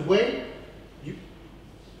 It's a way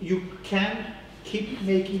you can keep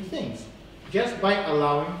making things just by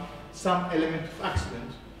allowing some element of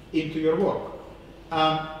accident into your work.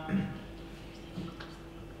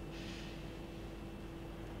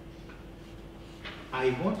 I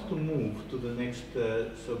want to move to the next,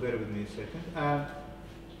 so bear with me a second.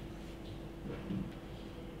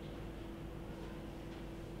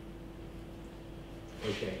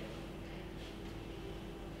 Okay.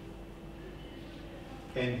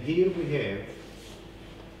 And here we have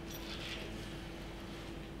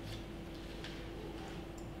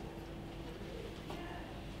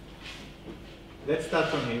let's start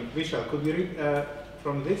from here. Vishal, could you read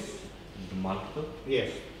from this? The multiple?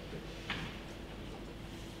 Yes.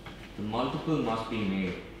 The multiple must be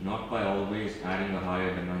made, not by always adding a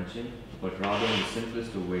higher dimension, but rather in the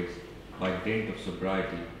simplest of ways, by dint of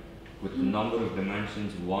sobriety, with the number of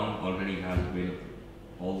dimensions one already has available,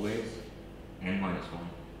 always n minus 1.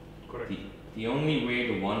 Correct. The only way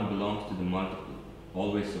the one belongs to the multiple,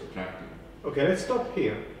 always subtracted. Okay, let's stop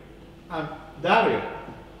here. Dario,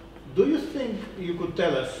 do you think you could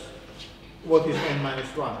tell us what is n minus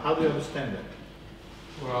 1? How do you understand that?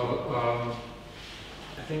 Well,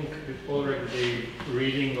 I think that already the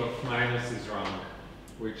reading of minus is wrong,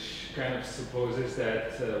 which kind of supposes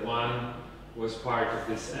that 1 was part of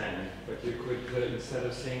this n, but you could, instead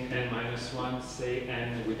of saying n minus 1, say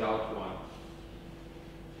n without 1.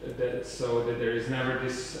 So that there is never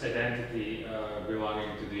this identity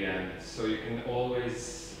belonging to the n. So you can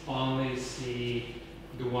always only see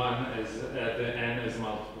the 1 as the n as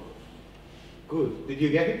multiple. Good. Did you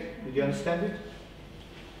get it? Did you understand it?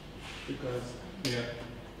 Because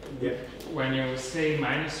when you say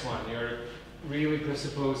minus 1, you're really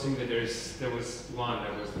presupposing that there was 1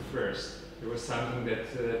 that was the first. There was something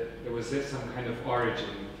that there was some kind of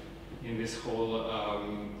origin in this whole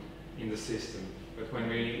in the system. But when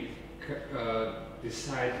we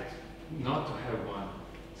decide not to have 1,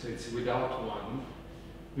 so it's without 1,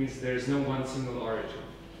 means there is no one single origin.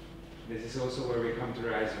 This is also where we come to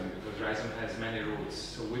Rhizome, because Rhizome has many roots.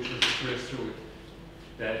 So which was the first root?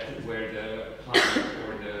 That where the plant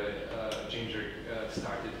or the ginger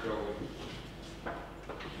started growing.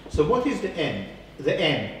 So what is the n? The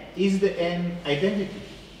n. Is the n identity?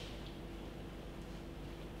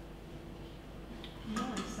 No,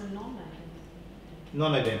 it's a non-identity.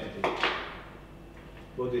 Non-identity.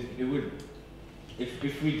 What is it? Would,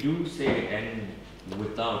 if we do say n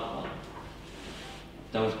without 1,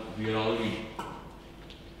 then we are already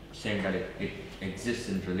saying that it exists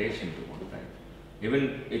in relation to 1, right?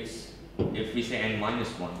 Even if we say n minus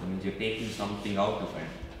 1, that means you're taking something out of n.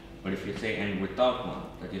 But if you say n without 1,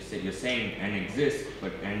 that you're saying n exists,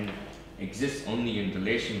 but n exists only in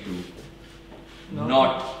relation to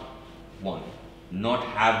not 1, not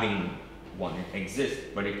having 1. It exists,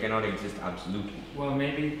 but it cannot exist absolutely. Well,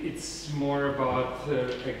 maybe it's more about,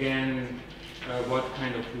 again, what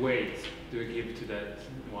kind of weight do we give to that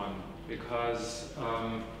 1? Because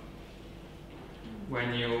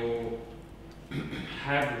when you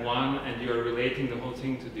have 1 and you're relating the whole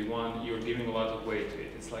thing to the 1, you're giving a lot of weight to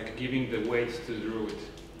it. It's like giving the weight to the root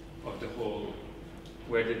of the whole.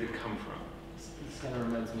 Where did it come from? This kind of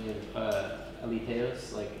reminds me of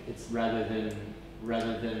Plateaus. Like it's rather than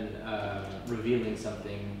revealing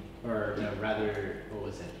something, or rather, what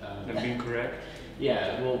was it? Than being correct.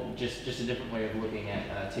 Yeah. Well, just a different way of looking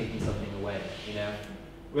at taking something away. You know.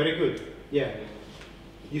 Very good. Yeah.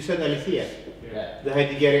 You said aletheia, yeah. The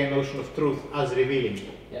Heideggerian notion of truth as revealing.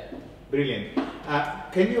 Yeah. Brilliant.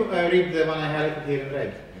 Can you read the one I highlighted here in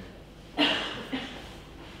red?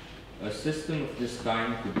 A system of this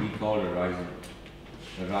kind could be called a rhizome.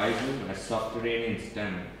 A rhizome, as subterranean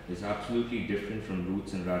stem, is absolutely different from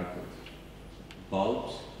roots and radicals.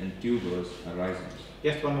 bulbs, and tubers are rhizomes.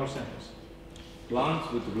 Just one more sentence.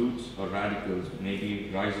 Plants with roots or radicals may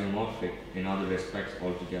be rhizomorphic in other respects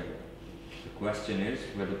altogether. The question is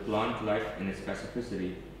whether plant life in its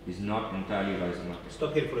specificity is not entirely rhizomorphic.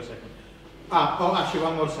 Stop here for a second. Actually,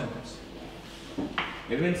 one more sentence.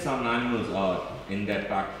 Even some animals are in their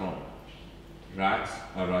pack form. Rats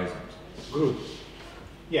are rhizomes. Good.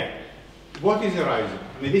 Yeah. What is a rhizome?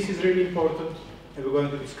 I mean, this is really important, and we're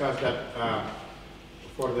going to discuss that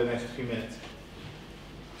for the next few minutes.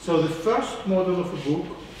 So the first model of a book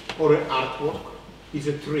or an artwork is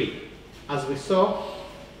a tree. As we saw,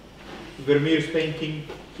 Vermeer's painting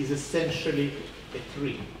is essentially a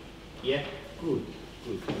tree. Yeah? Good,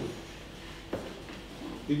 good, good.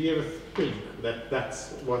 Did you ever think that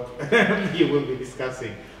that's what you will be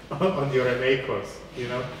discussing on your MA course, you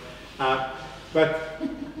know? But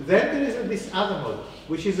then there is this other model,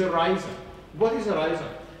 which is a rhizome. What is a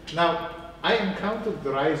rhizome? Now, I encountered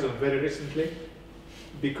the rhizome very recently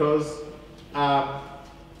because I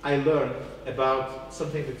learned about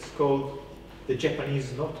something that's called the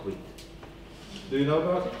Japanese knotweed. Do you know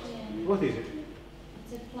about it? Yeah. What is it?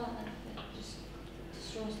 It's a plant that just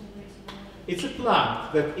destroys the roots of the land. It's a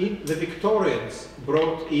plant that the Victorians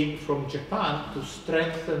brought in from Japan to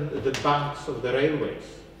strengthen the banks of the railways.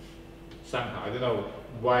 Somehow, I don't know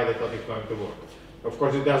why they thought it was going to work. Of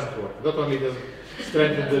course, it doesn't work. Not only does it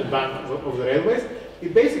strengthen the bank of the railways,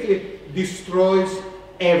 it basically destroys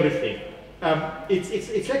everything.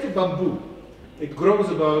 It's like a bamboo. It grows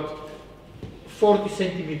about 40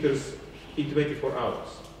 centimeters in 24 hours.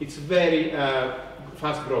 It's very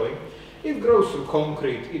fast growing. It grows through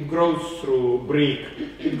concrete, it grows through brick,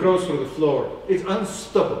 it grows through the floor. It's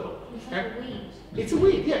unstoppable. It's like a weed. It's a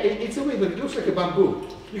weed, yeah, it's a weed, but it looks like a bamboo.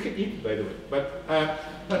 You can eat it, by the way. But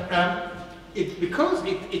because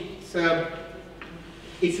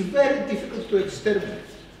it's very difficult to exterminate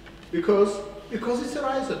because it's a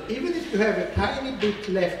rhizome. Even if you have a tiny bit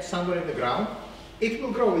left somewhere in the ground, it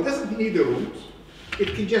will grow. It doesn't need a root.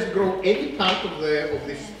 It can just grow any part of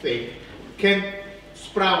this thing, can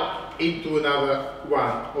sprout into another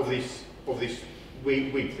one of this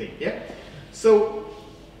weed thing. Yeah. So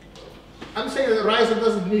I'm saying that the rhizome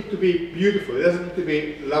doesn't need to be beautiful. It doesn't need to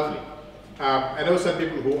be lovely. I know some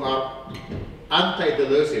people who are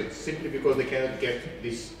anti-Deleuzians simply because they cannot get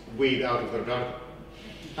this weed out of their garden.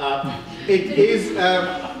 It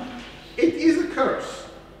is a curse,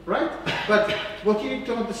 right? But what you need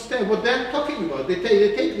to understand, what they're talking about, they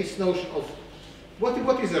take this notion of what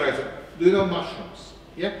is a rhizome? Do you know mushrooms?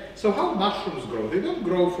 Yeah. So how mushrooms grow? They don't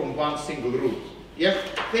grow from one single root. Yeah.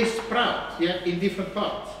 They sprout. Yeah, in different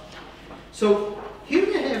parts. So here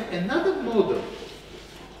we have another model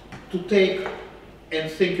to take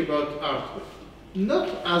and think about artwork, not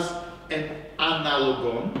as an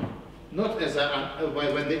analogon, not as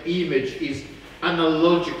when the image is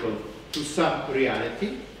analogical to some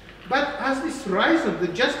reality, but as this rhizome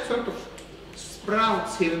that just sort of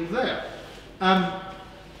sprouts here and there.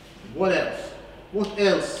 What else? What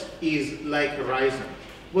else is like a rhizome?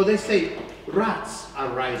 Well, they say rats are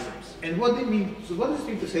rhizomes. And what they mean, so what does it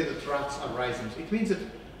mean to say that rats are rhizomes? It means that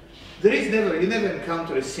you never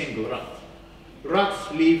encounter a single rat.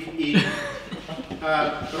 Rats live in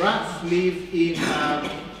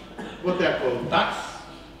what they're called, packs.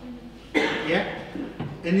 Yeah?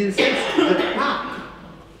 And in a sense, the pack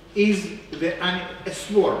is a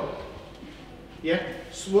swarm. Yeah?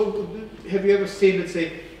 Have you ever seen, let's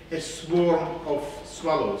say, a swarm of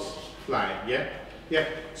swallows flying? Yeah? Yeah?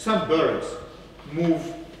 Some birds move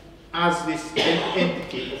as this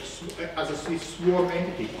entity, as this swarm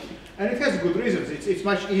entity. And it has good reasons. It's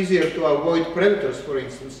much easier to avoid predators, for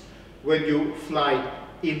instance, when you fly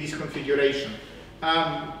in this configuration.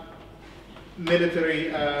 Military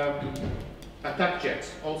attack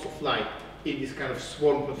jets also fly in this kind of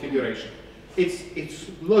swarm configuration. It's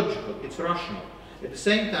logical, it's rational. At the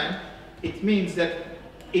same time, it means that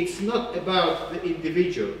it's not about the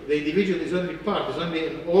individual. The individual is only part, is only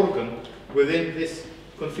an organ within this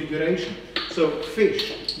configuration. So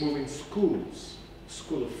fish move in schools,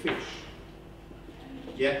 school of fish.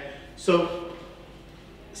 Yeah. So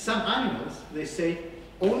some animals, they say,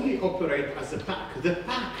 only operate as a pack. The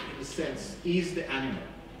pack, in a sense, is the animal.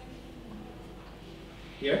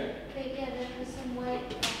 Yeah. But yeah, there was some way.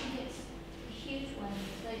 I think it's a huge one.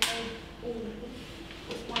 Like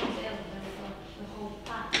it's one cell. There was the whole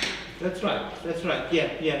pack. That's right. That's right.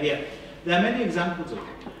 Yeah. There are many examples of it.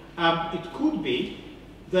 It could be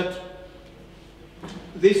that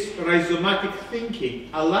this rhizomatic thinking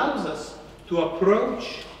allows us to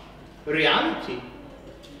approach reality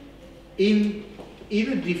in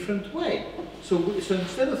a different way. So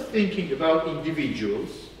instead of thinking about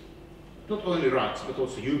individuals, not only rats, but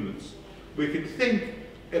also humans, we can think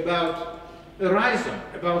about a rhizome,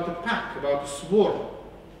 about a pack, about a swarm,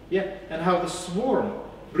 yeah, and how the swarm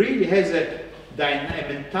really has a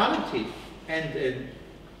mentality and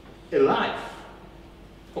a life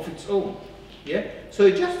of its own, yeah. So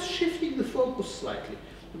just shifting the focus slightly.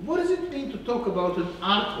 What does it mean to talk about an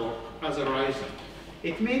artwork as a rhizome?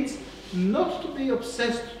 It means not to be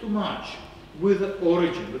obsessed too much with the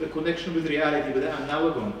origin, with the connection with reality, with the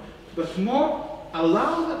analogon, but more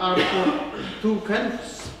allow the artwork to kind of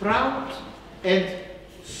sprout and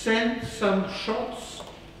send some shots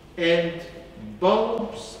and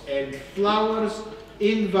bulbs and flowers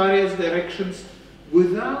in various directions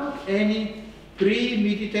without any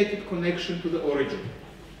premeditated connection to the origin.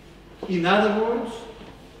 In other words,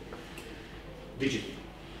 digital.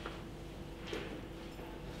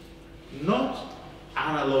 Not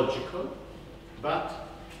analogical, but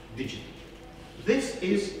digital. This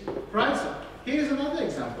is Rhizome. Here's another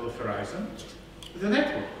example of a Rhizome, the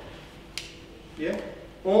network. Yeah?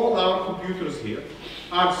 All our computers here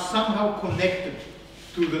are somehow connected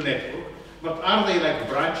to the network, but are they like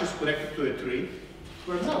branches connected to a tree?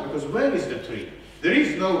 Well, no, because where is the tree? There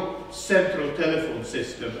is no central telephone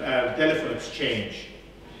system, telephone exchange.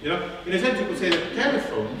 You know, in a sense, you could say that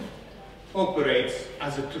telephone operates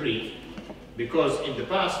as a tree, because in the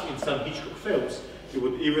past, in some Hitchcock films, you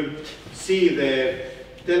would even see the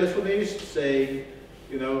telephonist saying,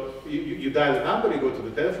 you know, you dial a number, you go to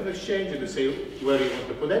the telephone exchange, and they say where you want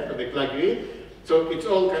to connect, and they plug you in. So it's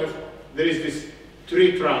all kind of, there is this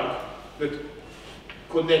tree trunk that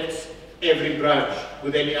connects every branch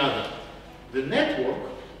with any other. The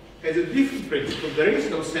network has a different principle. There is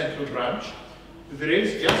no central branch. There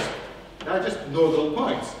is just nodal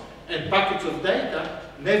points. And packets of data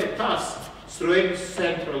never pass through any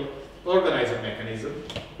central organizing mechanism,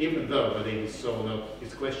 even though I think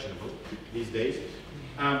it's questionable these days.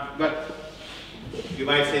 But you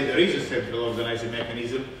might say there is a central organizing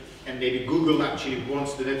mechanism, and maybe Google actually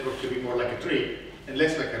wants the network to be more like a tree and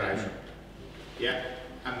less like a rhizome. Yeah,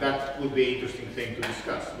 and that would be an interesting thing to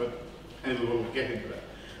discuss, and we will get into that.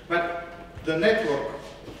 But the network,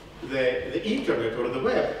 the internet or the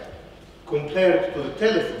web, compared to the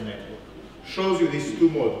telephone network, shows you these two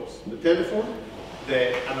models. The telephone,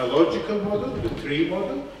 the analogical model, the tree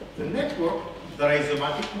model, the network, the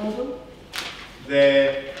rhizomatic model,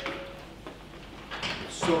 the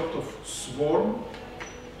sort of swarm.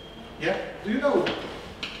 Yeah? Do you know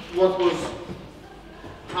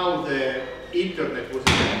how the internet was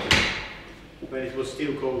invented when it was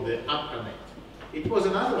still called the Internet? It was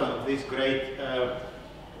another one of these great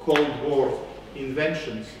Cold War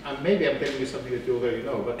inventions, and maybe I'm telling you something that you already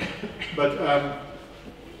know, but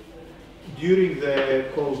during the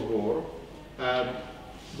Cold War,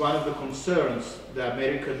 one of the concerns the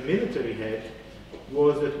American military had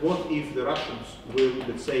was that what if the Russians will,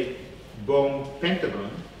 let's say, bomb Pentagon,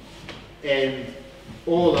 and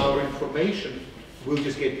all our information will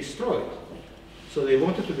just get destroyed. So they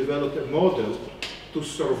wanted to develop a model to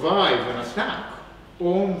survive an attack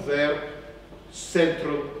on their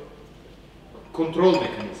central control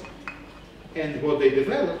mechanism. And what they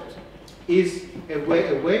developed is a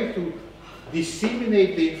way to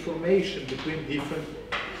disseminate the information between different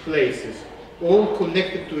places, all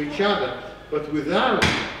connected to each other, but without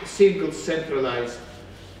a single centralized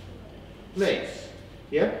place.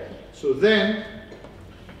 Yeah? So then,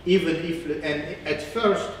 even if, and at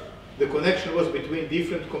first, the connection was between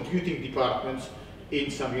different computing departments in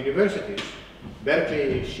some universities,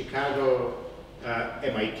 Berkeley, Chicago,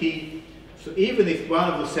 MIT. So even if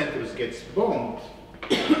one of the centers gets bombed,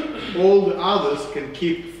 all the others can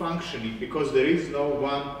keep functioning because there is no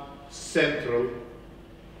one central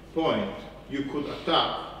point you could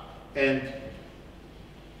attack and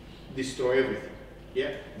destroy everything.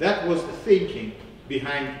 Yeah, that was the thinking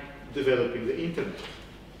behind developing the internet,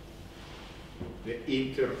 the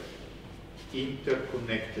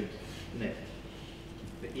interconnected net,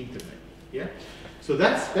 the internet. Yeah, so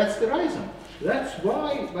that's the Rhizome. That's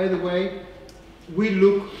why, by the way, we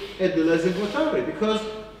look at Deleuze and Guattari, because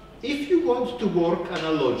if you want to work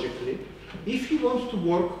analogically, if you want to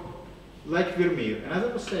work like Vermeer, and as I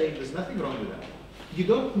was saying, there's nothing wrong with that. You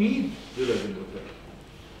don't need Deleuze and Guattari.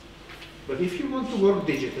 But if you want to work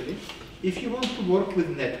digitally, if you want to work with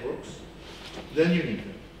networks, then you need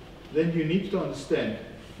them. Then you need to understand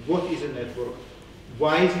what is a network,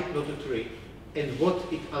 why is it not a tree, and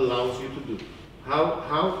what it allows you to do,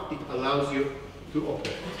 how it allows you to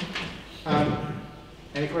operate.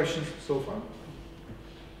 Any questions so far?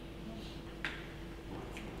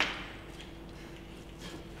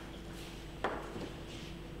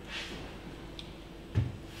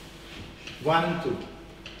 1 and 2.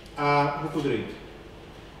 Who could read?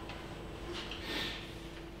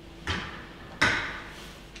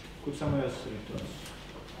 Could someone else read to us?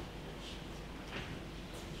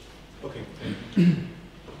 Okay.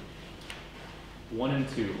 1 and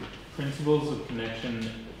 2. Principles of connection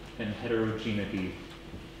and heterogeneity.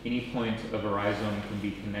 Any point of a rhizome can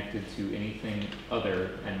be connected to anything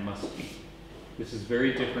other and must be. This is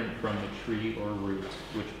very different from the tree or root,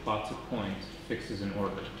 which plots a point, fixes an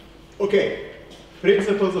order. Okay.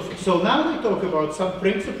 Principles of. So now we talk about some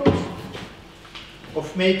principles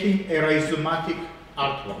of making a rhizomatic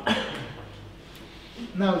artwork.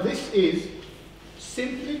 Now this is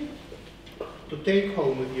simply to take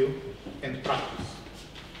home with you and practice.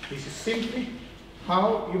 This is simply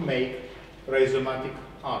how you make rhizomatic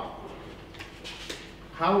art.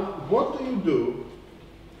 What do you do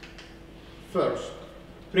first?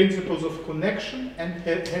 Principles of connection and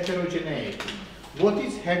heterogeneity. What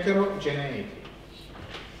is heterogeneity?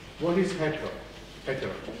 What is hetero?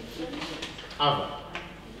 Hetero. Other.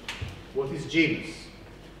 What is genus?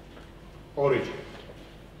 Origin.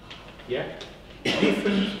 Yeah?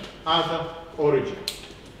 Different, other, origin.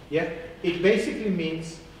 Yeah? It basically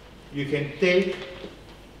means you can take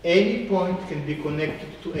any point can be connected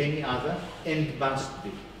to any other and must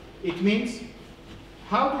be. It means,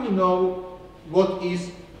 how do you know what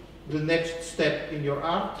is the next step in your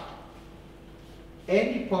art?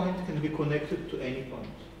 Any point can be connected to any point.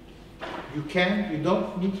 You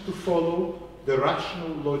don't need to follow the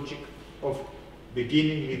rational logic of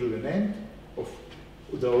beginning, middle, and end, of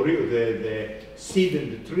the seed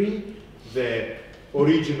and the tree, the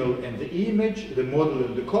original and the image, the model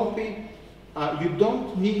and the copy. You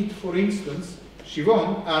don't need, for instance,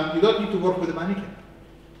 Siobhan, you don't need to work with a mannequin.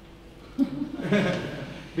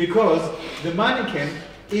 Because the mannequin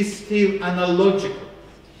is still analogical.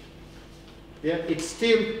 Yeah, it's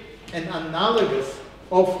still an analogous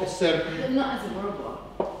of a certain... But not as a robot.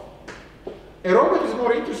 A robot is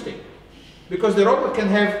more interesting, because the robot can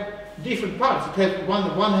have different parts. It has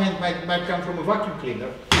one hand might come from a vacuum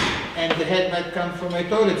cleaner, and the head might come from a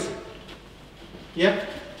toilet seat. Yeah?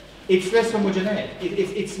 It's less homogeneous.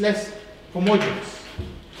 It's less homogeneous.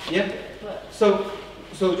 Yeah? So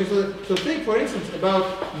think, for instance, about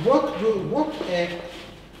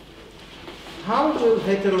how will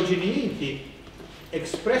heterogeneity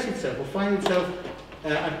express itself or find itself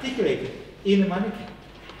articulated in a mannequin?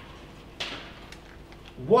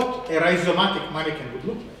 What a rhizomatic mannequin would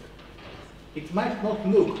look like. It might not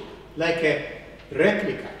look like a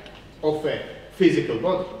replica of a physical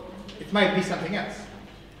body. It might be something else.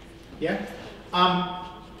 Yeah?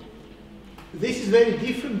 This is very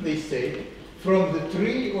different, they say, from the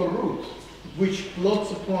tree or root, which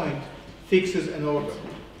plots a point, fixes an order.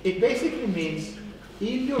 It basically means,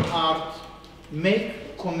 in your art,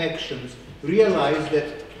 make connections, realize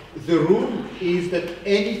that the rule is that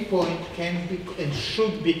any point can be and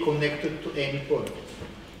should be connected to any point.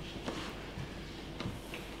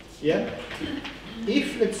 Yeah?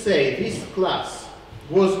 If, let's say, this class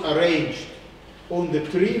was arranged on the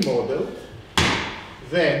tree model,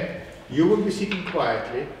 then you will be sitting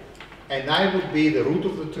quietly, and I would be the root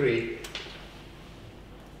of the tree,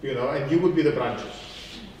 you know, and you would be the branches.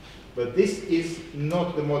 But this is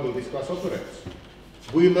not the model this class operates.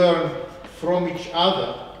 We learn from each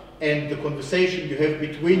other, and the conversation you have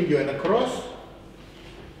between you and across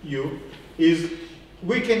you is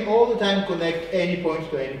we can all the time connect any point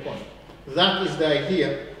to any point. That is the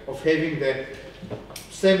idea of having the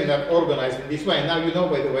seminar organized in this way. And now you know,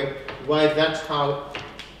 by the way, why that's how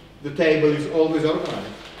the table is always organized.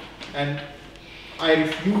 And I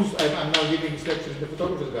refuse, I'm now giving these lectures in the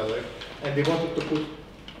photographer's gallery, and they wanted to put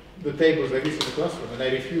the tables like this in the classroom, and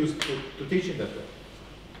I refused to teach in that way.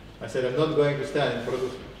 I said, I'm not going to stand in front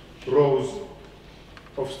of rows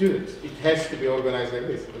of students. It has to be organized like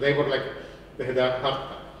this. They were like, they had a hard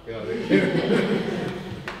time. You know,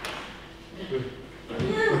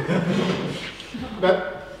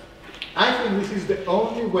 but I think this is the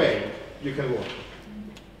only way you can work.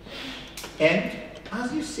 And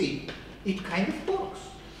as you see, it kind of works.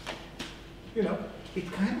 You know,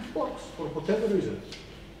 it kind of works for whatever reason.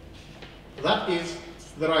 That is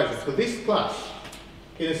the rhizome. So this class,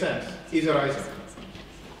 in a sense, is a rhizome.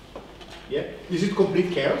 Yeah? Is it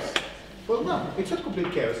complete chaos? Well, no, it's not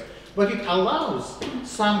complete chaos, but it allows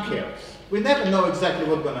some chaos. We never know exactly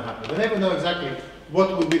what's going to happen. We never know exactly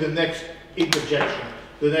what will be the next interjection,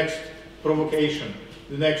 the next provocation,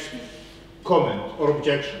 the next comment or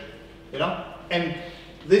objection. You know? And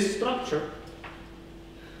this structure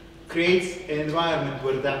creates an environment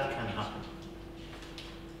where that can happen.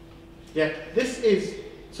 Yeah, this is,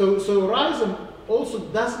 so rhizome also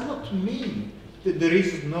does not mean that there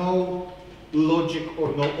is no logic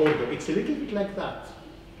or no order. It's a little bit like that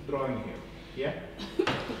drawing here. Yeah.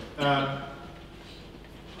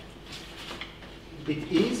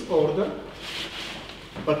 It is order,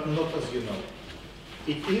 but not as you know.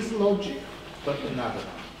 It is logic, but another.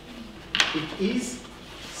 It is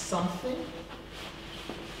something,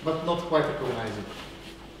 but not quite recognizable.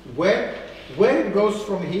 Where it goes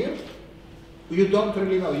from here, you don't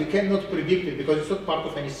really know. You cannot predict it because it's not part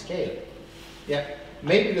of any scale. Yeah,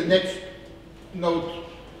 maybe the next node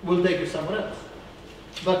will take you somewhere else.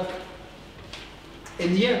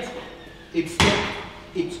 And yet, it's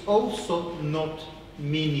also not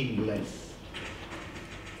meaningless.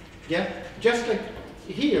 Yeah, just like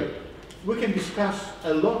here, we can discuss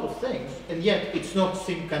a lot of things, and yet it's not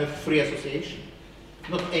some kind of free association.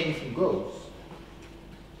 Not anything goes.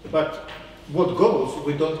 But what goes,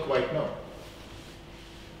 we don't quite know.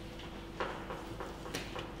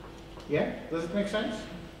 Yeah? Does it make sense?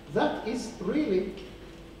 That is really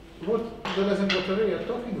what Deleuze and Guattari are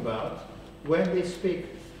talking about when they speak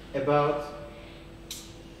about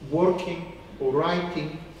working or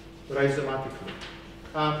writing rhizomatically.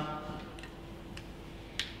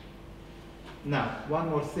 Now, one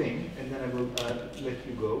more thing, and then I will let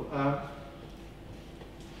you go.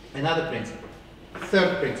 Another principle.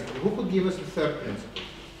 Third principle. Who could give us the third principle?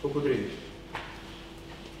 Who could read it?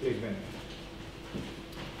 Please, Ben.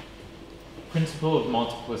 Principle of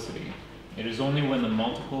multiplicity. It is only when the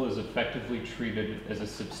multiple is effectively treated as a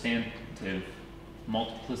substantive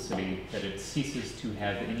multiplicity that it ceases to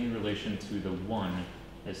have any relation to the one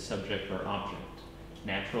as subject or object,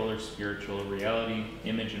 natural or spiritual, reality,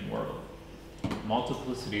 image, and world.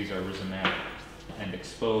 Multiplicities are rhizomatic and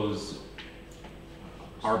expose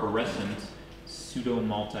arborescent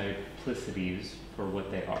pseudo-multiplicities for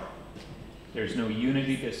what they are. There is no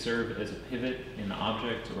unity to serve as a pivot in the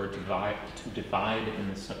object or to divide in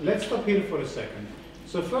the subject. Let's stop here for a second.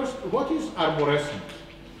 So first, what is arborescent?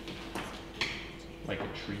 Like a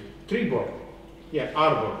tree. Tree bark. Yeah,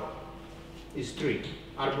 arbor is tree.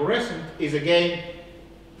 Arborescent is again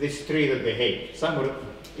this tree that they hate. Somewhere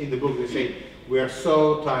in the book they say, we are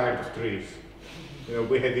so tired of trees. You know,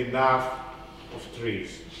 we had enough of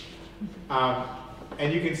trees.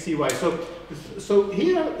 And you can see why. So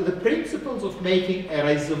here are the principles of making a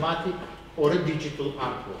rhizomatic or a digital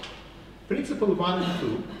artwork. Principle 1 and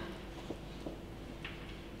 2,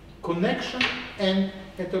 connection and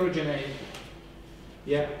heterogeneity.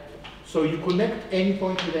 Yeah. So you connect any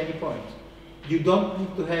point with any point. You don't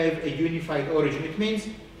need to have a unified origin. It means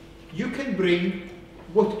you can bring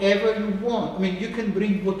whatever you want. I mean, you can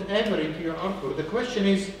bring whatever into your artwork. The question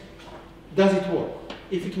is, does it work?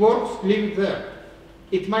 If it works, leave it there.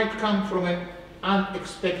 It might come from an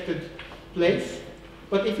unexpected place,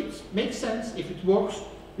 but if it makes sense, if it works,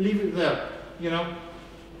 leave it there. You know,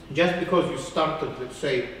 just because you started, let's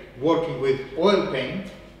say, working with oil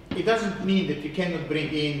paint, it doesn't mean that you cannot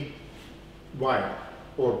bring in wire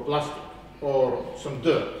or plastic or some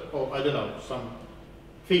dirt or, I don't know, some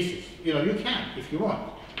feces. You know, you can if you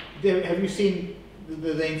want. Have you seen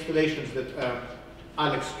the installations that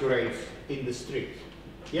Alex curates in the street?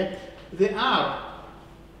 Yeah, they are.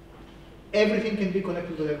 Everything can be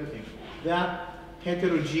connected with everything. They are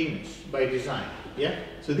heterogeneous by design. Yeah.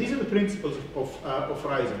 So these are the principles of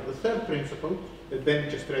Rhizome. The third principle that Ben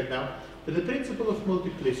just read now, but the principle of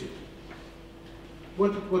multiplicity.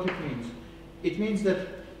 What it means? It means that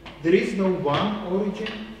there is no one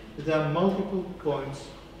origin. There are multiple points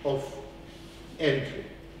of entry.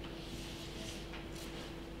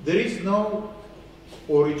 There is no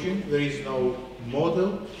origin. There is no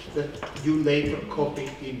model that you later copy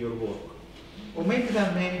in your work. Or maybe there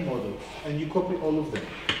are many models, and you copy all of them.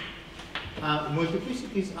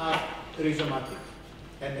 Multiplicities are rhizomatic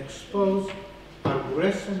and expose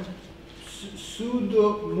arborescent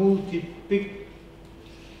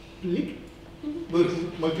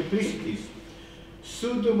pseudo-multiplicities.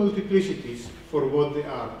 Pseudo-multiplicities for what they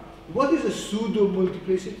are. What is a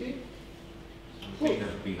pseudo-multiplicity?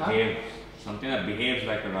 Something that behaves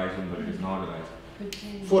like a rhizome but is not a rhizome.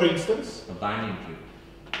 For instance? A banyan tree.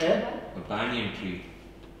 A banyan tree.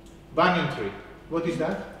 Banyan tree. What is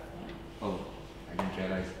that? Oh, I didn't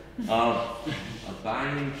realize. A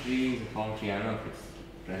banyan tree is a common tree. I don't know if it's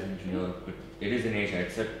present here, but it is in Asia.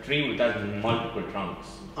 It's a tree which has multiple trunks.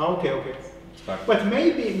 Okay. But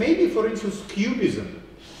maybe for instance, cubism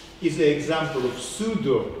is an example of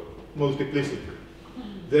pseudo-multiplicity.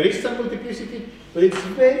 There is some multiplicity, but it's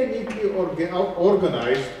very neatly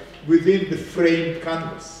organized within the framed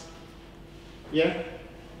canvas. Yeah?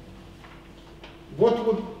 What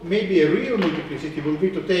would maybe a real multiplicity will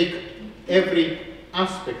be to take every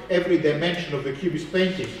aspect, every dimension of the cubist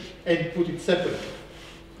painting and put it separately.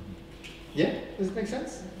 Yeah? Does it make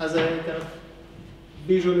sense? As a kind of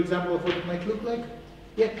visual example of what it might look like?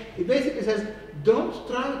 Yeah, it basically says, don't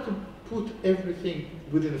try to put everything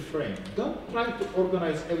within a frame. Don't try to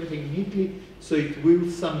organize everything neatly so it will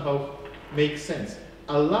somehow make sense.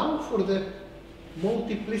 Allow for the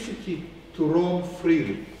multiplicity to roam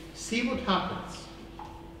freely. See what happens.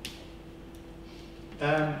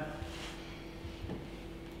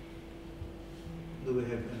 Do we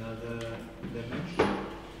have another dimension?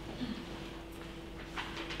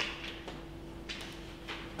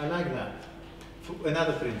 I like that.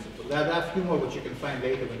 Another principle. There are a few more which you can find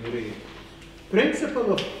later when you read it.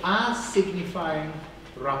 Principle of as-signifying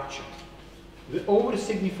rupture. The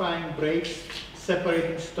over-signifying breaks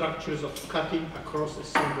separating structures of cutting across a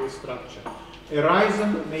single structure. A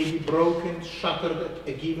rhizome may be broken, shattered at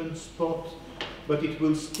a given spot, but it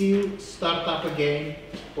will still start up again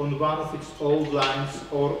on one of its old lines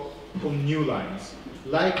or on new lines,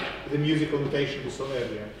 like the musical notation we saw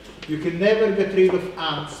earlier. You can never get rid of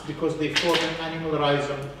ants because they form an animal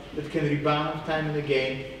rhizome that can rebound time and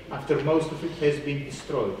again after most of it has been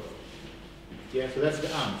destroyed. Yeah, so that's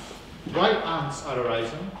the ants. Why ants are a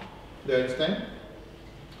rhizome? Do you understand?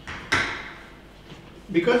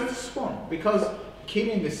 Because it's a swarm. Because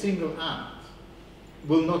killing a single ant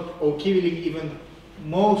will not, or killing even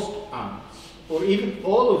most ants, or even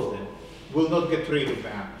all of them, will not get rid of the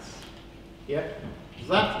ants. Yeah?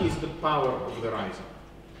 That is the power of the rhizome.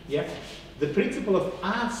 Yeah? The principle of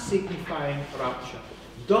as-signifying rupture.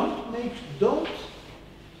 Don't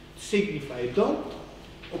signify, don't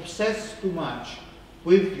obsess too much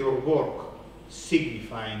with your work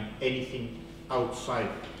signifying anything outside.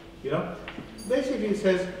 You know? Basically it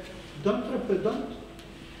says, don't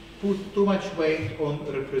put too much weight on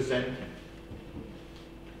representing.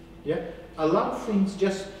 Yeah? Allow things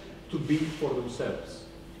just to be for themselves.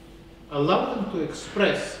 Allow them to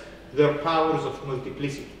express their powers of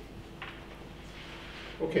multiplicity.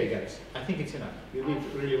 Okay, guys, I think it's enough. You did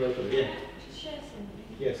really well today. Yeah. To share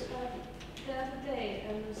something. Yes. The other day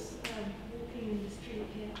I was walking in the street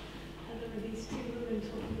here, and there were these two women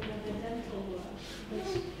talking about their dental work. But,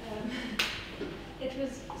 it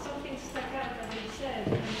was something stuck out that they said,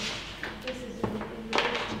 and this is in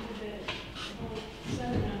relation to the whole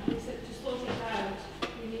seminar. They said to sort it out,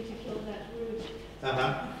 we need to kill that root. So I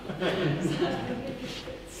think it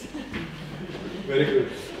fits. Very good.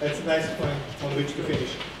 That's a nice point on which to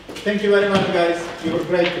finish. Thank you very much, guys. You were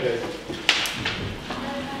great today.